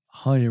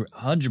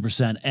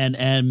 100%.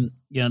 And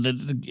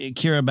the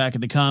Kira back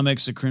in the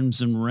comics, the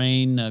Crimson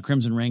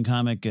Reign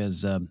comic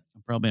is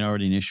probably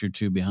already an issue or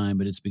two behind,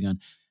 but it's begun.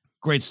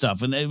 Great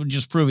stuff. And they were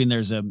just proving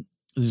there's a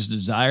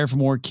desire for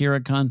more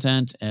Kira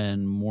content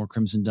and more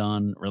Crimson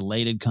Dawn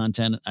related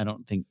content. I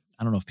don't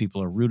know if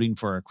people are rooting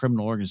for a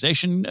criminal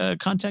organization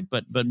content,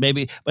 but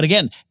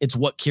again, it's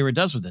what Kira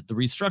does with it. The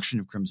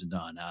restructuring of Crimson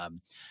Dawn,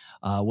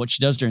 what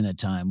she does during that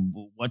time.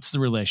 What's the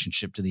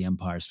relationship to the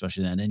Empire,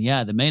 especially then? And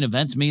the main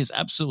event to me is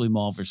absolutely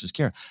Maul versus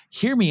Kira.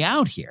 Hear me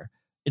out here.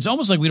 It's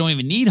almost like we don't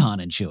even need Han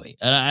and Chewie.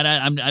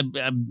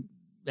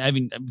 And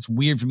it's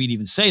weird for me to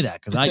even say that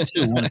because I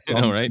too want to see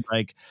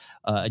like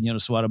and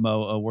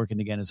Suatamo working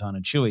again as Han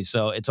and Chewie.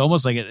 So it's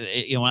almost like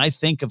when I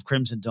think of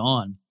Crimson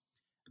Dawn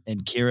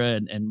and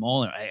Kira and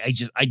Maul,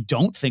 I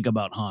don't think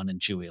about Han and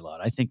Chewie a lot.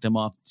 I think them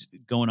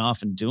going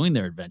off and doing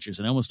their adventures,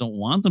 and I almost don't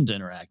want them to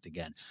interact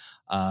again.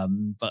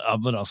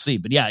 But I'll see.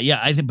 But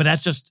I think. But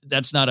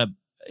that's not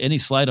any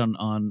slight on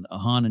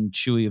Han and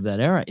Chewie of that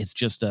era. It's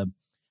just a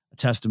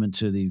testament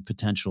to the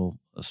potential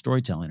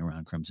storytelling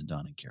around Crimson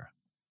Dawn and Kira.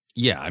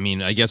 Yeah, I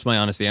mean, I guess my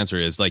honest answer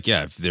is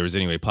if there was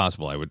any way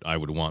possible, I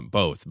would want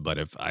both. But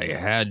if I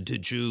had to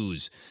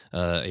choose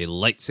a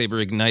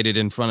lightsaber ignited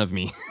in front of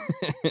me,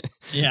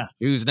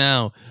 choose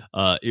now,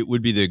 it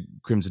would be the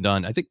Crimson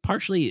Dawn. I think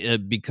partially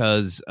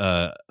because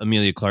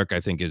Emilia Clarke, I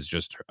think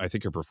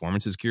her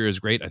performance as Kira is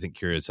great. I think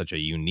Kira is such a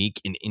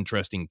unique and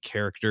interesting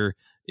character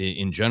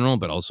in general,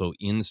 but also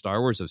in Star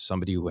Wars of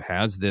somebody who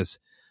has this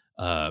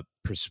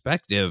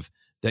perspective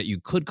that you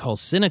could call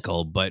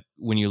cynical, but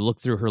when you look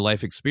through her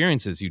life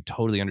experiences, you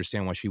totally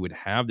understand why she would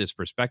have this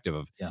perspective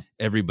of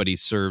everybody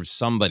serves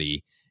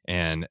somebody.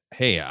 And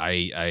hey,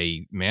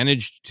 I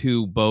managed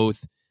to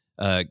both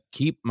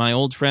keep my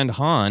old friend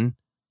Han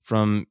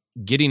from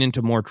getting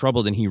into more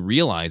trouble than he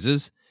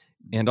realizes,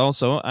 and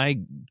also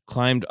I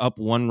climbed up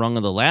one rung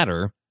of the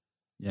ladder.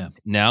 Yeah.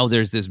 Now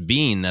there's this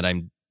being that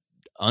I'm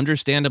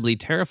understandably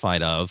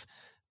terrified of,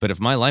 but if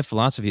my life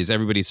philosophy is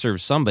everybody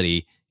serves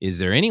somebody, is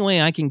there any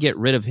way I can get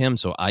rid of him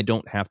so I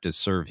don't have to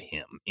serve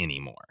him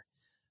anymore?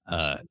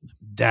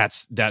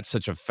 That's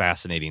such a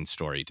fascinating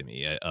story to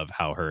me of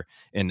how her,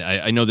 and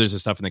I know there's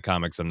stuff in the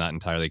comics. I'm not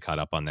entirely caught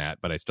up on that,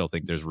 but I still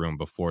think there's room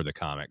before the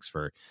comics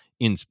for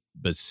in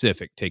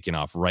specific taking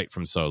off right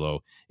from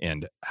Solo.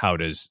 And how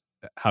does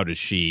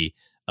she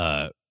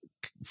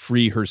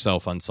free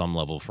herself on some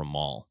level from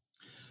Maul?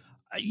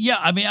 Yeah,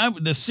 I mean,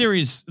 this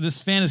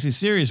fantasy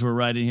series we're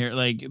writing here,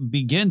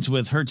 begins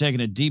with her taking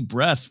a deep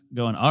breath,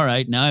 going, "All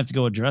right, now I have to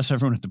go address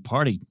everyone at the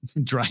party.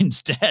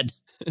 Dryden's dead.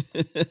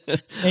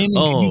 Aemon,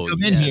 can you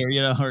come in here?"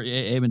 Or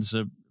Aemon's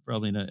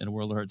probably in a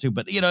world of hurt too.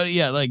 But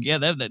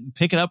that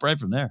pick it up right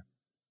from there.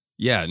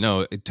 Yeah,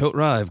 no,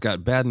 Totra, I've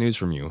got bad news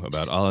from you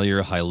about all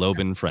your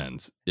Hyloban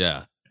friends.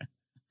 Yeah.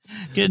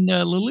 Can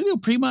Lelio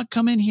Prima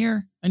come in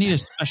here? I need a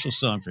special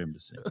song for him to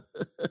sing.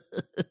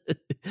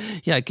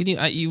 Yeah, can you?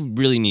 You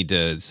really need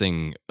to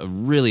sing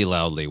really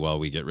loudly while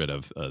we get rid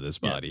of this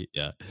body.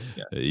 Yeah.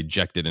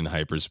 Ejected in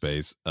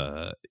hyperspace.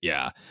 And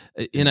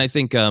I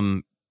think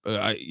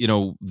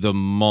the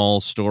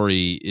Maul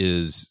story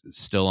is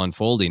still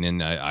unfolding,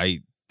 and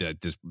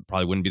this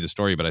probably wouldn't be the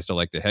story, but I still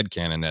like the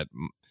headcanon that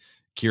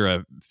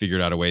Kira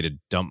figured out a way to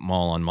dump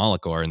Maul on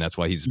Malachor, and that's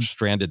why he's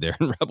stranded there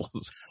in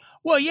Rebels.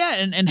 Well, yeah,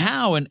 and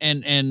how and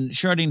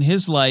sharding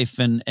his life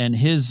and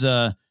his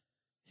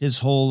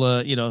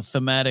whole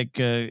thematic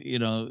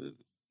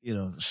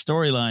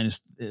storyline is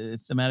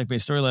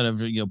thematic-based storyline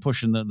of,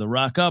 pushing the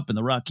rock up and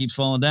the rock keeps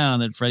falling down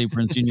that Freddie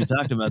Prinze Jr.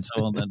 talked about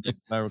so on that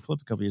viral clip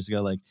a couple years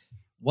ago. Like,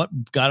 what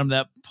got him to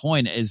that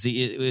point? Is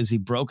he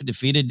broke and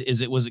defeated?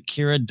 Was it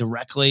Kira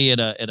directly at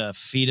a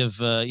feat of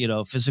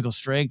physical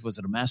strength? Was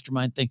it a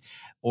mastermind thing,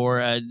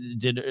 or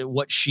did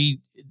what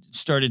she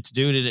started to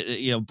do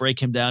to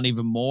break him down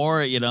even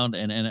more? And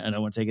I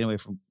don't want to take it away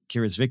from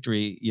Kira's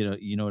victory.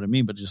 You know what I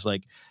mean. But just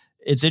like,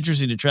 it's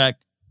interesting to track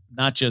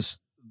not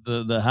just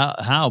the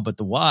how, but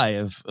the why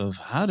of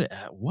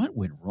what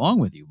went wrong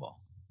with you, Ball.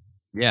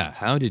 Yeah,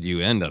 how did you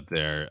end up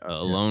there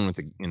alone with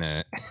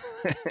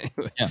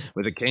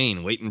with a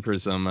cane, waiting for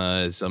some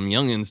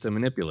youngins to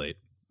manipulate?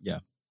 Yeah.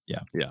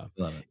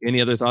 Love it.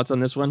 Any other thoughts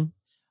on this one?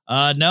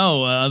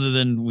 No, other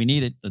than we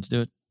need it. Let's do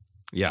it.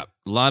 Yeah,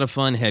 a lot of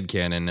fun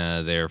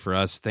headcanon there for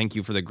us. Thank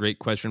you for the great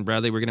question,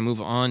 Bradley. We're going to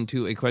move on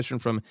to a question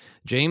from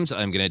James.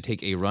 I'm going to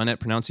take a run at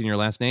pronouncing your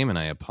last name, and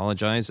I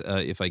apologize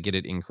if I get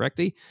it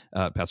incorrectly.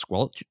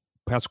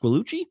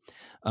 Pasqualucci?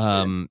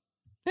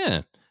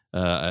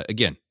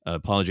 Again,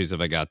 apologies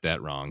if I got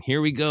that wrong. Here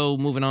we go,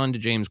 moving on to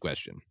James'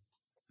 question.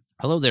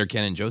 Hello there,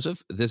 Ken and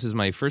Joseph. This is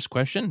my first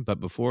question, but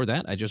before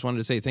that, I just wanted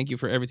to say thank you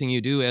for everything you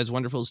do as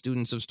wonderful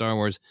students of Star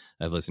Wars.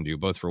 I've listened to you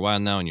both for a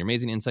while now, and your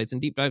amazing insights and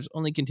deep dives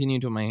only continue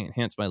to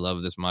enhance my love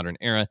of this modern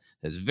era.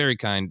 That's very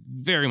kind,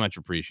 very much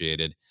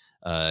appreciated.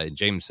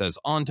 James says,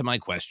 on to my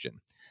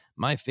question.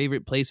 My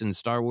favorite place in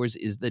Star Wars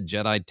is the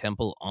Jedi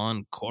Temple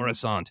on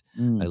Coruscant.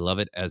 I love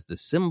it as the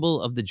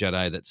symbol of the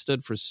Jedi that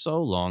stood for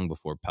so long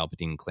before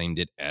Palpatine claimed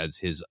it as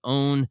his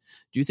own.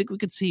 Do you think we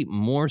could see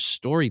more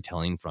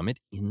storytelling from it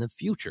in the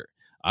future?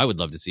 I would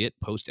love to see it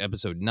post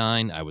Episode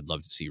 9. I would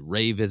love to see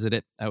Rey visit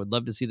it. I would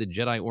love to see the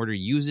Jedi Order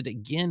use it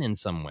again in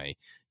some way.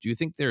 Do you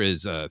think there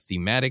is a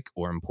thematic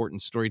or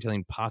important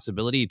storytelling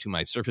possibility to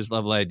my surface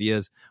level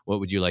ideas? What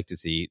would you like to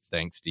see?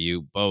 Thanks to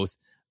you both.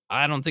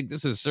 I don't think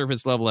this is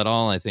surface level at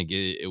all. I think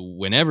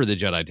whenever the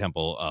Jedi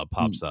Temple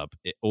pops up,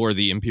 or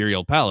the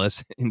Imperial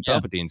Palace in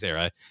Palpatine's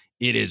era,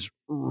 it is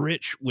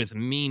rich with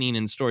meaning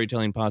and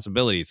storytelling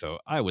possibilities. So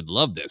I would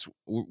love this.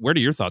 Where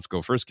do your thoughts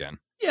go first, Ken?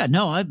 Yeah,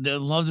 no, I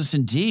love this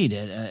indeed.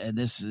 And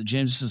this,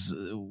 James, this is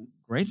a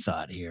great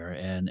thought here.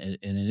 And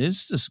it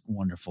is this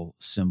wonderful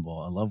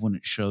symbol. I love when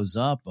it shows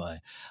up. I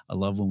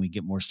love when we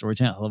get more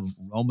storytelling. I love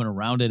roaming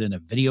around it in a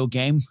video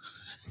game.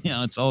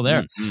 It's all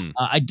there. Mm-hmm.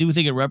 I do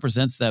think it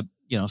represents that,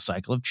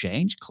 cycle of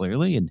change,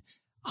 clearly. And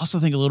I also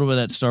think a little bit of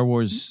that Star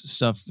Wars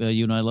stuff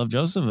you and I love,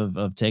 Joseph,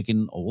 of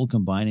taking old,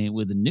 combining it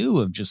with the new,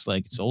 of just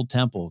like it's old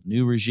temple,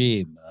 new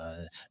regime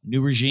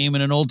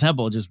and an old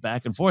temple, just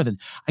back and forth. And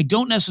I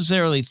don't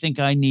necessarily think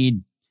I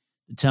need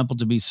the temple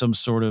to be some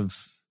sort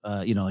of,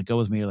 like go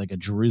with me, like a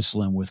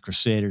Jerusalem with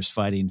crusaders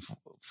fighting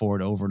for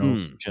it over and over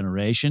for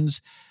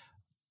generations.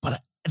 But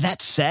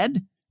that said,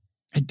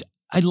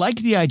 I like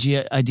the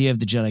idea of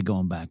the Jedi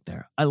going back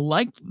there. I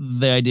like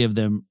the idea of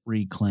them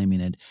reclaiming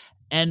it.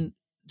 And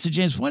to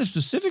James' point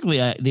specifically,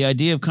 the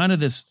idea of kind of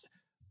this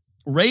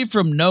Rey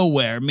from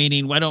nowhere,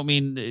 meaning, I don't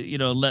mean,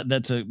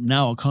 that's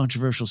now a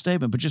controversial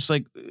statement, but just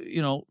like,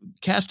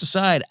 cast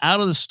aside, out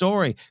of the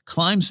story,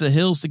 climbs the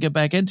hills to get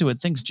back into it,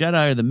 thinks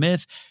Jedi are the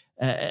myth.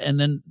 And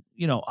then,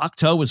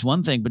 Ahch-To was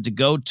one thing, but to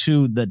go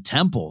to the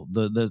temple,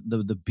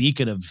 the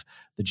beacon of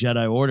the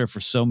Jedi Order for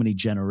so many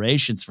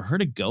generations, for her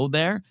to go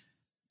there,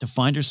 to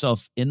find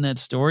herself in that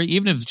story,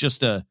 even if it's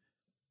just a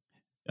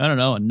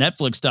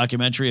Netflix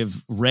documentary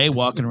of Rey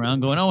walking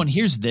around going, oh, and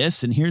here's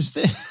this, and here's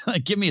this.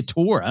 Like, give me a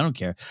tour. I don't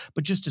care.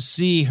 But just to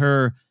see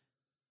her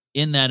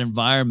in that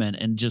environment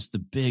and just the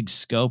big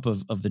scope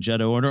of the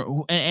Jedi Order.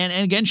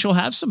 And again, she'll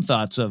have some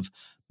thoughts of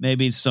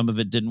maybe some of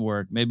it didn't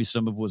work. Maybe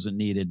some of it wasn't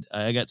needed.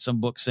 I got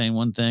some books saying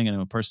one thing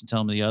and a person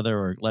telling me the other,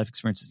 or life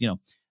experiences,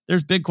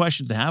 there's big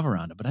questions to have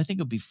around it, but I think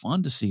it'd be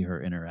fun to see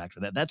her interact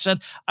with that. That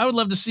said, I would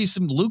love to see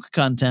some Luke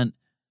content.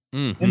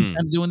 Him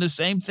doing the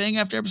same thing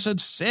after Episode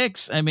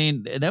 6. I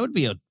mean, that would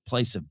be a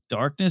place of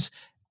darkness,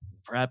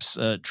 perhaps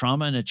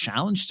trauma and a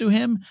challenge to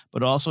him,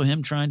 but also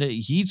him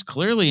he's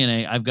clearly in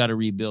I've got to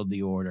rebuild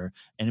the Order,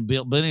 and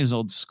building his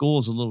old school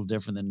is a little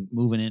different than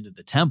moving into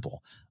the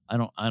temple.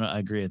 I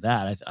agree with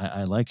that.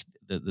 I like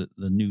the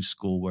new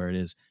school where it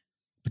is,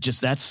 but just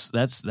that's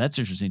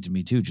interesting to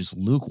me too. Just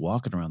Luke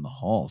walking around the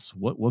halls.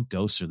 What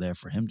ghosts are there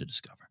for him to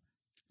discover?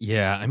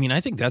 Yeah, I mean, I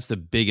think that's the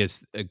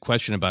biggest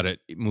question about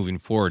it moving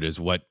forward is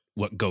what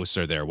ghosts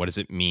are there? What does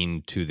it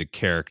mean to the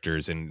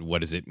characters, and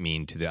what does it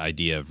mean to the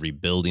idea of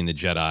rebuilding the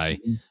Jedi?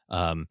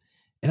 And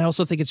I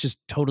also think it's just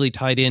totally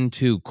tied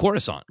into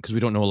Coruscant, because we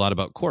don't know a lot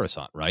about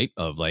Coruscant, right?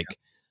 Of like,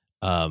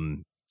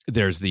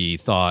 there's the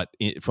thought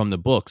from the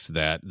books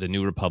that the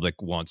New Republic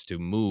wants to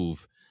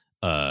move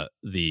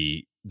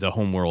the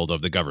homeworld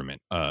of the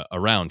government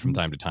around from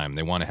time to time.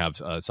 They want to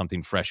have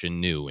something fresh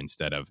and new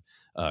instead of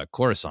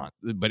Coruscant.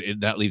 But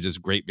that leaves this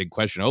great big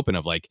question open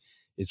of like,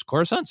 is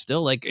Coruscant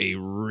still like a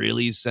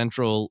really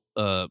central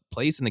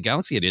place in the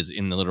galaxy? It is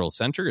in the literal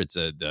center. It's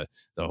the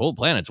whole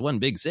planet's one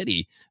big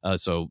city.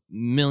 So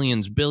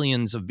millions,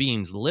 billions of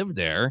beings live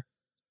there.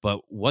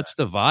 But what's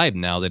the vibe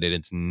now that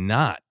it's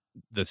not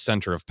the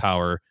center of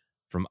power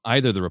from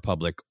either the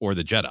Republic or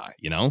the Jedi,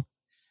 you know?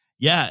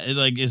 Yeah,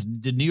 like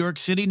did New York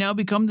City now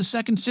become the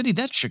second city?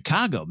 That's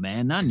Chicago,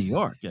 man, not New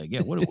York.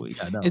 Yeah, what do we?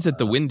 Is it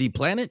the Windy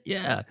Planet?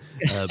 Yeah,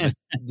 but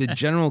the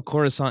general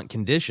Coruscant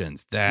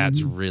conditions,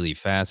 that's really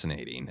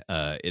fascinating.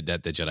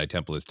 That the Jedi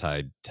Temple is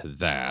tied to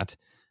that.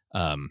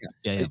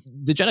 The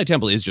Jedi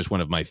Temple is just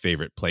one of my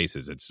favorite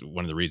places. It's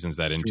one of the reasons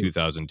that in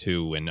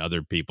 2002, when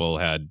other people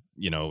had,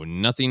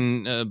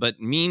 nothing but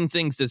mean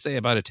things to say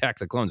about Attack of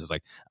the Clones, it's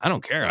like, I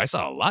don't care. I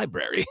saw a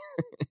library.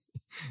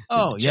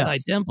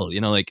 Jedi Temple,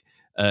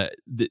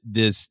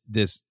 this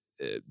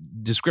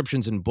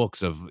descriptions in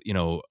books of,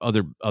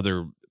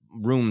 other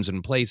rooms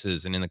and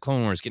places, and in the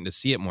Clone Wars getting to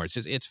see it more.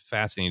 It's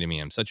fascinating to me.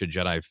 I'm such a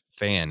Jedi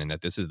fan, and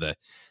that this is the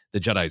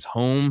Jedi's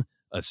home,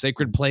 a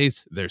sacred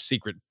place, their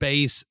secret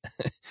base,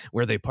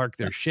 where they park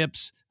their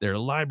ships, their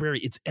library.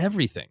 It's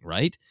everything,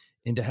 right?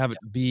 And to have it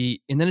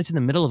be, and then it's in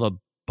the middle of a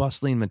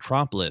bustling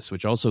metropolis,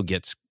 which also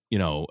gets,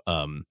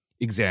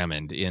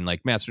 examined in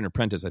like Master and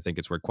Apprentice. I think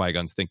it's where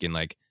Qui-Gon's thinking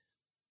like,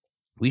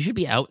 we should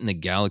be out in the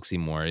galaxy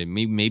more. It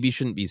maybe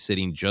shouldn't be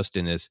sitting just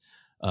in this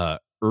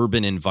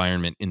urban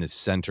environment in the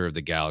center of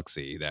the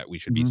galaxy, that we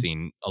should be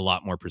seeing a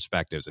lot more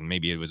perspectives. And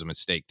maybe it was a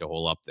mistake to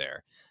hole up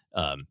there.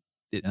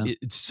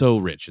 It's so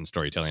rich in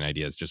storytelling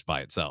ideas just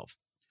by itself.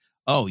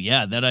 Oh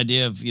yeah, that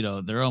idea of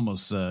they're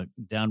almost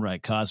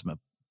downright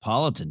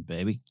cosmopolitan,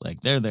 baby.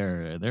 Like they're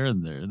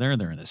in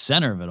the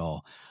center of it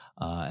all,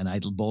 and I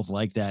both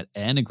like that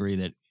and agree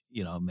that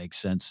it makes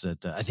sense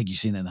that I think you've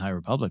seen that in the High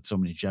Republic. So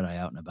many Jedi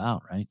out and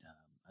about, right?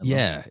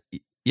 Yeah,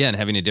 and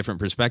having a different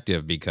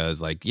perspective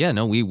because,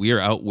 we are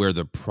out where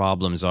the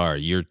problems are.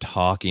 You're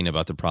talking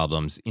about the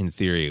problems in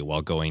theory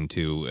while going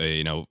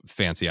to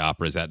fancy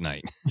operas at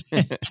night.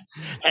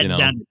 Heading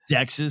down to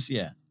Texas,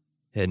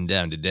 heading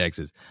down to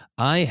Texas.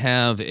 I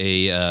have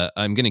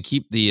I'm going to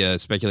keep the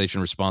speculation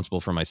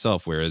responsible for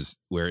myself, where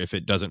if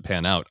it doesn't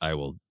pan out, I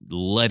will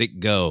let it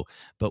go.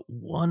 But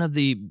one of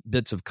the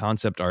bits of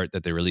concept art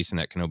that they released in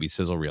that Kenobi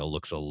sizzle reel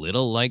looks a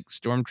little like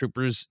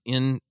stormtroopers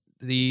in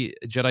the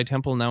Jedi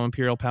Temple, now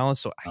Imperial Palace.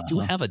 So I do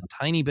have a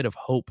tiny bit of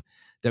hope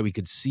that we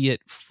could see it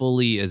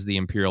fully as the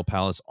Imperial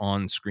Palace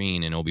on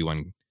screen in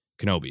Obi-Wan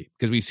Kenobi,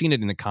 because we've seen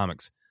it in the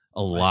comics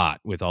a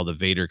lot with all the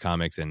Vader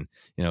comics and,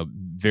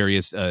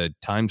 various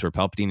times where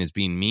Palpatine is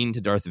being mean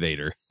to Darth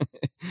Vader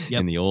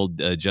in the old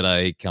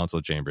Jedi Council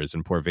chambers.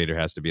 And poor Vader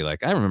has to be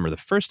like, I remember the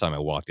first time I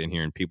walked in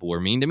here and people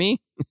were mean to me.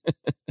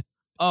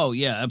 Oh,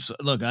 yeah.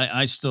 Absolutely. Look,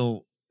 I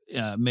still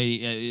I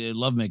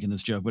love making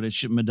this joke, but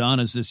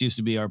Madonna's "This Used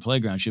to Be Our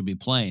Playground" should be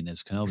playing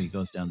as Kenobi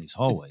goes down these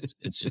hallways.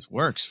 It just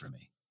works for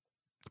me.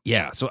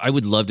 Yeah, so I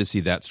would love to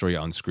see that story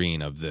on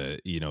screen of the,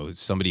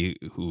 somebody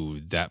who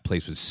that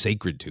place was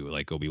sacred to,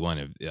 like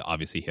Obi-Wan.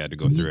 Obviously, he had to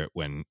go through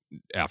it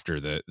after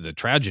the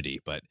tragedy,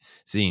 but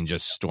seeing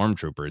just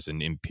stormtroopers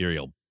and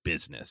Imperial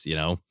business,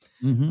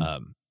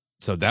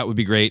 so that would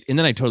be great. And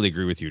then I totally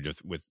agree with you,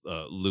 just with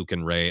Luke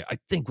and Rey. I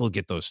think we'll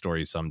get those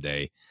stories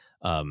someday.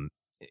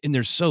 And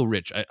they're so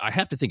rich. I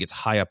have to think it's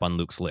high up on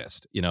Luke's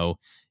list. In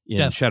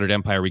Shattered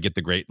Empire, we get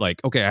the great, I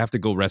have to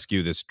go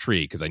rescue this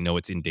tree because I know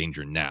it's in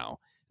danger now.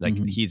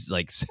 He's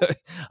like,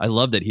 I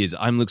love that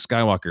I'm Luke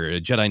Skywalker,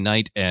 a Jedi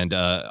Knight, and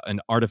an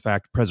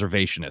artifact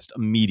preservationist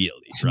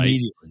immediately, right?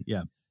 Immediately,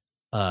 yeah.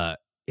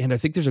 And I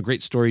think there's a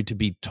great story to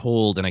be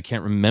told, and I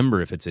can't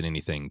remember if it's in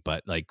anything,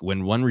 but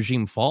when one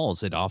regime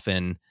falls, it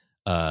often,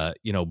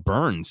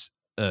 burns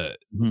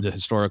the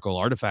historical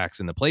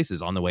artifacts in the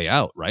places on the way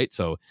out, right?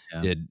 So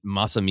did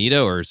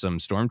Masamita or some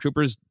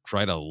stormtroopers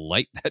try to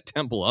light that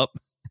temple up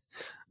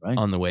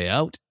on the way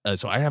out?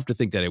 So I have to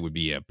think that it would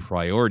be a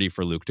priority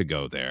for Luke to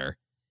go there.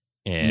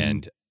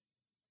 And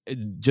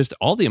just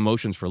all the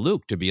emotions for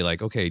Luke to be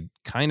like, okay,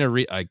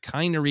 I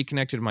kind of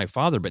reconnected with my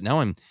father, but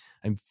now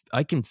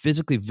I can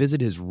physically visit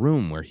his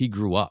room where he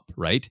grew up,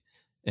 right?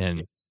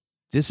 And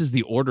this is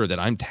the order that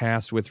I'm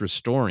tasked with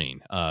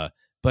restoring,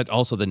 but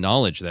also the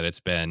knowledge that it's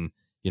been,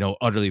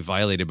 utterly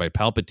violated by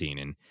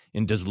Palpatine.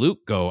 And does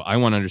Luke go, I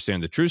want to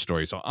understand the true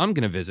story, so I'm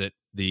going to visit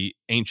the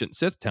ancient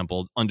Sith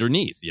temple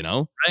underneath,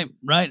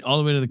 Right, all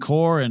the way to the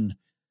core. And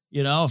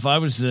if I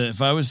was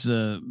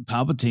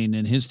Palpatine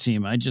and his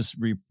team, I'd just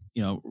replay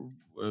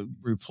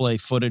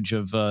footage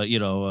of the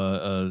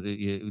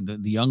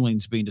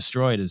younglings being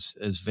destroyed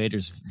as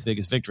Vader's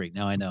biggest victory.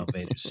 Now I know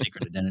Vader's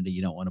secret identity.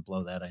 You don't want to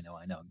blow that. I know.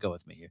 Go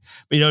with me here.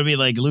 But you know what I mean?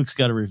 Like Luke's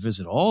got to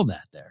revisit all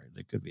that. There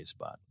could be a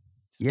spot.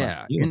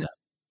 Yeah.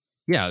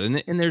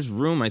 And there's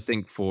room, I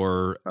think,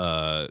 for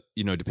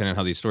depending on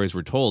how these stories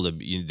were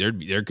told,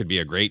 there could be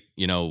a great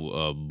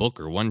book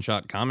or one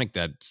shot comic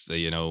that's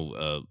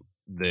the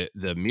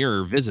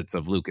mirror visits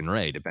of Luke and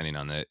Rey, depending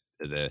on the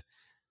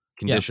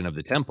condition of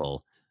the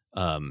temple.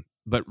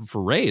 But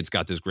for Rey, it's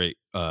got this great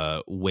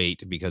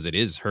weight because it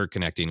is her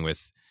connecting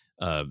with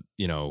the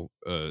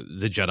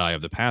Jedi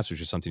of the past,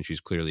 which is something she's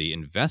clearly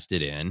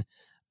invested in.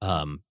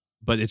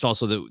 But it's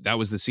also that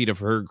was the seat of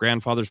her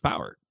grandfather's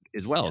power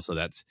as well. Yeah. So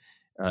that's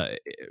I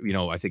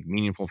think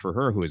meaningful for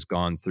her, who has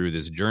gone through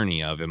this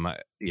journey of am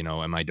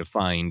I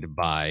defined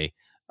by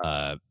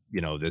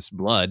this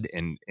blood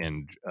and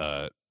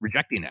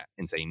rejecting that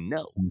and saying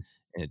no. And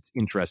it's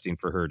interesting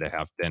for her to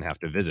have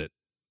to visit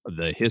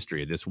the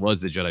history. This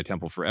was the Jedi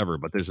Temple forever,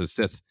 but there's a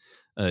Sith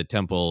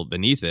temple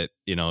beneath it.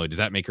 Does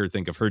that make her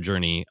think of her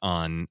journey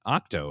on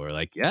Ahch-To, or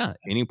like, yeah,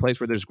 any place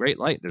where there's great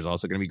light, there's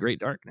also going to be great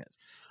darkness,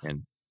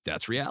 and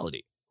that's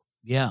reality.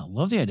 Yeah,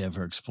 love the idea of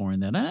her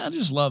exploring that. I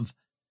just love,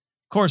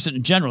 of course,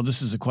 in general,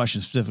 this is a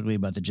question specifically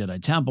about the Jedi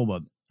Temple,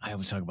 but I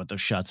always talk about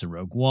those shots in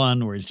Rogue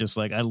One where it's just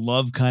like, I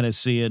love kind of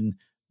seeing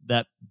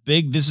that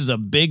this is a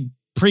big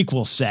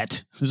prequel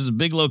set. This is a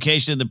big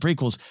location in the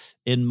prequels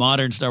in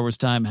modern Star Wars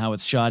time, how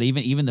it's shot.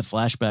 Even the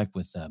flashback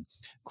with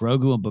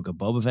Grogu and Book of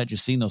Boba Fett,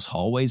 just seeing those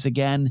hallways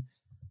again.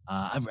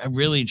 I'm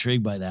really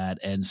intrigued by that.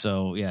 And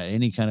so, yeah,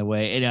 any kind of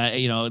way.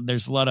 And,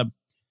 there's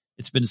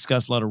it's been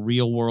discussed, a lot of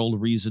real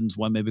world reasons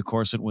why maybe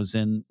Coruscant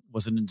wasn't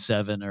in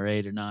 7 or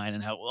 8 or 9,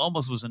 and how it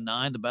almost was in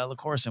 9, the Battle of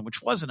Coruscant,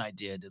 which was an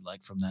idea I did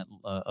like from that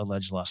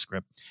alleged lost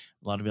script.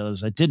 A lot of the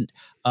others I didn't.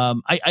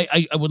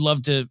 I would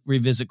love to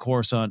revisit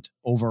Coruscant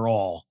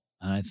overall.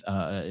 And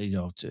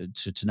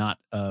to not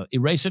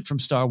erase it from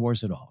Star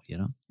Wars at all,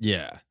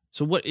 Yeah.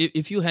 So what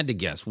if you had to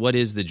guess? What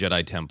is the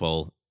Jedi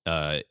Temple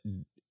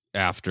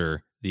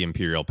after the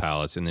Imperial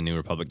Palace in the New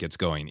Republic gets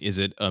going? Is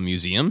it a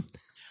museum?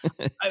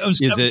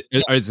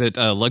 Is it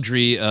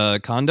luxury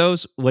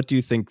condos? What do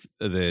you think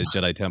the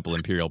Jedi Temple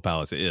Imperial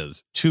Palace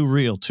is? Too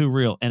real,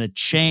 and a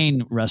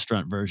chain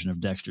restaurant version of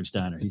Dexter's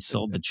Diner. He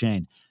sold the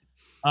chain.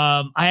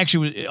 I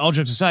actually, all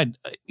jokes aside,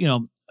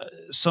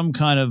 some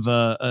kind of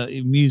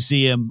a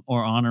museum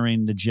or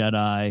honoring the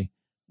Jedi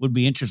would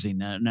be interesting.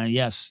 Now,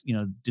 yes,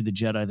 did the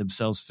Jedi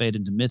themselves fade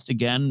into myth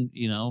again?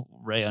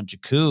 Rey on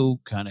Jakku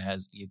kind of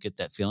you get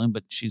that feeling,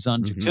 but she's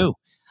on Jakku,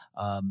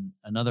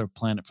 another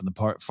planet from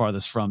the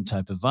farthest from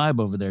type of vibe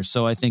over there.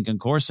 So I think in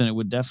Coruscant, it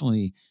would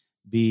definitely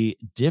be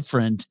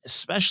different,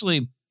 especially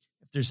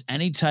if there's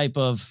any type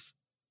of,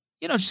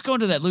 just going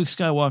to that Luke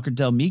Skywalker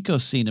Del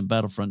Meeko scene in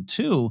Battlefront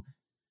 2.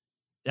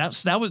 Del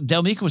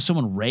Meeko was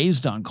someone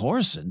raised on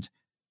Coruscant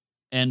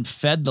and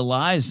fed the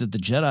lies that the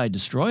Jedi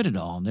destroyed it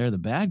all, and they're the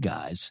bad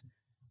guys.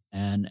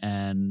 And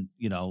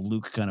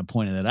Luke kind of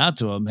pointed that out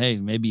to him. Hey,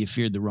 maybe you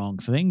feared the wrong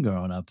thing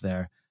growing up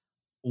there.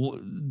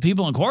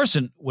 People in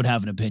Coruscant would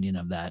have an opinion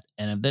of that,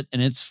 and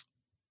it's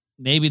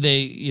maybe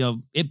they,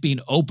 it being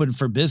open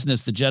for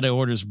business, the Jedi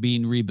Order's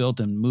being rebuilt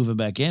and moving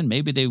back in.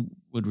 Maybe they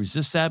would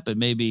resist that, but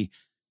maybe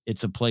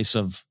it's a place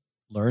of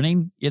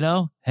learning.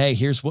 Hey,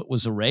 here's what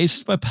was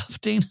erased by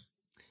Palpatine.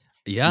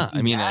 Yeah,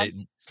 I mean,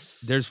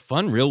 there's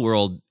fun real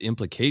world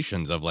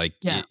implications of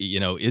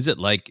is it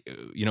like,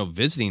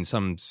 visiting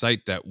some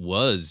site that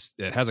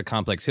has a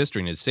complex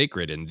history and is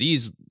sacred, and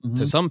these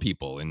to some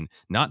people and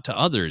not to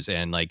others,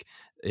 and like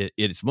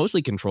it's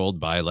mostly controlled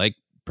by like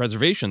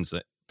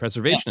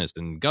preservationists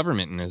and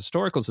government and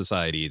historical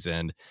societies.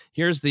 And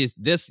here's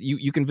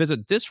you can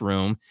visit this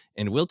room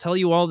and we'll tell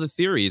you all the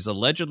theories.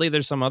 Allegedly,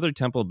 there's some other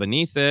temple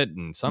beneath it,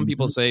 and some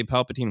people say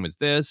Palpatine was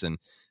this, and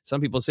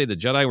some people say the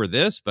Jedi were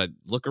this, but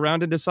look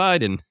around and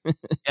decide, and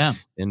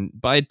and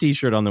buy a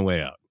T-shirt on the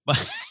way out.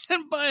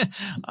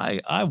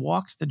 I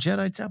walked the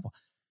Jedi Temple.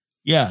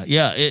 Yeah.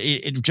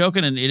 It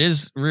joking, and it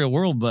is real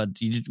world, but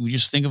we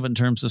just think of it in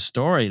terms of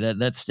story.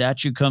 That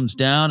statue comes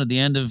down at the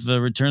end of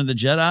Return of the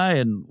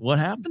Jedi, and what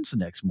happens the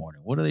next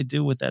morning? What do they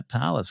do with that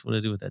palace? What do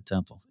they do with that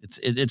temple?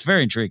 It's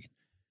very intriguing.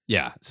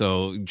 Yeah.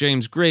 So,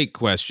 James, great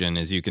question.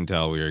 As you can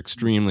tell, we are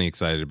extremely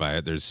excited by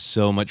it. There's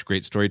so much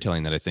great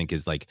storytelling that I think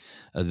is like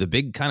the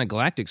big kind of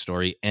galactic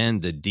story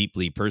and the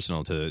deeply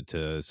personal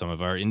to some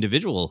of our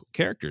individual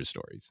characters'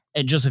 stories.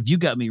 And Joseph, you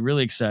got me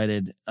really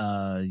excited.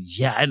 I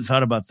hadn't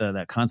thought about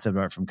that concept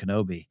art from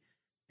Kenobi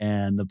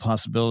and the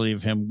possibility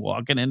of him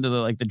walking into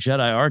the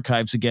Jedi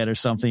archives again or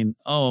something.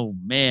 Oh,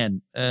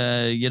 man.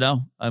 I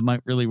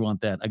might really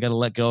want that. I got to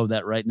let go of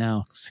that right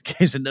now in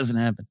case it doesn't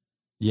happen.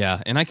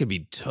 Yeah, and I could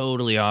be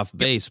totally off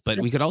base, but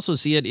we could also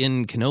see it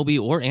in Kenobi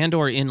or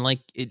in like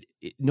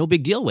no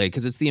big deal way,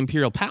 because it's the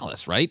Imperial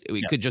Palace, right?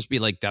 It could just be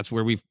like that's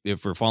where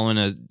if we're following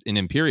an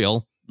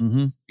Imperial,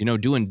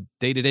 doing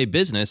day-to-day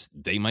business,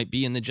 they might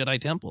be in the Jedi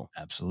Temple.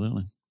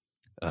 Absolutely.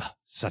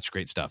 Such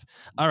great stuff.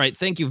 All right,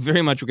 thank you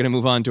very much. We're going to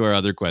move on to our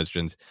other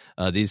questions.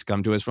 These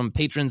come to us from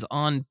patrons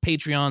on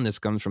Patreon. This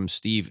comes from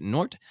Steve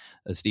Nort.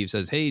 Steve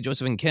says, "Hey,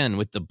 Joseph and Ken,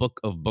 with the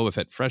Book of Boba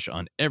Fett fresh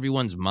on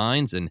everyone's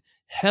minds and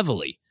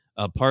heavily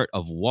a part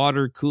of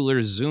water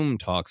cooler Zoom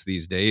talks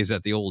these days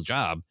at the old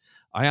job,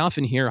 I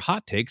often hear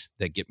hot takes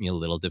that get me a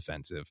little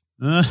defensive.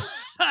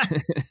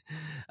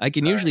 I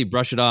can usually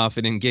brush it off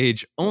and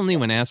engage only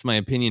when asked my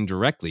opinion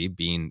directly,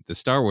 being the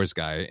Star Wars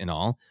guy and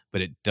all,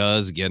 but it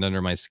does get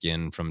under my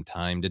skin from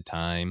time to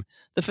time.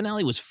 The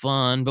finale was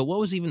fun, but what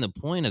was even the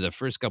point of the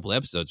first couple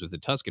episodes with the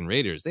Tusken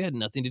Raiders? They had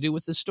nothing to do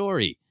with the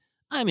story.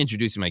 I'm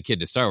introducing my kid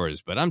to Star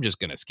Wars, but I'm just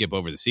going to skip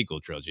over the sequel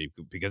trilogy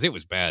because it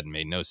was bad and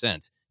made no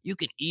sense. You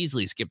can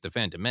easily skip The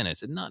Phantom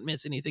Menace and not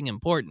miss anything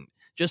important.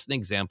 Just an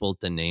example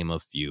to name a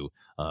few.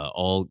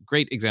 All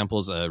great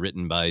examples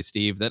written by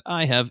Steve that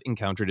I have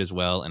encountered as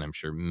well, and I'm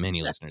sure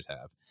many listeners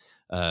have.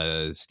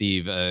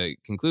 Steve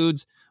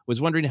concludes,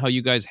 was wondering how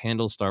you guys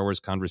handle Star Wars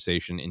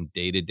conversation in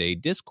day-to-day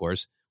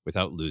discourse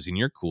without losing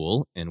your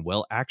cool and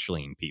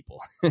actuallying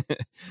people.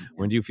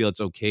 When do you feel it's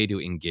okay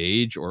to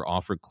engage or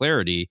offer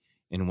clarity?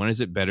 And when is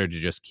it better to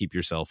just keep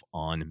yourself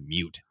on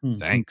mute? Mm-hmm.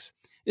 Thanks.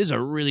 This is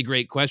a really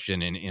great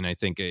question. And I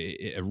think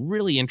a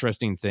really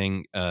interesting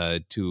thing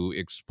to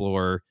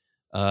explore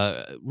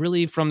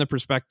really from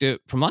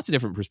lots of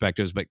different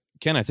perspectives. But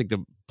Ken, I think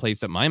the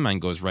place that my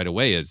mind goes right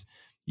away is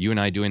you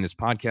and I doing this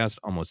podcast.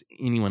 Almost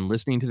anyone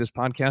listening to this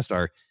podcast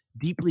are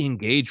deeply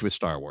engaged with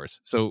Star Wars.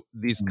 So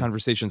these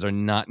conversations are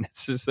not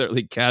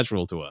necessarily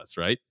casual to us,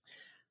 right?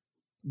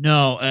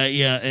 No,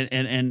 yeah,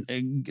 and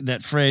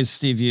that phrase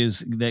Steve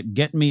used, that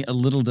get me a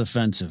little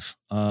defensive,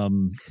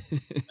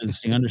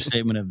 is the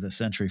understatement of the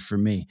century for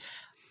me.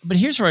 But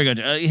here's where I go.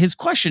 His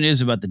question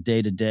is about the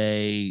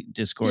day-to-day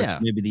discourse,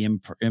 maybe the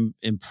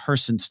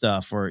in-person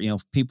stuff, or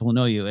people who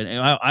know you. And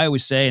I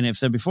always say, and I've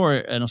said before,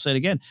 and I'll say it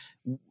again,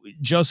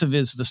 Joseph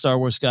is the Star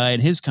Wars guy,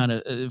 and his kind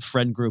of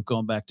friend group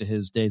going back to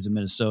his days in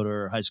Minnesota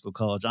or high school,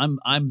 college. I'm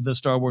the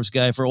Star Wars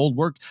guy for old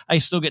work. I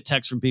still get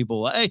texts from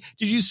people, "Hey,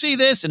 did you see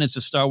this?" And it's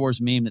a Star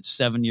Wars meme that's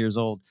 7 years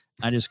old.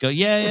 I just go,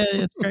 "Yeah,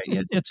 it's great.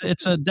 Yeah,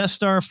 it's a Death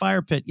Star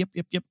fire pit.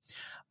 Yep.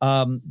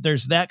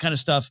 There's that kind of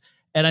stuff."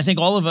 And I think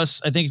all of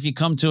us,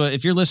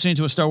 if you're listening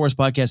to a Star Wars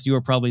podcast, you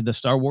are probably the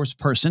Star Wars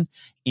person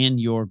in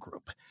your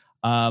group.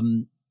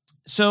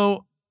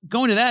 So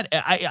going to that,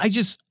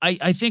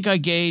 I think I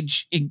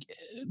gauge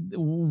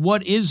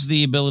what is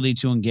the ability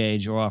to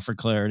engage or offer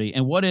clarity,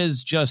 and what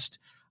is just,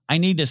 I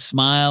need to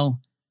smile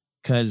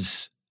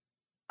because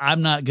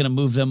I'm not going to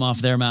move them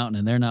off their mountain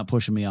and they're not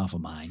pushing me off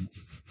of mine.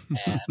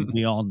 And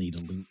we all need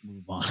to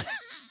move on.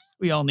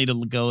 We all need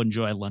to go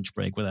enjoy lunch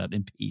break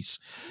in peace.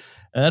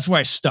 That's where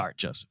I start,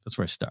 Joseph. That's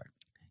where I start.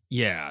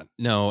 Yeah,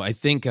 no, I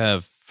think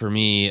for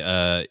me,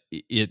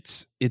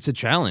 it's a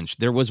challenge.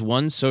 There was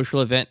one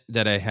social event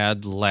that I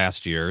had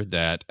last year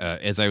that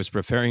as I was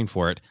preparing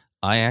for it,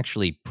 I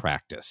actually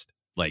practiced.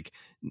 Like,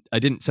 I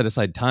didn't set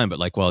aside time, but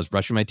while I was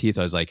brushing my teeth,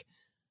 I was like,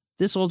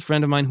 this old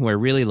friend of mine who I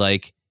really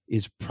like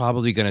is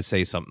probably going to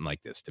say something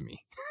like this to me.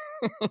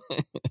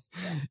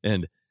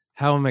 And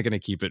how am I going to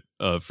keep it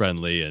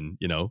friendly and,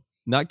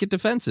 not get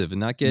defensive and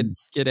not get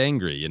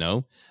angry,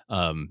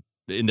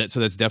 So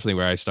that's definitely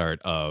where I start.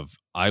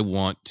 I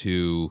want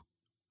to.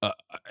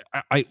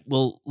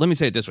 Well, let me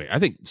say it this way. I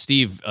think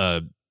Steve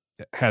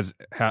has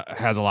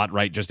a lot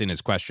right just in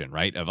his question,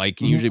 right? Of I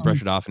can usually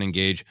brush it off and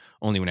engage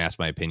only when asked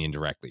my opinion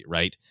directly,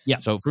 right? Yeah.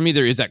 So for me,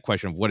 there is that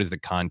question of what is the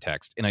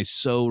context, and I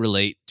so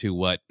relate to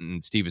what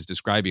Steve is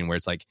describing, where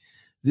it's like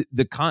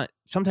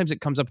sometimes it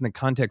comes up in the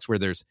context where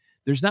there's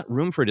not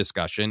room for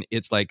discussion.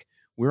 It's like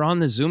we're on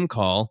the Zoom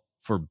call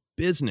for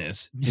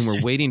business and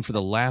we're waiting for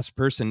the last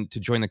person to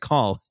join the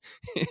call.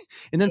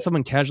 And then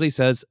someone casually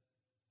says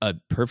a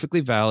perfectly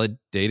valid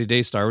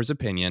day-to-day Star Wars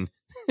opinion.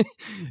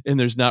 And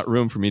there's not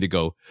room for me to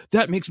go,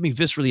 that makes me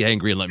viscerally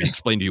angry and let me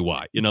explain to you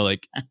why. It's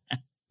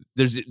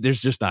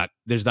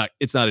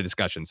not a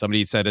discussion.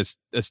 Somebody said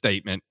a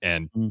statement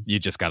and you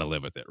just got to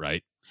live with it,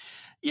 right?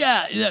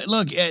 Yeah,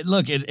 look,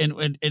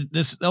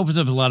 this opens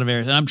up a lot of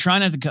areas. And I'm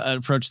trying not to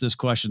approach this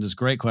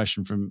great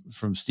question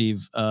from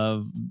Steve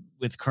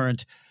with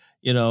current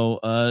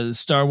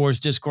Star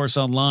Wars discourse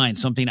online,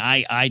 something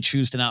I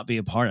choose to not be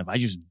a part of.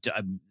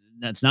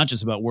 That's not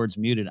just about words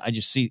muted. I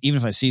just see, even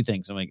if I see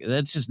things, I'm like,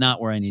 that's just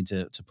not where I need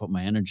to put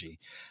my energy.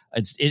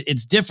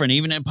 It's different.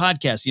 Even in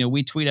podcasts,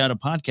 we tweet out a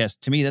podcast.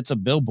 To me, that's a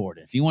billboard.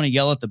 If you want to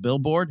yell at the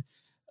billboard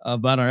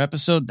about our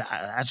episode,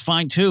 that's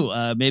fine too.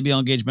 Maybe I'll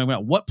engage my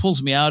mouth. What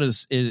pulls me out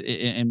is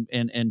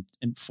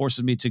and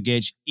forces me to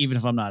engage, even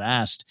if I'm not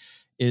asked,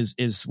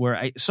 is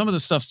where some of the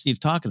stuff Steve's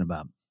talking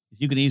about.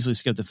 You can easily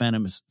skip the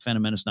Phantom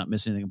Menace, not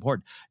miss anything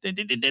important.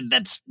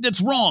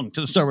 That's wrong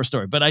to the Star Wars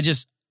story. But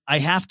I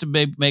have to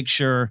make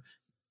sure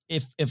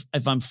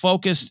if I'm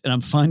focused and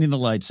I'm finding the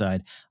light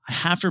side, I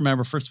have to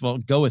remember, first of all,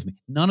 go with me.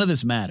 None of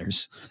this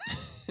matters.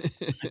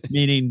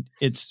 Meaning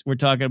we're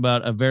talking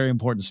about a very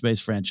important space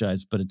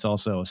franchise, but it's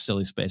also a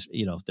silly space.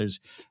 There's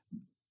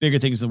bigger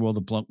things in the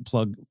world to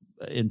plug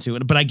into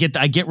it. But I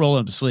get rolling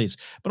up the sleeves.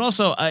 But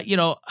also, I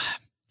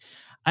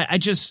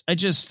just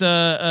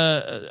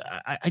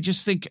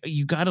think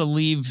you got to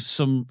leave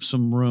some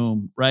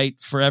room, right,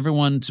 for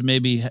everyone to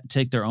maybe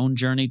take their own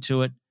journey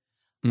to it,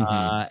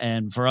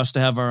 and for us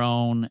to have our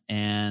own.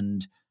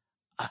 And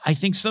I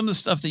think some of the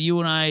stuff that you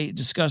and I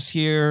discussed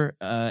here,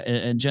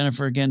 and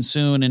Jennifer again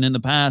soon, and in the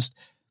past,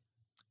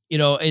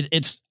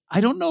 it's. I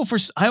don't know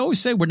I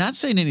always say we're not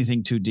saying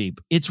anything too deep.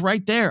 It's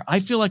right there. I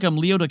feel like I'm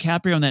Leo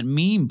DiCaprio on that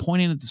meme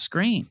pointing at the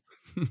screen.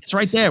 It's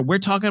right there. We're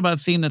talking about a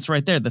theme that's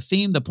right there. The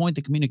theme, the point,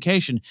 the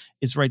communication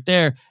is right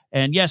there.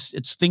 And yes,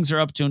 things are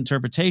up to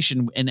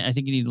interpretation, and I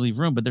think you need to leave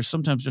room. But there's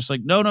sometimes just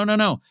like, no.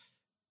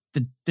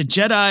 The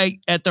Jedi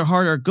at their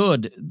heart are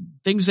good.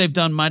 Things they've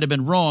done might have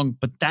been wrong,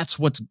 but that's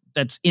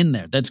in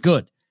there. That's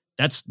good.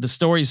 That's the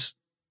story's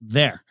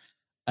there.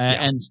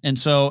 And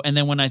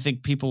then when I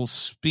think people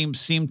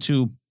seem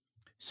to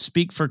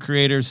speak for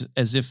creators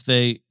as if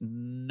they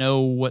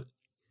know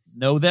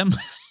them.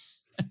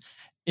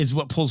 is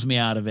what pulls me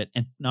out of it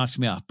and knocks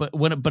me off.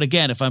 But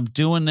again, if I'm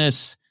doing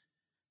this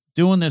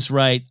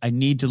right, I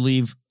need to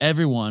leave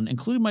everyone,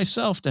 including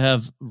myself, to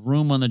have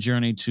room on the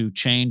journey to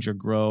change or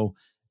grow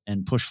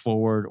and push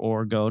forward,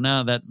 or go,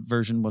 no, that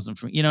version wasn't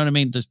for me. You know what I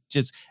mean?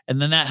 Just,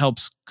 and then that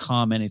helps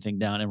calm anything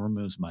down and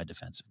removes my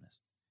defensiveness.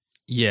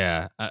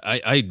 Yeah,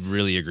 I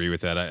really agree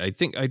with that. I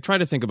think I try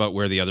to think about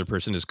where the other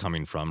person is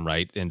coming from,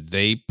 right? And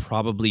they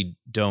probably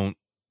don't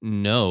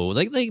know.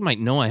 Like, they might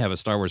know I have a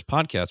Star Wars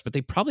podcast, but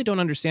they probably don't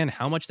understand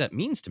how much that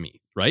means to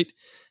me, right?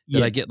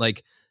 That I get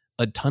like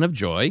a ton of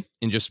joy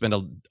and just spend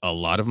a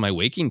lot of my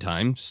waking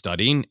time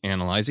studying,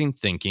 analyzing,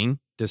 thinking,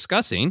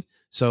 discussing.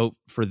 So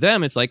for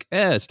them, it's like,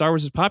 Star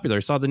Wars is popular. I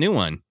saw the new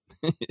one.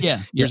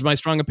 Here's my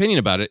strong opinion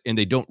about it. And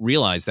they don't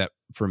realize that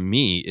for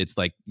me, it's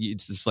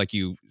just like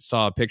you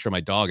saw a picture of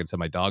my dog and said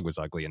my dog was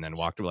ugly, and then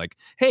walked away like,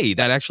 hey,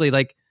 that actually,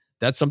 like,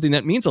 that's something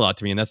that means a lot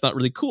to me. And that's not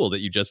really cool that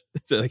you just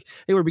say, like,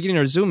 hey, we're beginning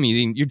our Zoom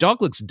meeting. Your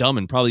dog looks dumb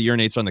and probably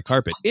urinates on the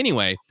carpet.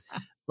 Anyway,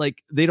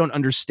 like, they don't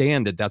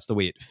understand that that's the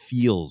way it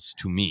feels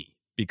to me,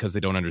 because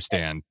they don't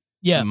understand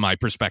my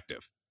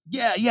perspective.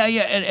 Yeah.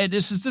 And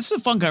this is a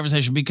fun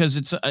conversation, because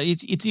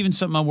it's even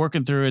something I'm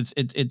working through.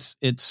 It's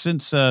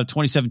since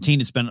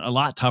 2017, it's been a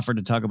lot tougher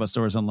to talk about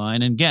Star Wars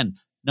online. And again,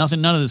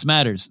 none of this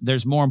matters.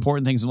 There's more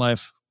important things in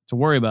life to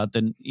worry about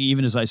than,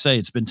 even as I say,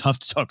 it's been tough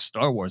to talk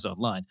Star Wars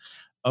online.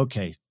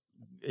 Okay.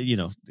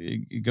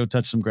 Go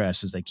touch some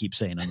grass, as they keep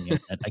saying on the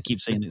internet. I keep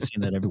seeing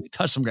that every week.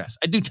 Touch some grass.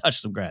 I do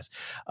touch some grass.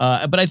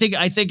 But I think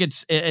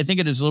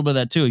it is a little bit of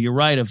that too. You're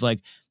right. Of like,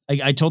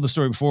 I told the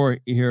story before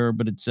here,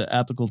 but it's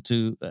applicable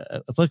to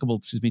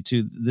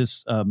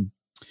this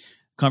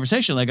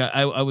conversation. Like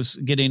I was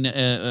getting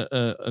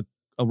a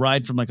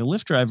ride from like a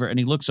Lyft driver, and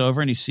he looks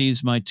over and he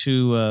sees my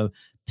two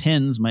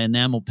pins, my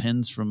enamel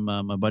pins from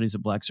my buddies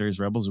at Black Series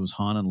Rebels. It was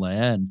Han and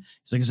Leia, and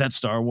he's like, "Is that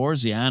Star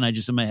Wars?" Yeah, and I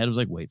just in my head was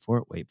like, "Wait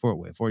for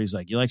it." He's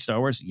like, "You like Star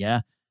Wars?"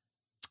 Yeah.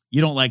 You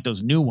don't like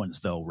those new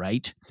ones though,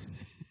 right?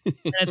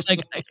 And it's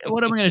like,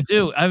 what am I going to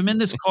do? I'm in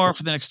this car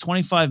for the next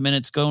 25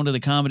 minutes going to the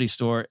Comedy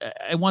Store.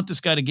 I want this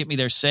guy to get me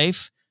there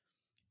safe,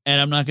 and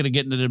I'm not going to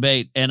get into the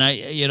debate. And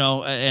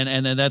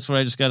and that's what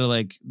I just got to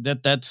like,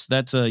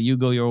 that's a, you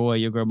go your way,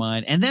 you go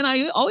mine. And then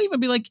I'll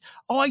even be like,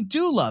 oh, I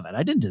do love it.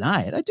 I didn't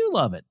deny it. I do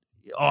love it.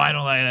 Oh, I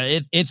don't like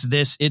it. It's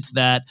this, it's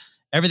that.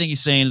 Everything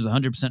he's saying is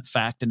 100%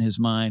 fact in his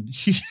mind.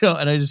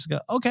 And I just go,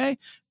 okay,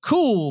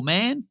 cool,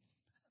 man.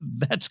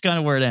 That's kind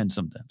of where it ends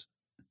sometimes.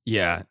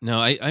 Yeah, no,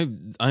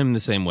 I'm the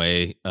same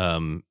way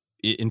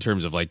in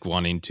terms of like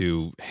wanting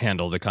to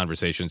handle the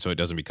conversation so it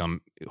doesn't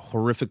become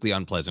horrifically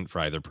unpleasant for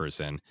either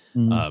person.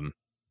 Mm-hmm.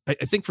 I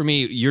think for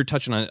me, you're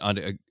touching on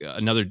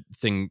another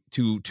thing,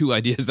 two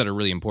ideas that are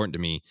really important to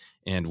me.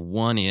 And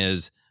one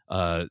is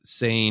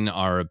saying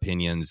our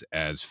opinions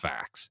as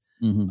facts.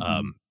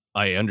 Mm-hmm.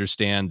 I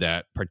understand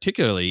that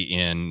particularly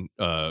in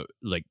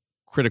like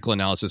critical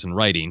analysis and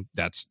writing,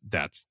 that's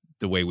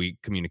the way we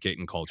communicate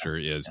in culture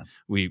is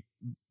we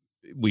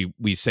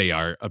say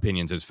our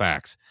opinions as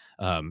facts.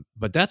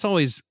 But that's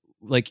always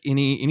like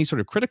any sort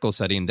of critical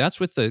setting. That's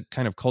with the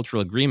kind of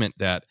cultural agreement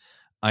that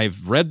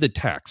I've read the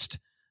text,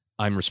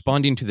 I'm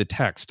responding to the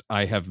text,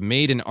 I have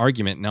made an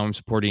argument, now I'm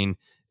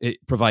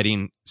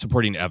providing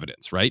supporting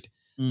evidence, right?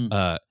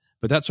 But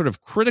that sort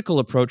of critical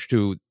approach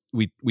to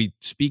we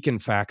speak in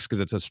facts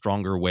because it's a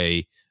stronger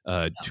way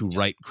to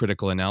write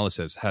critical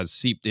analysis has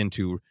seeped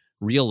into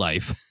real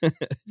life,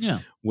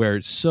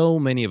 where so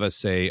many of us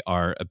say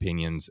our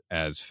opinions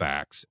as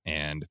facts.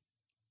 And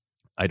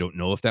I don't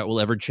know if that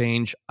will ever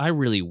change. I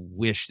really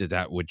wish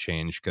that would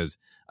change, because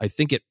I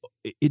think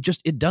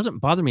it doesn't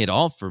bother me at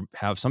all for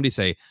have somebody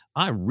say,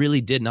 I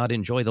really did not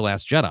enjoy The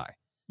Last Jedi.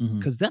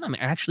 Because then I'm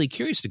actually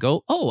curious to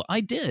go, oh,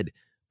 I did,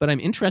 but I'm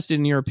interested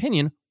in your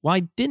opinion.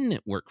 Why didn't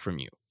it work from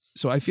you?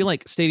 So I feel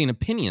like stating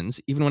opinions,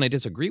 even when I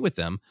disagree with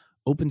them,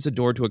 opens the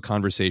door to a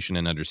conversation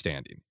and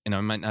understanding. And I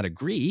might not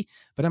agree,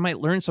 but I might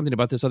learn something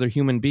about this other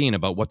human being,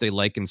 about what they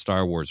like in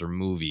Star Wars or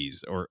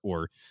movies,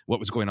 or what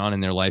was going on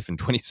in their life in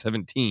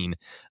 2017.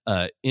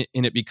 And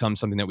it becomes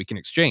something that we can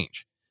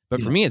exchange.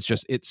 But for me,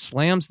 it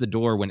slams the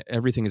door when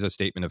everything is a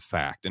statement of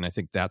fact. And I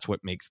think that's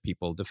what makes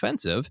people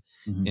defensive.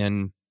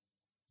 And,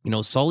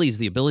 sullies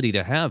the ability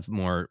to have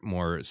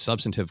more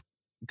substantive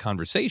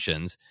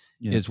conversations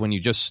is when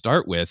you just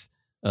start with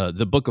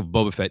the Book of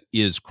Boba Fett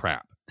is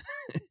crap.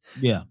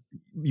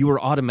 You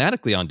are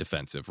automatically on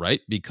defensive,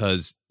 right?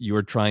 Because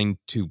you're trying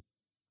to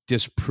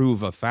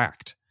disprove a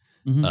fact.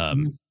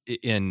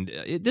 And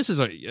this is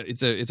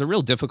it's a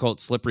real difficult,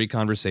 slippery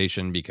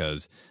conversation,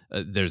 because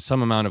there's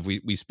some amount of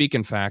we speak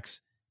in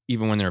facts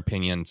even when they're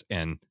opinions,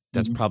 and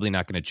that's probably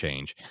not going to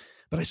change.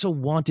 But I so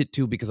want it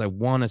to, because I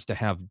want us to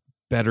have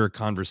better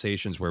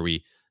conversations where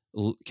we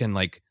can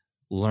like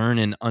learn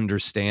and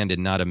understand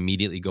and not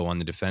immediately go on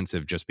the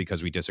defensive just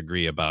because we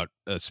disagree about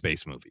a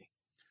space movie.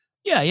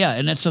 Yeah.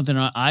 And that's something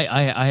I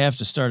have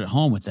to start at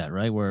home with that,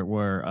 right?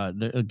 Where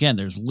again,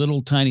 there's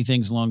little tiny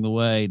things along the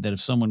way that if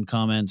someone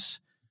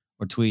comments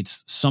or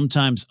tweets,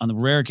 sometimes on the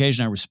rare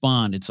occasion I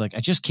respond, it's like,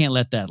 I just can't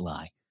let that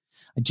lie.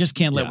 I just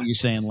can't let what you're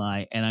saying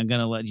lie, and I'm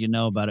going to let you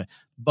know about it.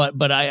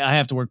 But I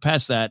have to work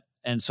past that,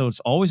 and so it's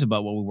always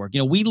about what we work.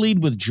 We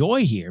lead with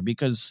joy here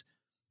because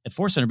at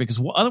Force Center,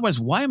 because otherwise,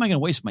 why am I going to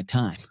waste my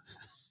time?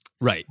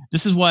 Right.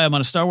 This is why I'm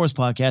on a Star Wars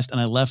podcast,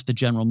 and I left the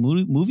general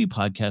movie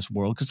podcast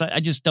world because I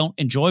just don't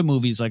enjoy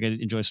movies like I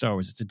enjoy Star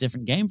Wars. It's a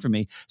different game for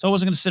me, so I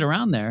wasn't going to sit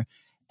around there.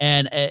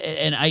 And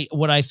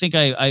I think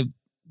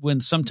when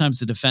sometimes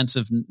the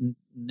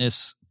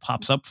defensiveness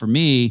pops up for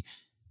me,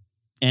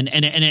 and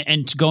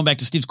going back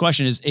to Steve's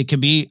question, is it can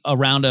be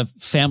around a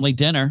family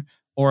dinner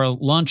or a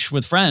lunch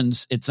with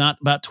friends. It's not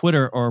about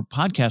Twitter or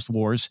podcast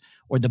wars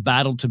or the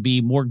battle to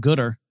be more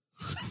gooder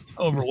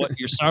over what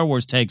your Star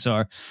Wars takes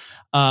are.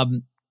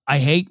 I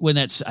hate when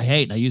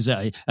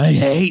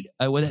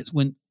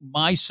when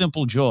my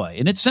simple joy,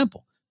 and it's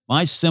simple.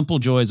 My simple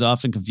joy is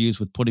often confused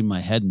with putting my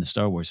head in the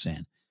Star Wars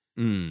sand.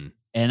 And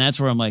that's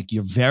where I'm like,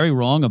 you're very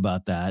wrong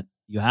about that.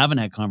 You haven't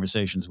had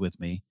conversations with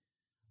me.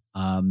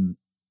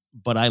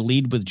 But I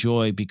lead with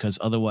joy because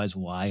otherwise,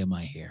 why am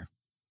I here?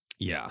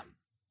 Yeah.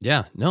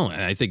 Yeah. No.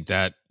 And I think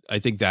that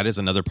is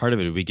another part of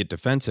it. We get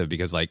defensive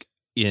because like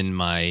in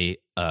my,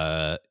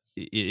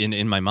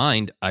 in my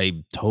mind,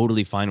 I'm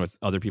totally fine with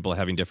other people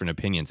having different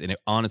opinions. And it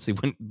honestly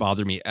wouldn't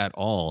bother me at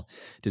all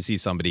to see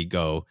somebody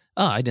go,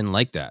 I didn't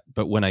like that.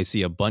 But when I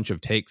see a bunch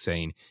of takes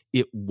saying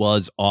it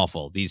was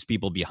awful, these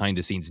people behind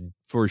the scenes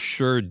for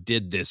sure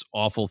did this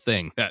awful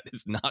thing that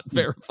is not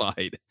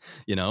verified,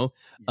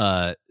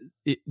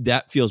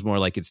 that feels more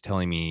like it's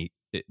telling me,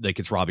 like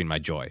it's robbing my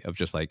joy of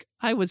just like,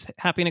 I was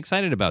happy and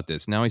excited about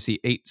this. Now I see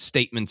 8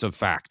 statements of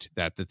fact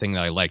that the thing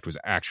that I liked was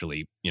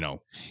actually,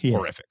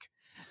 horrific.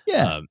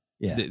 Yeah.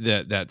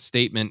 That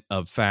statement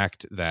of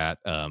fact that,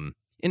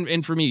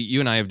 and for me, you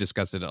and I have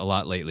discussed it a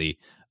lot lately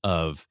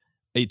of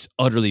it's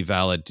utterly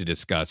valid to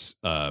discuss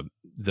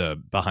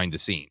the behind the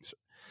scenes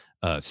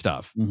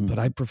stuff, but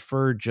I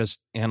prefer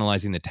just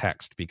analyzing the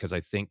text because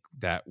I think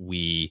that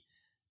we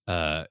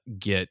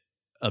get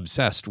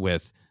obsessed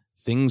with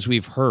things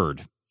we've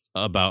heard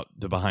about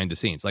the behind the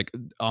scenes. Like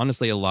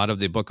honestly, a lot of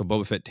the Book of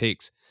Boba Fett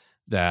takes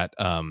that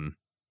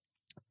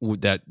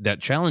that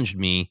challenged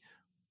me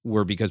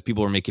were because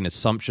people were making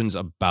assumptions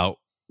about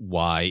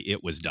why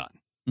it was done.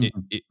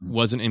 It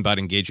wasn't about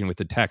engaging with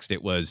the text.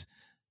 It was,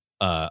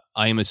 I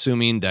am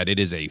assuming that it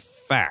is a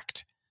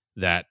fact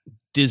that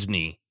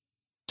Disney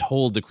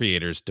told the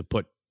creators to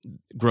put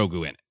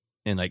Grogu in it.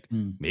 And like,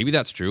 maybe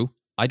that's true.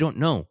 I don't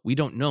know. We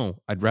don't know.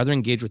 I'd rather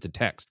engage with the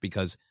text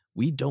because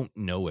we don't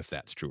know if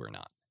that's true or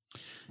not.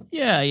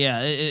 Yeah.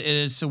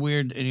 It's a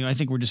weird, I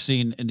think we're just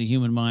seeing in the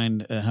human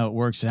mind how it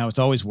works and how it's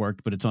always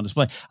worked, but it's on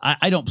display.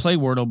 I don't play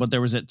Wordle, but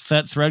there was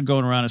that thread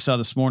going around I saw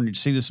this morning. Did you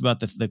see this about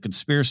the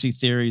conspiracy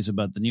theories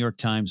about the New York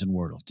Times and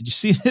Wordle? Did you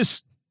see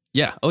this?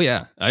 Yeah. Oh,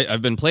 yeah.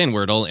 I've been playing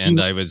Wordle and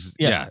I was,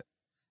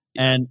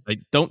 And I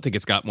don't think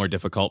it's got more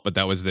difficult, but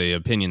that was the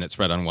opinion that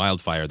spread on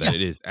Wildfire that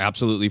it is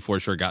absolutely for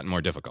sure gotten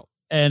more difficult.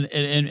 And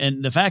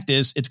the fact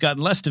is, it's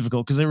gotten less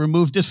difficult because they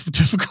removed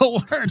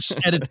difficult words,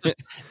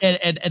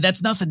 and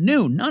that's nothing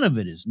new. None of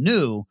it is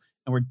new,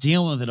 and we're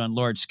dealing with it on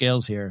large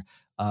scales here.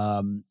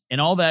 And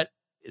all that,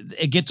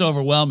 it gets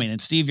overwhelming. And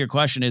Steve, your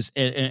question is,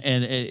 I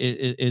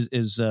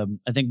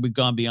think we've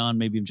gone beyond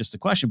maybe just the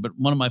question, but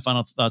one of my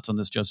final thoughts on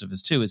this, Joseph,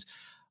 is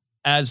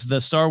as the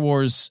Star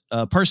Wars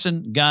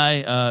person,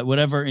 guy,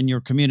 whatever in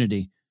your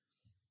community,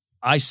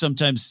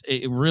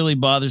 it really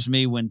bothers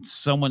me when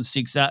someone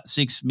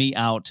seeks me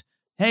out.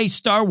 Hey,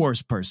 Star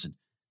Wars person,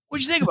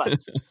 what'd you think about it?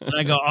 And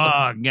I go,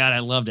 oh, God, I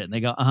loved it. And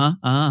they go,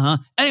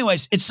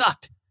 Anyways, it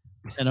sucked.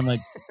 And I'm like,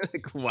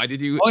 why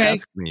did you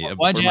ask me for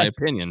my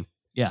opinion?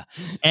 Yeah.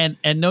 And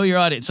know your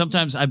audience.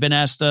 Sometimes I've been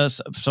asked,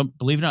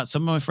 believe it or not,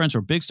 some of my friends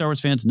are big Star Wars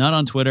fans, not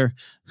on Twitter.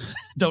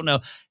 Don't know.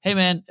 Hey,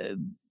 man,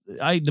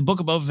 the Book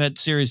of Boba Fett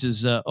series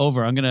is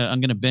over. I'm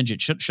gonna binge it.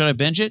 Should I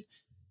binge it?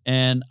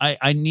 And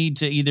I need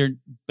to either,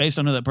 based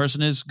on who that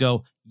person is,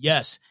 go,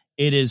 yes,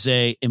 it is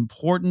a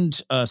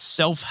important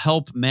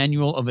self-help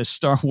manual of a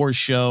Star Wars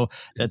show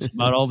that's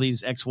about all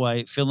these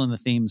XY, fill in the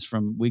themes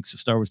from weeks of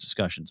Star Wars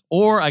discussions.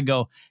 Or I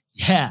go,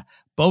 yeah,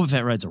 Boba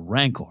Fett rides a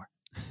Rancor.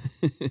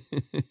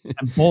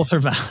 And both are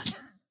valid.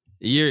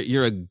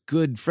 You're a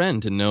good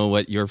friend to know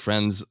what your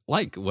friends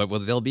like, what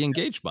they'll be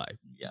engaged by.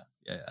 Yeah,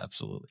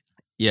 absolutely.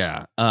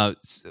 Yeah.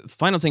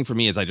 Final thing for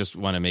me is I just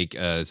want to make,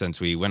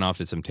 since we went off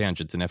to some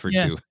tangents, an effort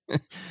to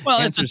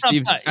answer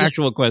Steve's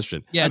actual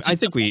question. Yeah, I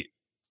think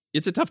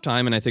it's a tough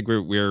time, and I think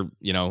we're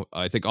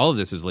I think all of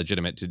this is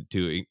legitimate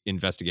to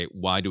investigate.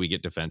 Why do we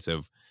get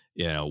defensive?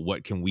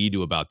 What can we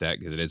do about that?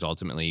 Because it is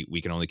ultimately,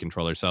 we can only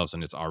control ourselves,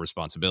 and it's our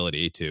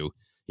responsibility to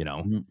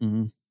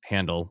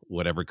handle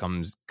whatever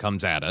comes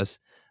at us.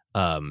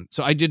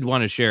 So I did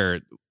want to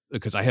share,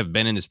 because I have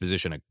been in this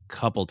position a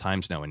couple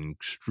times now in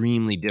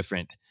extremely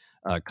different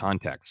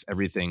contexts,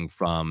 everything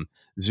from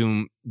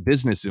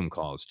business Zoom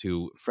calls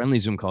to friendly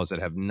Zoom calls that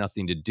have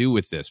nothing to do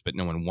with this, but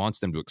no one wants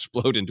them to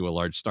explode into a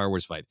large Star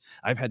Wars fight.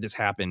 I've had this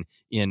happen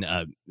in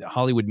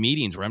Hollywood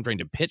meetings where I'm trying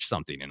to pitch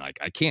something and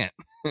I can't,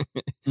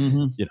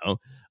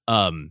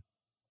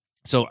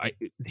 So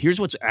here's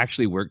what's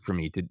actually worked for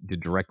me to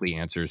directly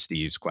answer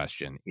Steve's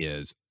question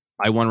is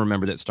I want to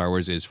remember that Star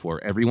Wars is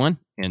for everyone,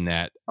 and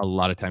that a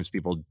lot of times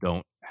people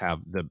don't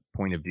have the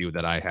point of view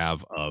that I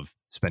have of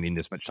spending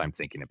this much time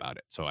thinking about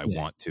it. So I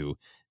want to,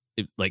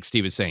 like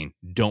Steve is saying,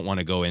 don't want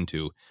to go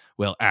into,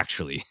 well,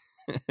 actually.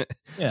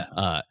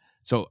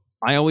 So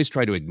I always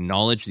try to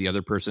acknowledge the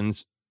other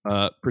person's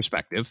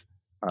perspective.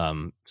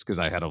 It's because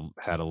I had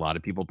a lot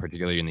of people,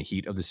 particularly in the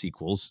heat of the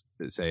sequels,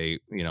 that say,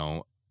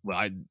 well,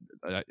 I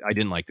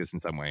didn't like this in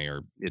some way,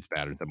 or it's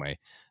bad in some way.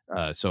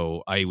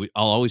 So I'll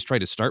always try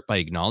to start by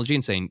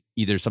acknowledging, saying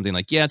either something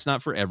like, yeah, it's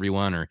not for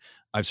everyone, or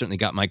I've certainly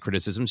got my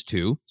criticisms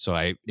too. So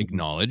I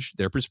acknowledge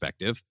their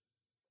perspective.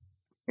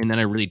 And then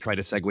I really try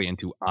to segue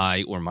into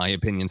I or my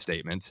opinion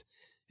statements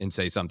and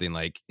say something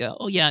like,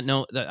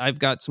 I've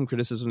got some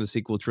criticism of the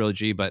sequel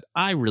trilogy, but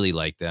I really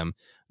like them.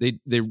 They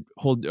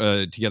hold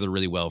together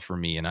really well for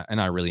me, and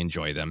I really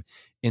enjoy them.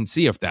 And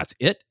see if that's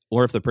it,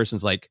 or if the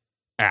person's like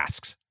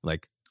asks,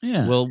 like,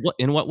 well,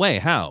 in what way,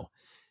 how?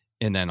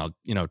 And then I'll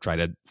try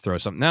to throw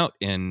something out,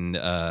 and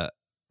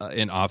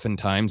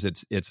oftentimes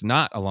it's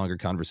not a longer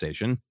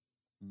conversation,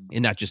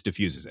 and that just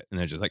diffuses it, and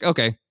they're just like,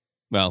 okay,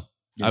 well.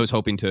 I was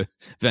hoping to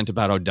vent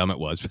about how dumb it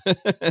was,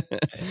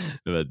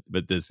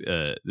 but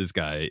this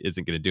guy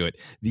isn't going to do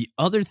it. The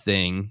other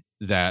thing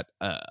that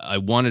I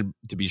wanted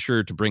to be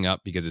sure to bring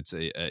up, because it's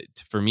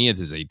for me, it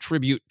is a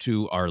tribute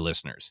to our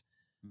listeners.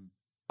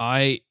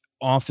 I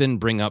often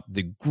bring up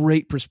the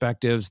great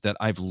perspectives that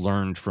I've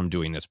learned from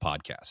doing this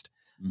podcast.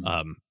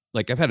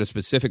 Like I've had a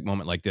specific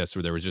moment like this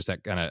where there was just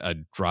that kind of a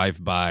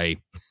drive-by,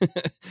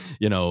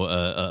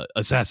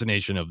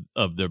 assassination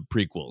of the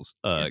prequels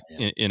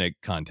in a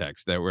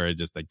context that where it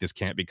just like, this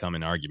can't become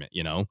an argument,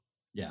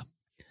 Yeah.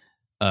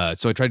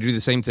 So I try to do the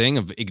same thing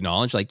of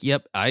acknowledge, like,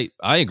 yep, I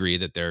agree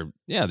that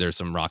there's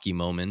some rocky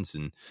moments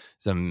and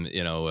some,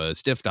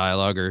 stiff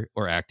dialogue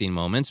or acting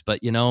moments, but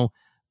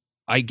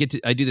I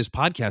do this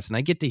podcast and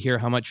I get to hear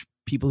how much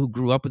people who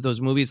grew up with those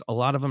movies, a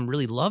lot of them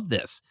really love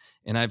this.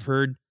 And I've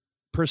heard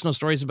personal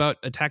stories about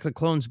Attack of the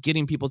Clones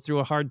getting people through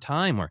a hard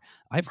time, or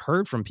I've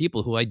heard from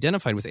people who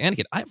identified with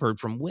Anakin. I've heard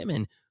from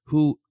women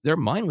who their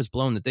mind was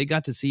blown that they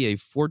got to see a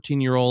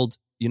 14-year-old,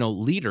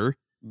 leader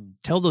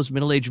tell those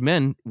middle-aged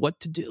men what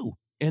to do.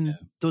 And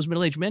those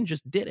middle-aged men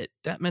just did it.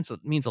 That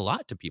means a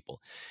lot to people.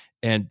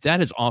 And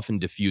that has often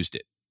diffused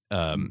it.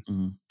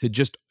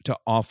 To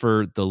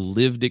offer the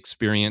lived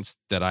experience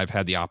that I've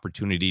had the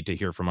opportunity to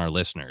hear from our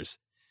listeners.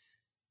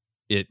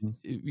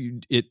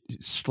 It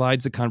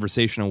slides the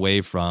conversation away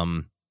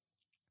from,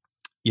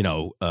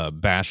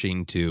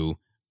 bashing to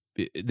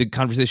the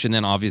conversation.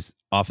 Then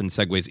often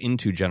segues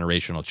into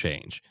generational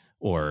change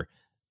or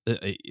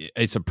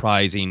a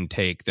surprising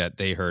take that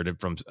they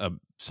heard from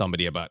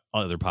somebody about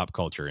other pop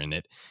culture, and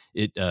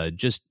it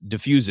just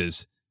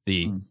diffuses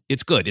the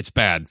it's good, it's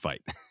bad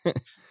fight.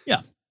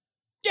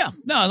 Yeah.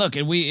 No, look,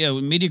 and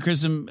media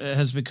criticism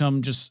has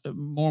become just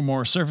more and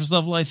more surface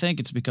level. I think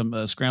it's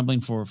become scrambling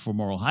for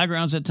moral high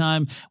grounds at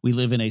time. We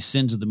live in a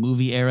sins of the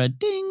movie era.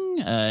 Ding.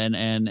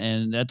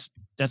 And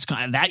that's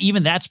kind of that.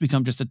 Even that's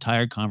become just a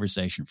tired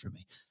conversation for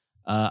me.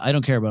 I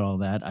don't care about all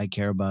that. I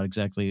care about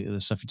exactly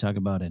the stuff you talk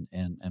about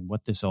and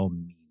what this all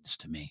means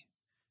to me.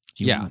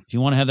 If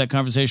you want to have that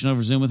conversation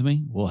over Zoom with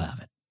me, we'll have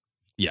it.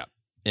 Yeah.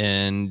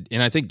 And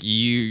I think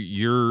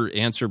your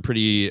answer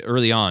pretty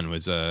early on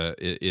was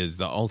is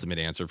the ultimate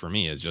answer for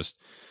me, is just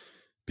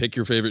pick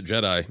your favorite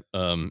Jedi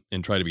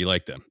and try to be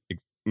like them.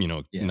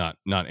 Not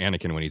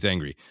Anakin when he's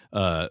angry.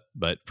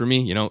 But for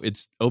me,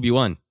 it's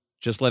Obi-Wan.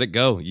 Just let it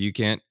go. You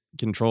can't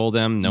control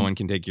them. No one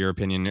can take your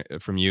opinion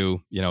from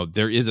you.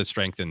 There is a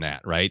strength in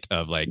that, right?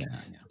 Of like,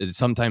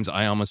 sometimes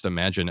I almost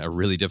imagine a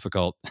really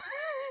difficult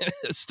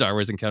Star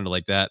Wars encounter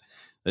like that.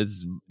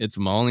 It's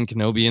Maul and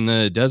Kenobi in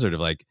the desert of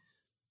like,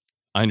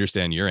 I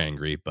understand you're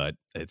angry, but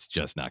it's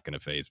just not going to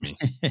faze me.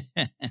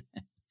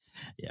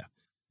 Yeah.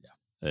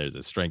 There's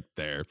a strength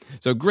there.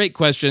 So great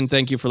question.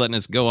 Thank you for letting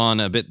us go on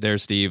a bit there,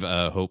 Steve.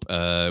 Hope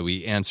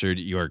we answered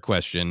your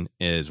question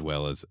as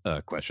well as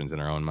questions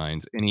in our own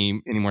minds.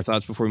 Any more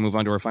thoughts before we move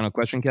on to our final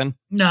question, Ken?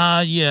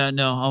 No.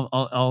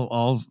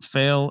 I'll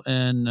fail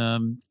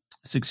and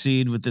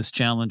succeed with this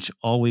challenge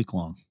all week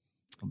long.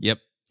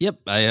 Yep,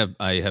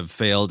 I have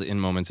failed in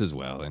moments as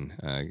well, and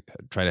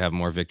try to have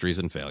more victories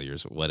than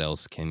failures. What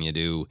else can you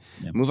do?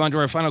 Yep. Move on to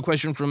our final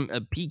question from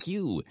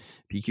PQ.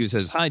 PQ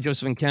says, "Hi,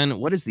 Joseph and Ken.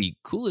 What is the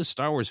coolest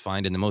Star Wars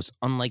find in the most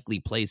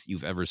unlikely place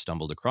you've ever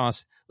stumbled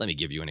across? Let me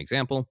give you an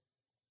example.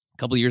 A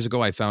couple of years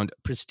ago, I found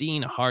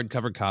pristine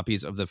hardcover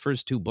copies of the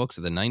first two books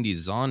of the 90s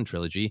Zahn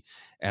trilogy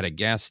at a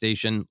gas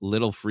station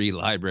Little Free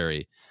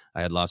library.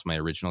 I had lost my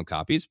original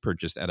copies,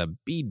 purchased at a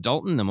B.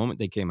 Dalton the moment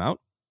they came out.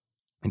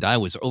 And I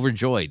was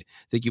overjoyed.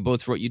 Thank you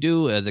both for what you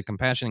do. The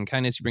compassion and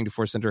kindness you bring to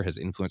Force Center has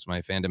influenced my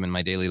fandom and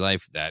my daily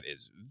life. That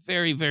is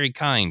very, very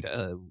kind.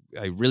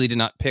 I really did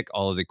not pick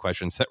all of the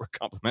questions that were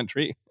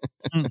complimentary.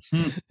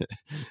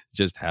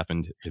 Just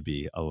happened to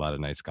be a lot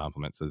of nice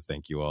compliments. So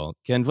thank you all.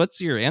 Ken,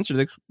 what's your answer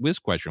to this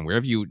question? Where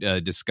have you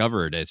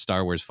discovered a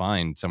Star Wars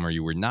find somewhere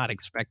you were not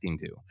expecting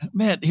to?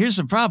 Man, here's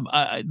the problem.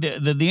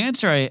 The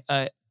answer,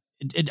 I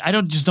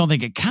don't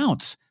think it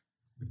counts.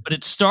 But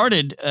it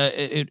started,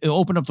 it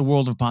opened up the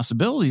world of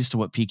possibilities to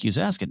what PQ is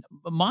asking.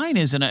 But mine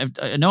is, and I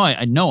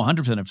know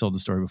 100% I've told the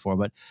story before,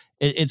 but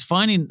it's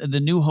finding the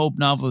New Hope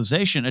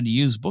novelization at a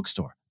used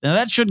bookstore. Now,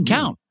 that shouldn't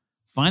count.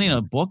 Finding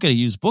a book at a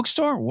used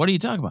bookstore? What are you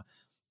talking about?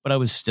 But I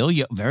was still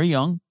very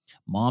young.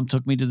 Mom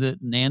took me to the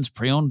Nan's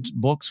Pre-Owned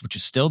Books, which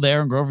is still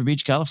there in Grover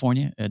Beach,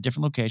 California, a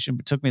different location,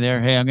 but took me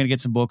there. Hey, I'm going to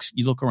get some books.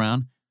 You look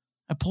around.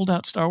 I pulled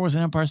out Star Wars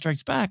and Empire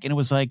Strikes Back, and it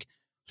was like,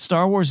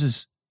 Star Wars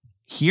is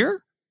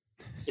here?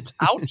 It's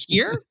out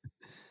here.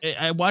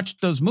 I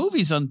watched those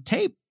movies on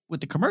tape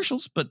with the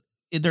commercials, but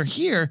they're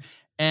here.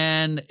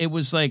 And it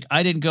was like,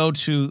 I didn't go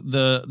to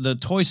the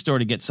toy store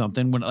to get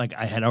something when like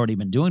I had already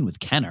been doing with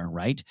Kenner.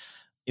 Right.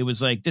 It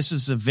was like, this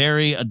is a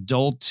very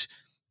adult,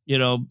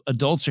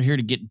 adults are here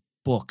to get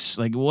books.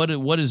 Like what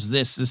is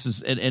this? This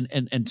is,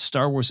 and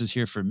Star Wars is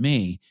here for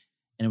me.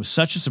 And it was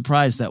such a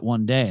surprise that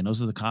one day. And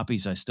those are the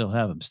copies I still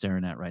have. I'm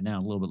staring at right now.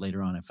 A little bit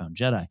later on, I found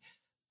Jedi.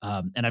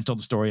 And I've told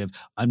the story of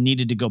I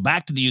needed to go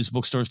back to the used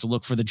bookstores to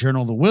look for the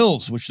Journal of the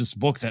Whills, which is a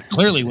book that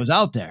clearly was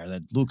out there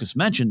that Lucas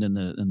mentioned in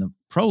the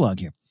prologue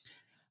here.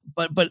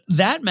 But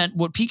that meant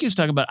what PQ is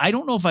talking about. I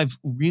don't know if I've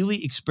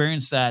really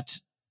experienced that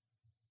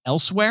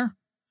elsewhere.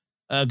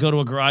 Go to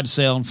a garage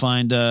sale and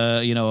find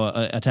a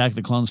Attack of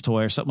the Clones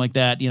toy or something like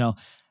that.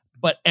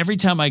 But every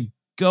time I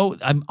go,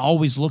 I'm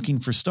always looking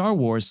for Star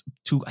Wars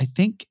to, I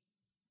think,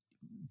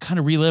 kind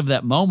of relive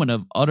that moment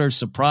of utter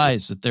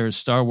surprise that there is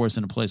Star Wars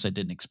in a place I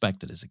didn't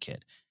expect it as a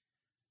kid.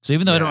 So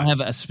even though I don't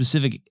have a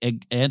specific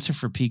answer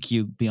for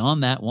PQ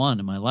beyond that one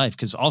in my life,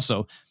 because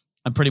also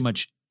I'm pretty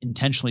much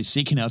intentionally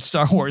seeking out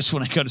Star Wars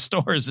when I go to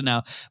stores and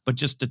now, but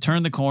just to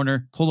turn the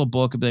corner, pull a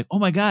book and be like, oh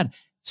my God,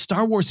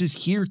 Star Wars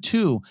is here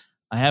too.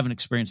 I haven't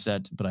experienced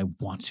that, but I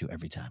want to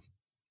every time.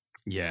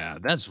 Yeah,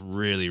 that's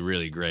really,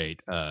 really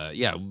great. But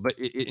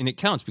it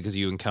counts because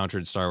you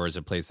encountered Star Wars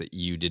at a place that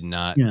you did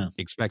not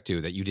expect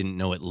to, that you didn't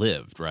know it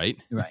lived,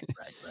 right? Right.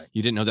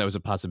 You didn't know that was a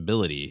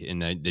possibility,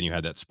 and then you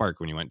had that spark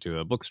when you went to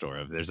a bookstore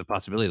of there's a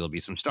possibility there'll be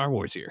some Star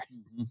Wars here.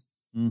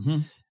 Mm-hmm.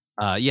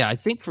 I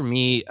think for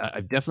me,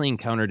 I've definitely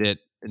encountered it,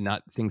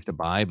 not things to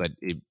buy, but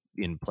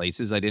in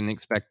places I didn't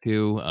expect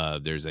to.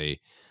 There's a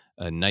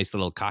nice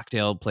little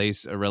cocktail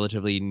place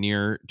relatively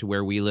near to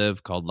where we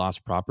live called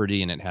Lost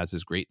Property. And it has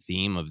this great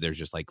theme of there's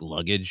just like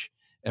luggage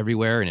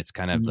everywhere. And it's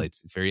kind of like,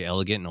 it's very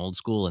elegant and old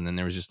school. And then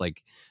there was just like,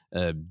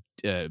 I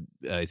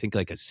think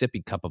like a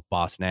sippy cup of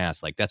Boss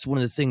Nass. Like that's one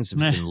of the things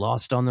that's been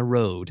lost on the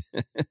road.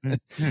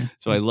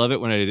 So I love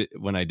it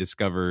when I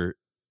discover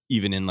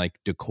even in like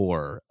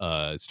decor,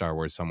 Star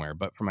Wars somewhere.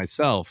 But for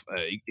myself,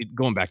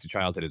 going back to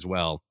childhood as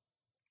well.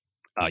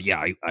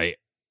 I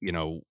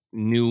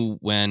knew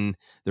when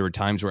there were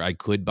times where I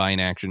could buy an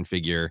action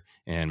figure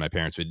and my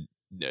parents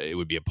it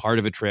would be a part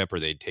of a trip or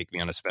they'd take me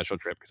on a special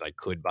trip because I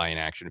could buy an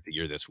action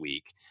figure this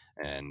week.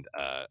 And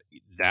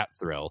that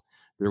thrill.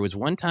 There was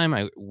one time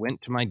I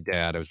went to my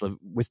dad. I was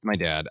with my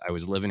dad. I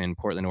was living in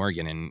Portland,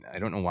 Oregon, and I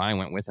don't know why I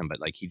went with him, but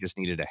like he just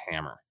needed a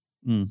hammer.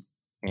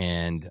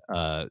 And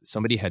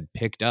somebody had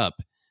picked up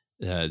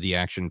the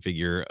action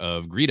figure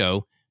of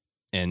Greedo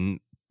and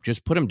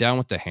just put him down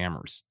with the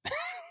hammers.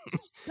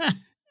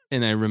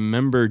 And I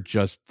remember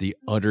just the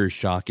utter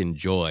shock and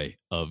joy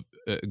of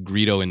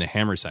Greedo in the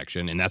hammer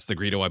section. And that's the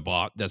Greedo I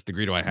bought. That's the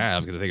Greedo I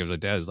have. Because I think it was like,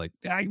 Dad's like,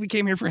 we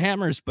came here for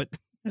hammers, but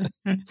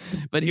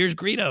here's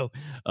Greedo.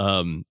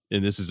 And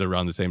this is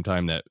around the same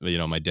time that,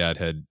 my dad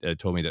had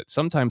told me that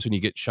sometimes when you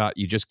get shot,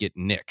 you just get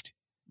nicked.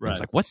 Right. I was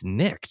like, what's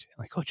nicked?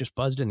 I'm like, it just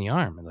buzzed in the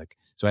arm. And like,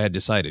 so I had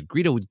decided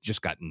Greedo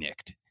just got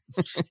nicked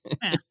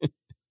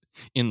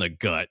in the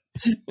gut.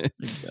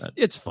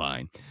 It's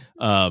fine.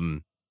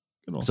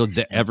 So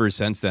ever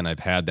since then,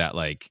 I've had that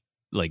like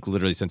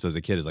literally since I was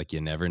a kid, is like,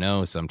 you never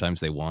know. Sometimes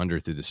they wander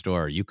through the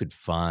store. You could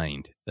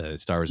find a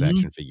Star Wars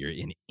action figure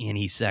in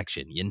any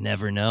section. You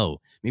never know.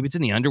 Maybe it's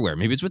in the underwear.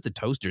 Maybe it's with the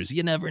toasters.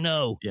 You never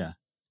know. Yeah.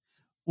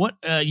 What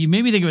you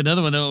made me think of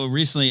another one though.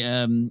 Recently,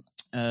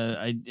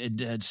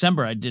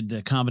 December, I did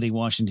the Comedy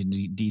Washington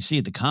D.C.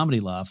 at the Comedy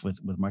Loft with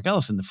Mark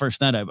Ellison. The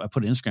first night I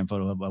put an Instagram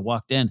photo of. I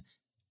walked in.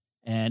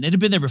 And it had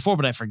been there before,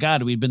 but I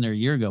forgot we'd been there a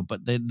year ago.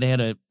 But they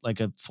had a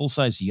full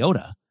size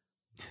Yoda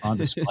on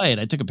display,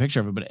 and I took a picture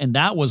of it. And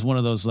that was one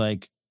of those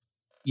like,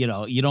 you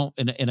don't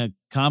in a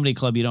comedy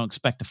club, you don't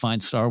expect to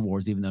find Star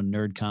Wars, even though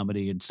nerd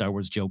comedy and Star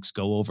Wars jokes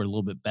go over a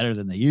little bit better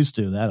than they used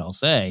to. That I'll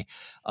say,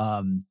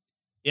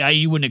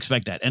 you wouldn't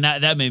expect that, and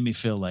that made me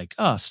feel like,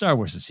 oh, Star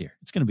Wars is here.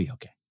 It's going to be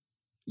okay.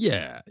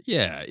 Yeah,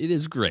 it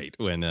is great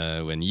when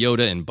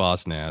Yoda and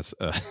Boss Nass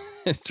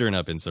turn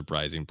up in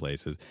surprising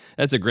places.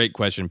 That's a great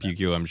question,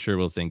 PQ. I'm sure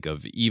we'll think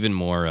of even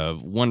more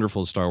of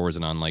wonderful Star Wars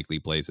and unlikely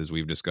places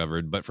we've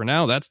discovered. But for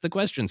now, that's the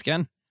questions,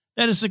 Ken.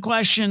 That is the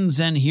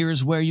questions, and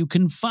here's where you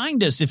can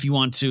find us if you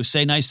want to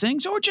say nice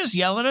things or just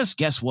yell at us.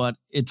 Guess what?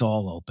 It's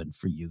all open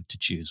for you to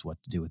choose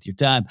what to do with your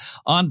time.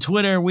 On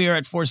Twitter, we are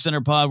at Force Center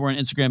Pod. We're on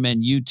Instagram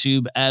and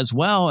YouTube as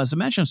well. As I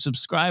mentioned,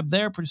 subscribe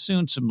there. Pretty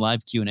soon, some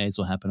live Q&As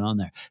will happen on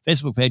there.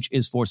 Facebook page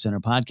is Force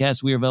Center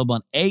Podcast. We are available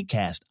on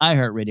Acast,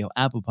 iHeartRadio,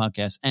 Apple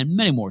Podcasts, and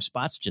many more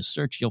spots. Just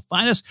search. You'll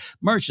find us.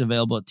 Merch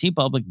available at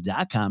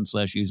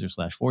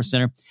tpublic.com/user/Force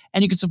Center.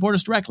 And you can support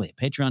us directly at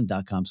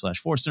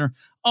patreon.com/Force Center.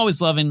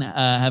 Always loving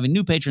having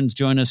new patrons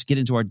join us, get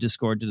into our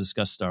Discord to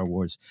discuss Star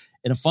Wars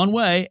in a fun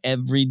way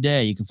every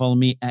day. You can follow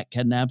me at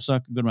Ken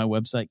Napzok. Go to my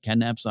website,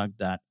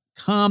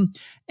 kennapzok.com.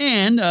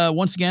 And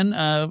once again,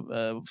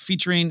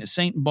 featuring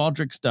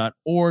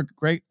stbaldricks.org,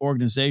 great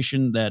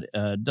organization that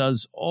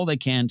does all they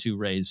can to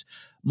raise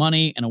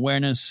money and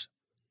awareness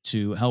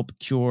to help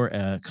cure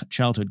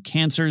childhood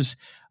cancers.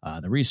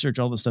 The research,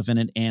 all the stuff in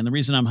it. And the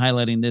reason I'm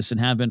highlighting this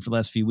and have been for the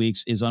last few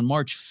weeks is on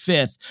March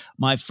 5th,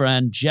 my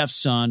friend Jeff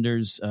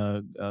Saunders,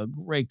 a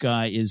great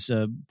guy, is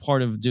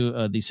part of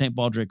the St.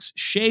 Baldrick's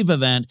Shave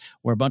event,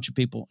 where a bunch of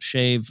people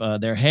shave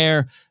their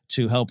hair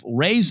to help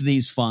raise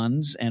these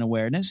funds and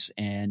awareness.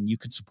 And you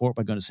can support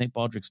by going to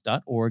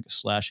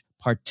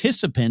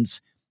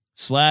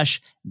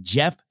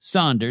stbaldricks.org/participants/Jeff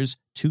Saunders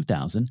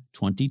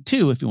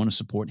 2022 if you want to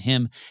support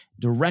him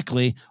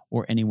directly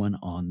or anyone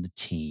on the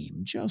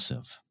team.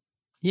 Joseph.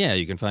 Yeah,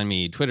 you can find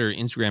me Twitter,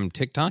 Instagram,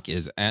 TikTok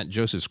is at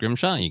Joseph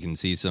Scrimshaw. You can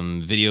see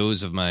some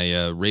videos of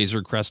my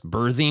Razor Crest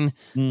birthing.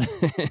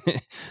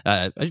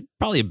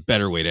 Probably a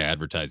better way to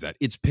advertise that.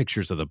 It's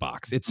pictures of the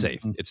box. It's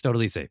safe. It's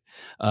totally safe.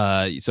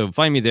 So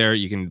find me there.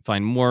 You can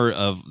find more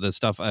of the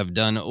stuff I've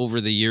done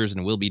over the years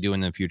and will be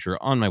doing in the future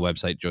on my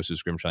website,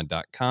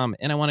 josephscrimshaw.com.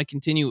 And I want to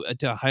continue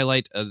to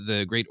highlight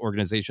the great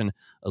organization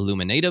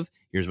Illuminative.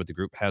 Here's what the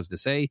group has to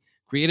say.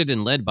 Created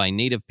and led by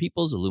Native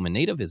peoples,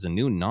 Illuminative is a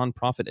new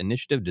nonprofit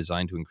initiative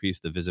designed to increase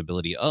the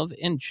visibility of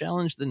and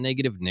challenge the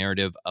negative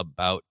narrative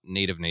about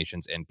Native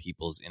nations and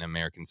peoples in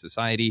American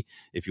society.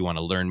 If you want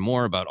to learn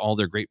more about all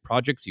their great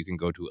projects, you can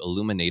go to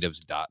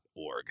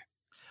illuminatives.org.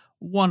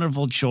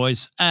 Wonderful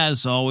choice,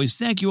 as always.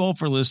 Thank you all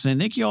for listening.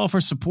 Thank you all for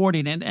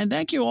supporting. And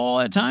thank you all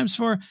at times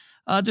for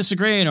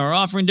disagreeing or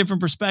offering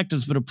different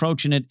perspectives, but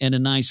approaching it in a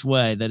nice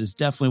way. That is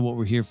definitely what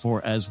we're here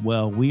for as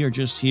well. We are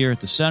just here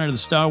at the center of the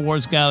Star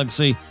Wars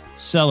galaxy,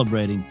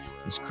 celebrating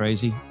this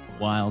crazy,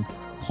 wild,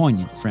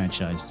 poignant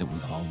franchise that we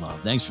all love.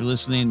 Thanks for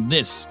listening.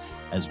 This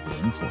has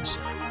been Force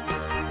Center.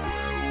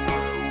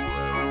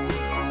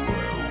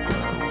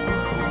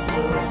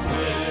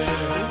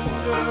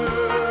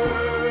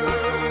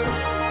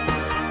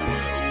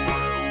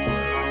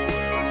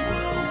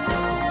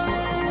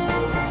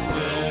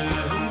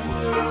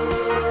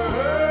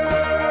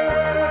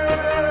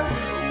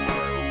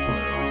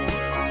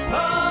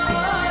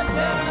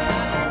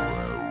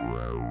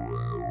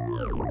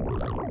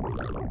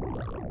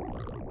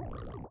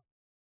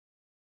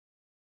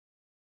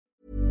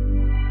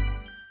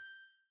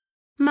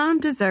 Mom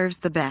deserves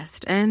the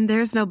best, and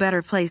there's no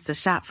better place to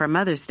shop for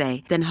Mother's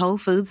Day than Whole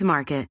Foods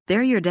Market.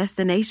 They're your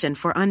destination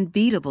for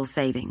unbeatable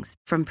savings,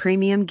 from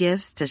premium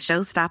gifts to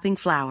show-stopping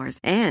flowers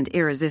and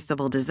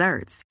irresistible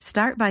desserts.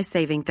 Start by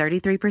saving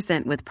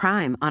 33% with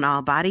Prime on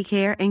all body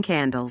care and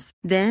candles.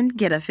 Then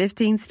get a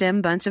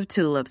 15-stem bunch of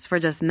tulips for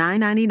just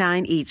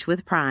 $9.99 each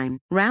with Prime.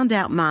 Round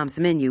out Mom's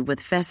menu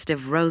with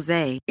festive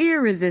rosé,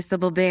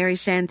 irresistible berry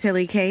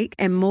chantilly cake,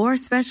 and more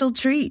special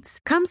treats.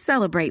 Come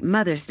celebrate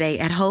Mother's Day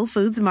at Whole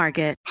Foods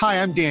Market.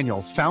 Hi, I'm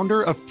Daniel,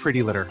 founder of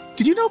Pretty Litter.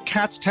 Did you know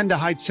cats tend to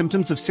hide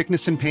symptoms of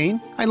sickness and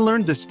pain? I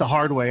learned this the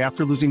hard way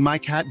after losing my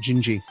cat,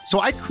 Gingy.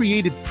 So I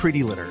created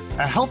Pretty Litter,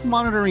 a health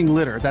monitoring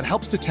litter that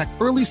helps detect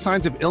early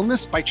signs of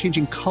illness by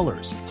changing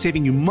colors,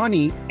 saving you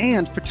money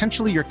and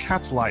potentially your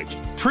cat's life.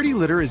 Pretty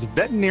Litter is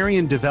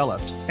veterinarian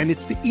developed, and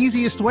it's the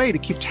easiest way to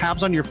keep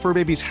tabs on your fur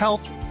baby's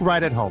health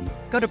right at home.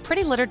 Go to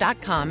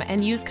prettylitter.com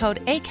and use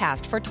code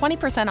ACAST for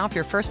 20% off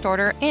your first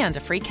order and a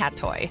free cat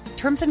toy.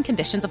 Terms and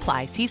conditions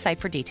apply. See site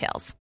for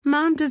details.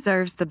 Mom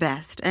deserves the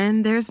best,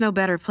 and there's no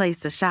better place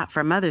to shop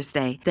for Mother's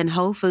Day than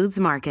Whole Foods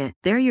Market.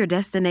 They're your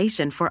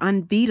destination for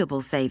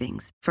unbeatable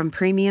savings, from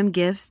premium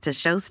gifts to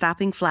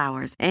show-stopping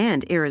flowers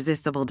and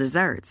irresistible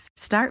desserts.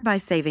 Start by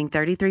saving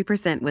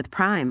 33% with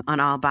Prime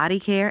on all body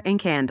care and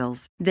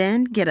candles.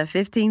 Then get a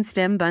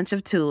 15-stem bunch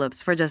of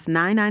tulips for just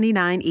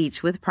 $9.99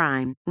 each with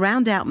Prime.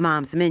 Round out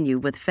Mom's menu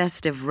with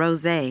festive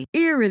rosé,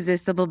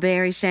 irresistible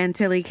berry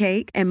chantilly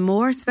cake, and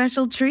more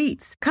special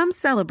treats. Come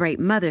celebrate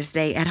Mother's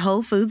Day at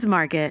Whole Foods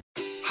Market.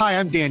 Hi,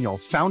 I'm Daniel,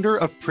 founder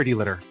of Pretty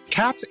Litter.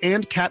 Cats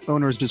and cat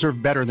owners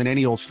deserve better than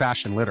any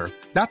old-fashioned litter.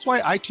 That's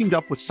why I teamed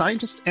up with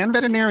scientists and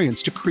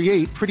veterinarians to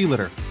create Pretty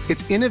Litter.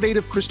 Its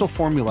innovative crystal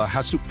formula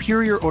has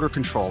superior odor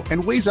control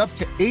and weighs up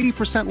to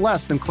 80%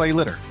 less than clay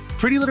litter.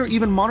 Pretty Litter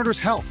even monitors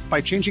health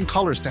by changing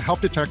colors to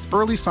help detect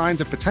early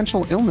signs of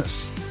potential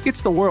illness.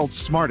 It's the world's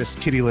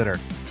smartest kitty litter.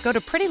 Go to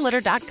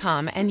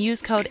prettylitter.com and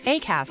use code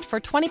ACAST for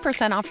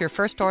 20% off your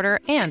first order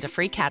and a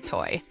free cat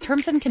toy.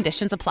 Terms and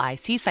conditions apply.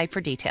 See site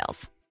for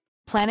details.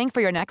 Planning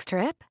for your next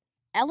trip?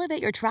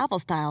 Elevate your travel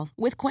style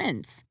with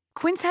Quince.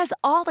 Quince has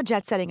all the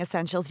jet-setting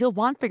essentials you'll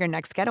want for your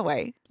next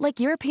getaway, like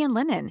European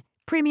linen,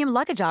 premium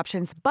luggage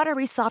options,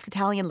 buttery soft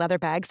Italian leather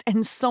bags,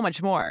 and so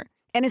much more.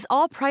 And is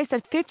all priced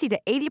at 50 to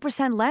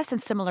 80% less than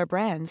similar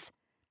brands.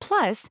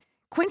 Plus,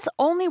 Quince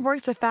only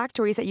works with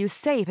factories that use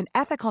safe and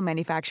ethical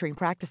manufacturing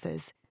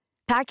practices.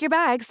 Pack your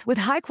bags with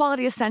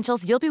high-quality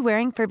essentials you'll be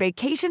wearing for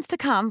vacations to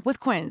come with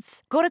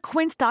Quince. Go to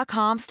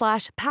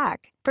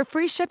quince.com/pack for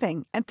free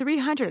shipping and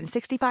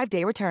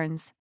 365-day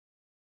returns.